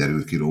nagyjából ennyi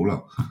derült ki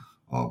róla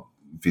a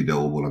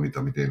videóból,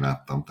 amit én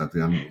láttam. Tehát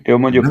ilyen, jó,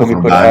 mondjuk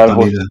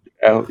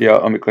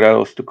amikor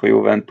elhoztuk a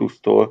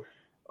Juventustól,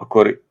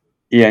 akkor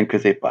ilyen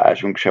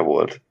középpályásunk se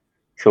volt.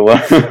 Szóval...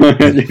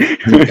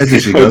 Ez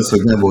is igaz,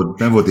 hogy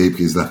nem volt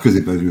épkézzel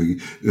középen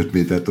 5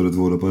 méter tudod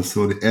volna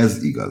passzolni,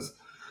 ez igaz.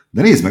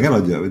 De nézd meg,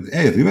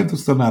 eljött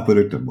Juventus-tól, Nápoly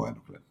rögtön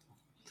bajnok lett.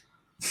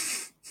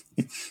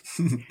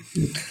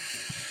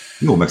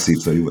 Jó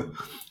megszívta a Juve.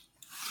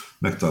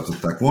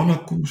 Megtartották volna,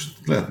 akkor most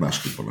lehet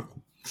másképp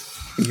alakul.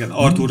 Igen,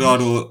 Arthur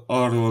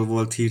arról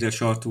volt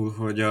híres Arthur,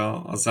 hogy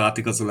az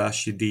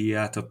átigazolási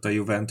díját adta a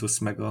Juventus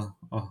meg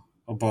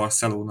a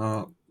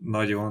Barcelona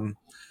nagyon.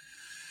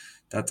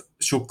 Tehát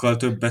sokkal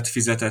többet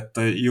fizetett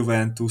a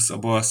Juventus a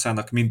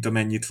Barszának, mint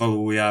amennyit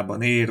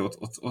valójában ér.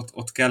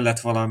 Ott kellett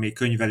valami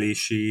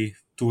könyvelési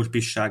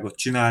turpisságot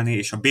csinálni,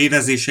 és a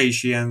bérezése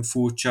is ilyen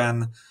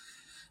furcsán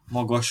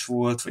magas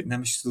volt, vagy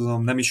nem is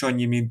tudom, nem is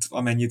annyi, mint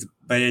amennyit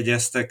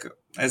bejegyeztek.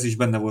 Ez is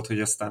benne volt, hogy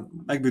aztán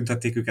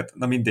megbüntették őket,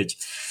 na mindegy.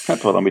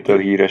 Hát valamitől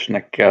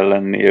híresnek kell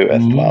lenni, ő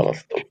ezt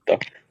választotta.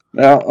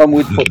 De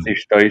amúgy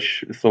focista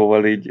is,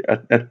 szóval így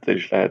ettől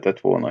is lehetett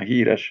volna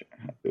híres,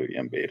 hát ő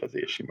ilyen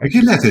bérezési meg.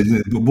 Lehet,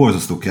 hogy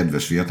borzasztó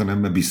kedves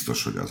fiatalember,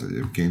 biztos, hogy az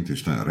egyébként,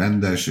 és nagyon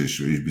rendes, és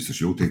ő is biztos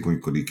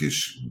jótékonykodik,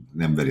 és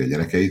nem veri a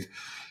gyerekeit,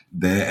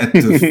 de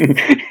ettől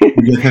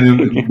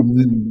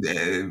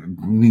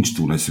nincs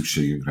túl nagy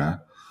szükségünk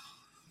rá.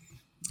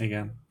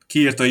 Igen.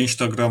 Kiírta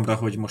Instagramra,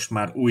 hogy most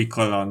már új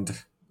kaland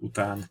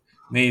után.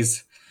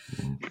 Nézd,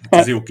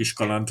 ez jó kis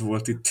kaland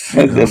volt itt.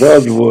 Ez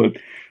az volt.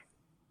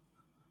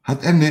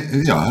 Hát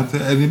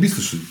ennél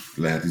biztos, hogy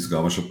lehet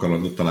izgalmasabb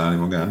kalandot találni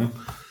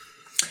magának.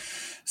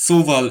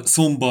 Szóval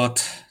szombat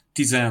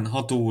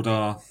 16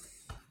 óra,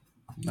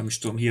 nem is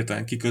tudom,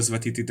 hirtelen ki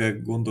közvetít ide,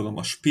 gondolom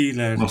a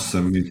Spieler. Azt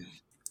hiszem, mi.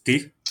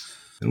 Ti?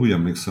 Én úgy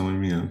emlékszem, hogy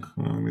milyen.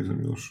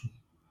 Nézem gyorsan.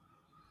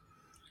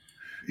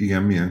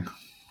 Igen, milyen.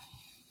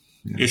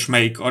 És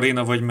melyik?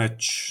 Arena vagy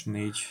Match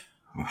 4?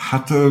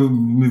 Hát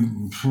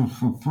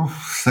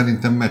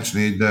szerintem Match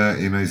 4, de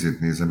én azért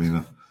nézem,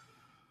 én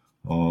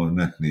a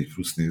Net 4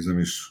 plusz nézem,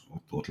 és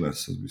ott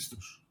lesz, az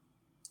biztos.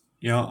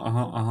 Ja,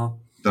 aha.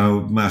 De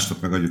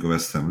másnap megadjuk a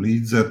West Ham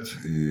Leeds-et,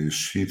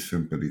 és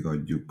hétfőn pedig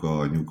adjuk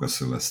a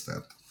Newcastle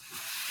Leicester-t.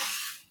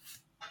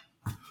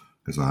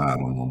 Ez a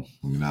 3 van,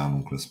 ami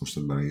nálunk lesz most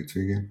ebben a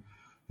hétvégén.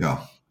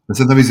 Ja, de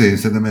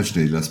szerintem Match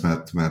 4 lesz,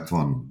 mert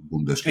van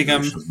Bundesliga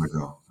is, az meg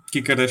a...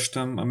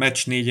 Kikerestem, a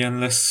Match 4-en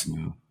lesz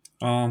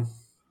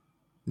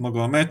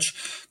maga a meccs.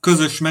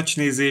 Közös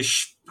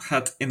meccsnézés,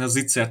 hát én az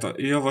Zicsert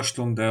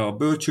javaslom, de a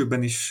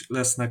bölcsőben is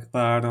lesznek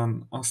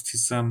páran, azt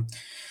hiszem.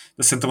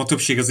 De szerintem a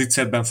többség az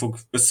Zicertben fog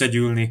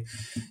összegyűlni,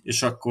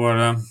 és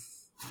akkor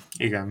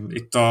igen,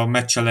 itt a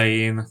meccs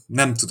elején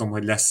nem tudom,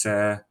 hogy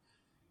lesz-e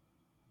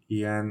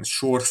ilyen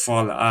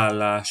sorfal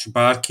állás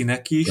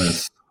bárkinek is.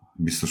 Lesz.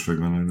 Biztos vagy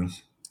benne, hogy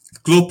lesz.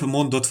 Klopp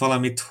mondott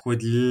valamit,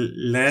 hogy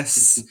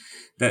lesz,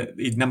 de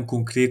így nem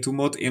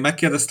konkrétumot. Én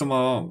megkérdeztem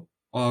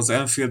az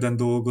Anfielden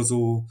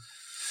dolgozó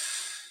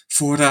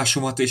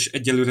forrásomat, és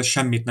egyelőre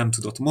semmit nem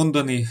tudott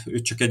mondani.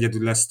 Ő csak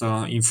egyedül ezt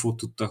a infót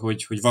tudta,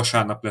 hogy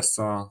vasárnap lesz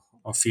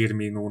a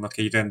Firminónak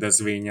egy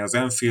rendezvénye az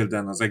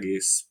Anfielden, az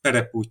egész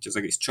perepútja, az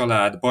egész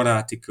család,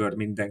 baráti kör,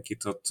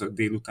 mindenkit ott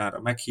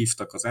délutánra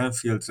meghívtak az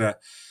Anfieldre,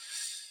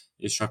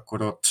 és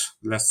akkor ott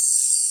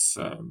lesz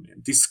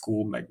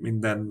diszkó, meg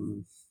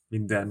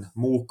minden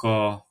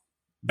móka,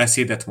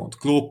 beszédet mond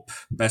Klopp,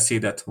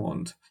 beszédet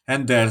mond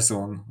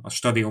Henderson, a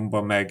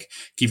stadionban meg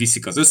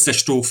kiviszik az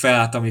összes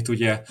trófeát, amit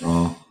ugye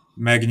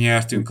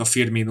megnyertünk a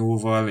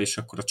Firminóval, és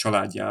akkor a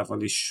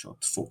családjával is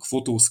ott fog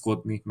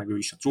fotózkodni, meg ő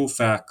is a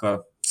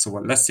trófeákkal.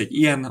 Szóval lesz egy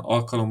ilyen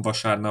alkalom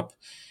vasárnap,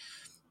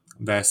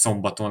 de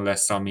szombaton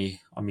lesz,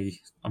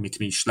 amit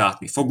mi is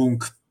látni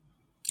fogunk.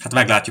 Hát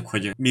meglátjuk,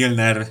 hogy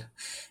Milner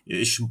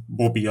és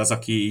Bobby az,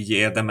 aki így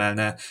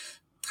érdemelne.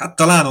 Hát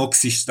talán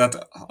Ox is,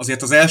 tehát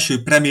azért az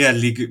első Premier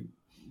League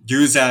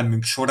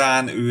győzelmünk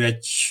során ő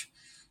egy,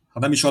 ha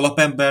nem is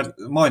alapember,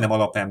 majdnem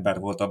alapember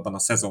volt abban a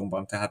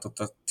szezonban, tehát ott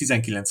a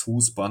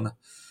 19-20-ban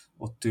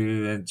ott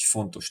ő egy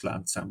fontos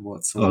láncszem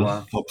volt,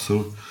 szóval...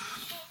 Abszolút.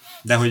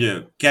 De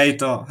hogy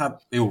Keita,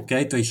 hát jó,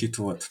 Keita is itt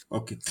volt,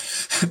 oké.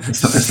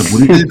 Ezt a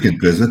bulit egyébként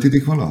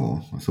közvetítik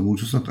valahol? Ezt a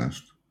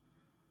búcsúztatást?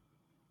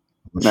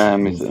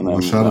 Nem.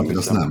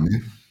 Azt nem,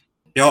 mi?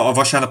 Ja, a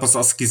vasárnap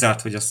az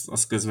kizárt, hogy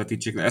azt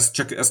közvetítsék le.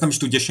 Ezt nem is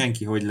tudja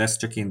senki, hogy lesz,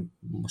 csak én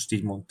most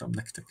így mondtam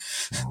nektek.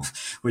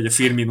 Hogy a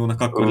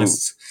Firminónak akkor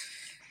lesz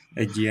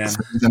egy ilyen...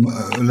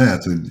 Szerintem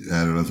lehet, hogy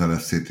erről az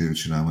LFC-t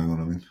csinál majd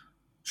valamit.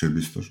 Sőt,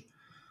 biztos.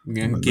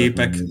 Igen,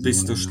 képek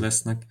biztos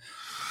lesznek.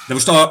 De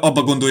most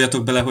abba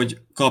gondoljatok bele,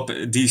 hogy kap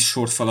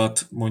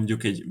díszsorfalat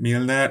mondjuk egy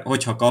Milner,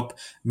 hogyha kap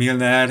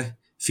Milner,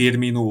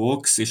 Firmino,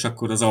 Ox, és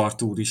akkor az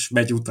Arthur is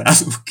megy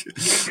utánuk.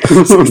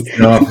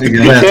 Ja,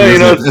 igen,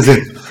 lehet,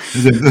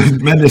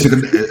 ezért mennék,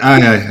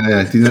 állj,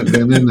 ez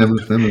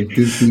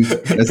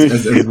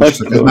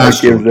most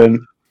elképzelni.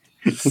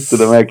 Ezt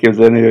tudom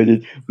elképzelni, hogy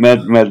így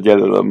megy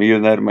elől a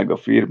Milner, meg a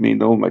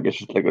Firmino, meg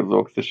esetleg az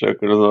Ox, és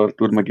akkor az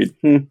Arthur meg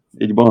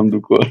így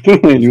bandukolt,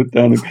 így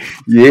utánuk.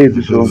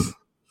 Jézusom!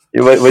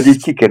 Vagy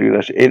így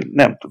kikerülés. Én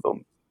nem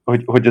tudom,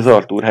 hogy az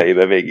Arthur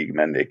helyébe végig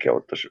mennék-e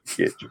ott a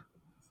két.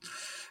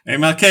 Én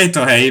már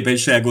Keita helyébe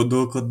is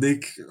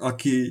elgondolkodnék,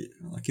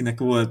 akinek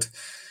volt,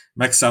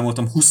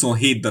 megszámoltam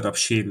 27 darab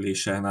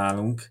sérülése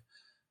nálunk,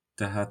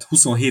 tehát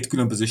 27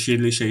 különböző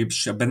sérülése,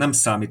 és ebben nem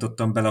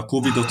számítottam bele a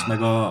Covidot, meg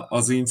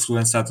az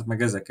influenzát,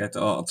 meg ezeket.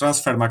 A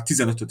Transfermarkt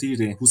 15-öt ír,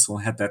 én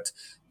 27-et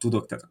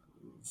tudok, tehát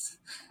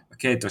a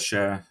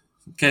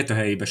Keita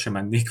helyébe sem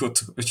mennék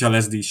ott, hogyha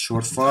lesz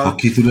díszsorfal. Ha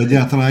ki tud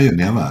egyáltalán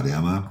jönni,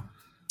 várjál már.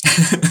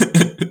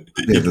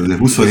 Érted,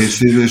 27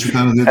 sérülés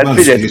után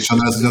azért már is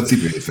család, hogy a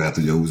cipőjét fel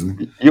tudja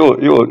húzni.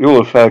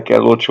 Jól fel kell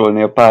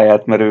locsolni a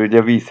pályát, mert ő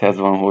ugye vízhez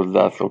van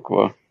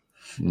hozzászokva.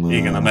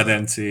 Igen, a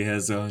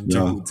medencéhez, a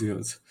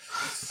jacuzzihoz.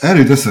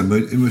 Erről eszembe,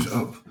 hogy most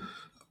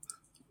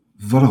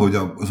valahogy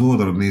az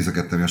oldalon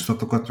nézegettem a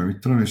statokat, mit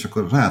tudom, és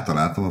akkor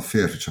rátaláltam a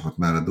férfi csapat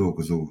mellett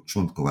dolgozó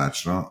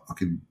Csontkovácsra,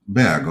 aki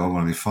belga,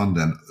 valami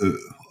Fanden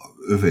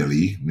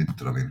Öveli, mint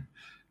tudom én,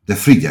 de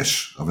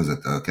Frigyes a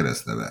vezető, a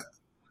keresztneve.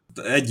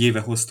 Egy éve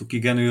hoztuk,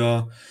 igen, ő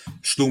a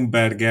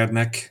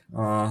Schlumbergernek,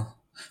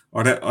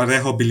 a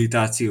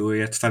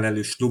rehabilitációért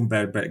felelős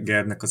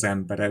Schlumbergernek az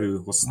embere,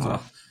 ő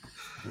hozta,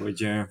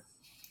 hogy...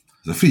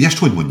 Ez a Frigyest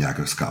hogy mondják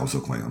a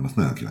scousok vajon? Azt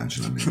nagyon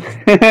kíváncsi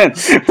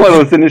lennék.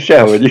 Valószínű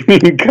sehogy,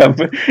 inkább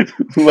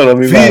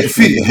valami más.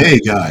 Hey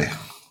guy!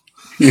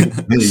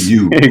 Hey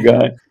you! Hey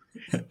guy!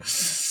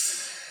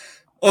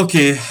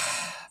 Oké,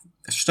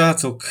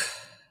 srácok,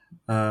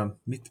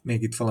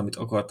 még itt valamit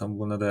akartam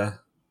volna,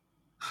 de...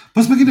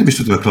 Az meg én nem is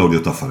tudom, hogy Claudio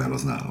Taffarel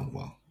az nálunk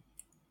van.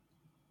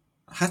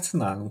 Hát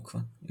nálunk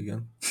van,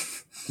 igen.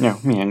 Ja,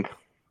 miénk.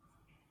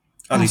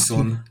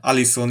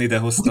 Alisson ide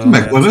hozta.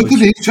 Megvan,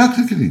 hogy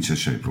nincsen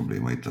semmi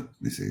probléma itt a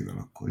vizével,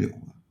 akkor jó.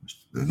 Most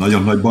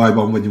nagyon nagy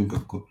bajban vagyunk,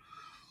 akkor...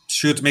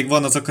 Sőt, még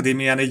van az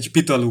akadémián egy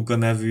Pitaluga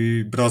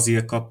nevű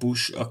brazil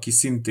kapus, aki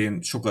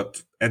szintén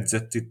sokat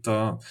edzett itt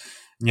a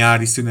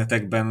nyári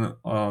szünetekben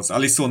az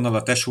Alissonnal,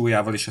 a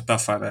tesójával és a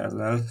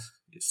Tafarellel.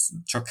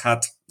 Csak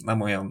hát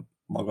nem olyan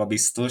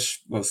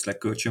magabiztos, valószínűleg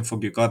kölcsön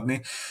fogjuk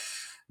adni,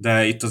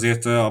 de itt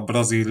azért a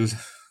brazil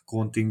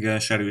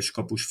kontingens erős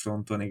kapus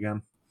fronton,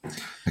 igen.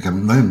 Nekem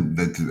nagyon,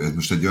 ez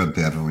most egy olyan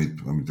terv,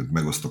 amit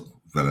megosztok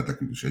veletek,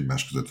 és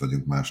egymás között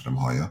vagyunk, más nem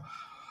hallja.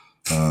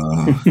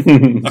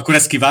 Akkor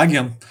ezt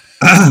kivágjam?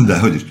 De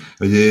hogy is.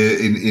 Hogy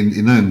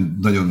én nagyon,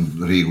 nagyon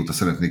régóta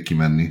szeretnék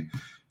kimenni,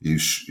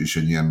 és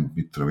egy ilyen,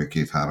 mit tudom,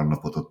 2-3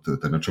 napot ott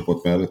tölteni a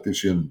csapat mellett,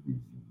 és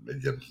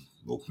egy ilyen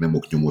nem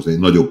oknyomozni, egy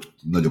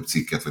nagyobb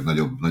cikket, vagy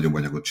nagyobb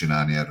anyagot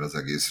csinálni erre az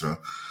egészről.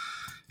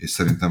 És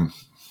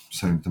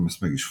szerintem ezt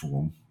meg is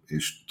fogom.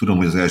 És tudom,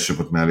 hogy az első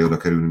csapat mellé oda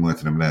kerülni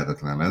majdnem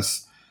lehetetlen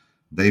lesz,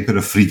 de én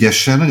például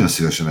Frigyessel nagyon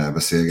szívesen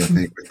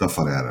elbeszélgetnék, vagy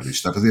Tafarellel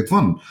is. Tehát azért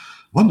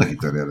vannak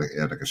itt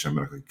érdekes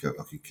emberek,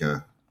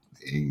 akikkel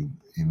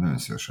én nagyon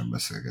szívesen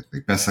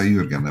beszélgetnék. Persze a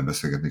Jürgennel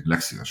beszélgetnék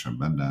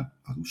legszívesebben, de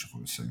az úgyse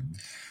fog összejönni.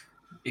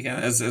 Igen,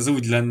 ez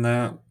úgy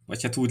lenne,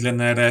 vagy hát úgy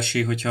lenne erre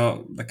esély,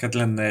 hogyha neked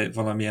lenne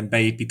valamilyen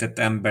beépített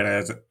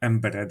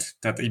embered,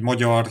 tehát egy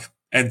magyar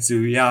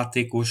edző,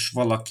 játékos,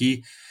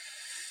 valaki.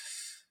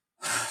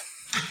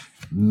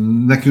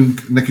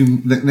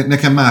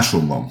 Nekem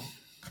máson van.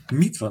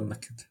 Mit van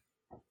neked?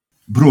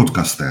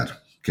 Broadcaster,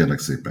 kérlek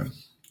szépen.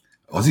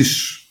 Az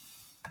is,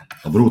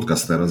 a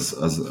broadcaster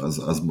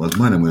az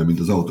majdnem olyan, mint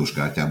az autós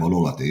kártyában a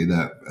Lolaté,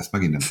 de ezt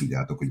megint nem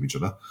tudjátok, hogy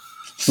micsoda.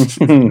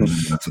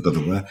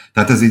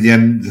 Tehát ez egy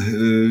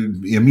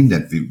ilyen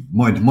mindent,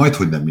 majd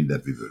hogy nem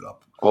mindent vívő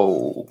lap.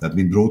 Oh. Tehát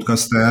mint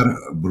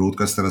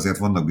broadcaster azért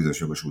vannak bizonyos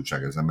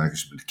jogosultság az emberek,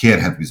 és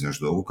kérhet bizonyos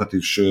dolgokat,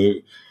 és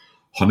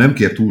ha nem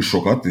kér túl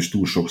sokat, és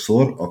túl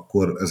sokszor,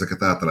 akkor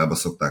ezeket általában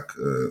szokták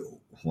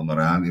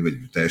honorálni, vagy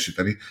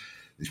teljesíteni,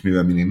 és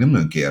mivel mindig nem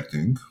nagyon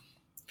kértünk,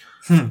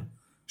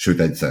 sőt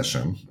egyszer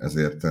sem,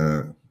 ezért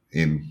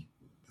én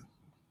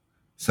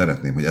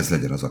szeretném, hogy ez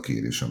legyen az a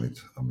kérés,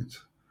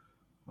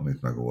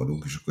 amit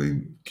megoldunk, és akkor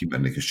én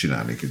kimennék és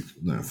csinálnék egy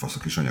nagyon fasz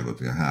kis anyagot,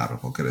 ilyen 3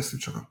 napon keresztül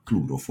csak a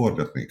klubról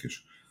forgatnék, és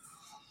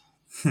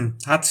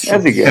Hát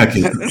ez igen,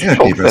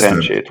 sok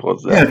szerencsét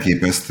hozzá.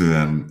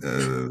 Elképesztően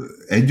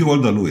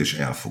egyoldalú és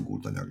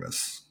elfogult anyag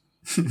lesz.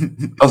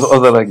 Az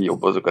a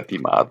legjobb, azokat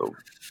imádom.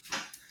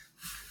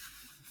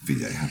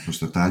 Figyelj, hát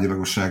most a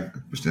tárgyalagosság,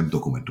 most nem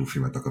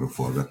dokumentumfilmet akarok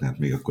forgatni, hát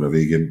még akkor a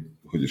végén,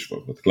 hogy is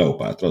forgat,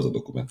 Kleopátra, az a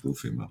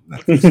dokumentumfilm.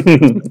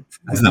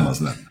 Ez nem az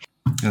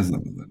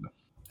lenne.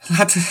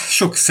 Hát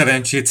sok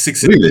szerencsét,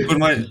 Sixi, akkor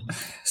majd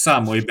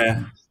számolj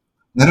be.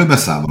 Erről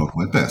beszámolok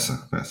majd,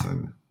 persze,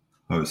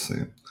 ha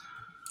összejön.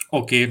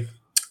 Oké.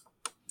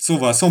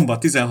 Szóval szombat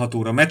 16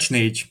 óra meccs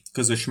 4,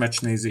 közös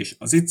meccsnézés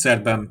az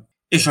Itzerben,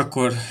 és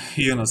akkor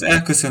jön az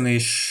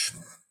elköszönés.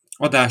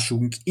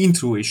 Adásunk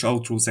intro és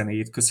outro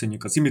zenéjét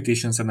köszönjük az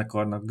Imitation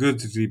zenekarnak,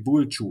 Gödri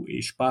Búcsú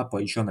és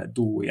Pápai Zsanett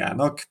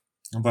duójának,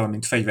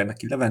 valamint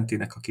Fegyverneki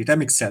Leventének, aki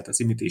remixelt az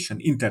Imitation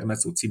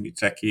Intermezzo című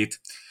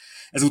trackjét.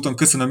 Ezúton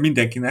köszönöm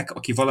mindenkinek,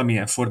 aki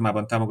valamilyen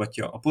formában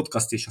támogatja a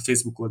podcast és a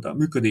Facebook oldal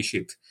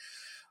működését.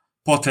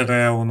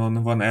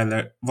 Patreonon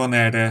van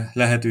erre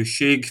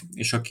lehetőség,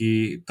 és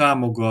aki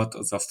támogat,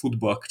 az a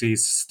Football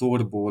Craze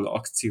Store-ból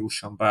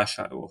akciósan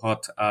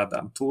vásárolhat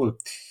Ádámtól.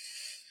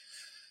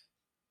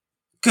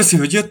 Köszi,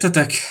 hogy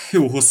jöttetek,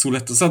 jó hosszú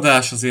lett az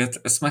adás, azért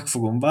ezt meg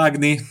fogom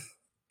vágni.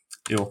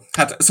 Jó,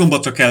 hát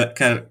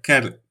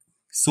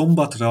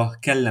szombatra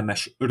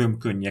kellemes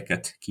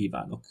örömkönnyeket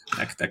kívánok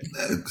nektek.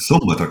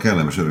 Szombatra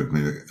kellemes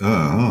örömkönnyek.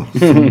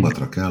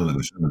 Szombatra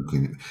kellemes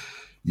örömkönnyek.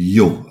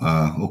 Jó,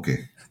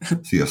 oké.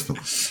 Sziasztok.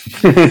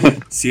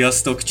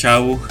 Sziasztok,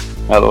 ciao.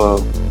 Hello.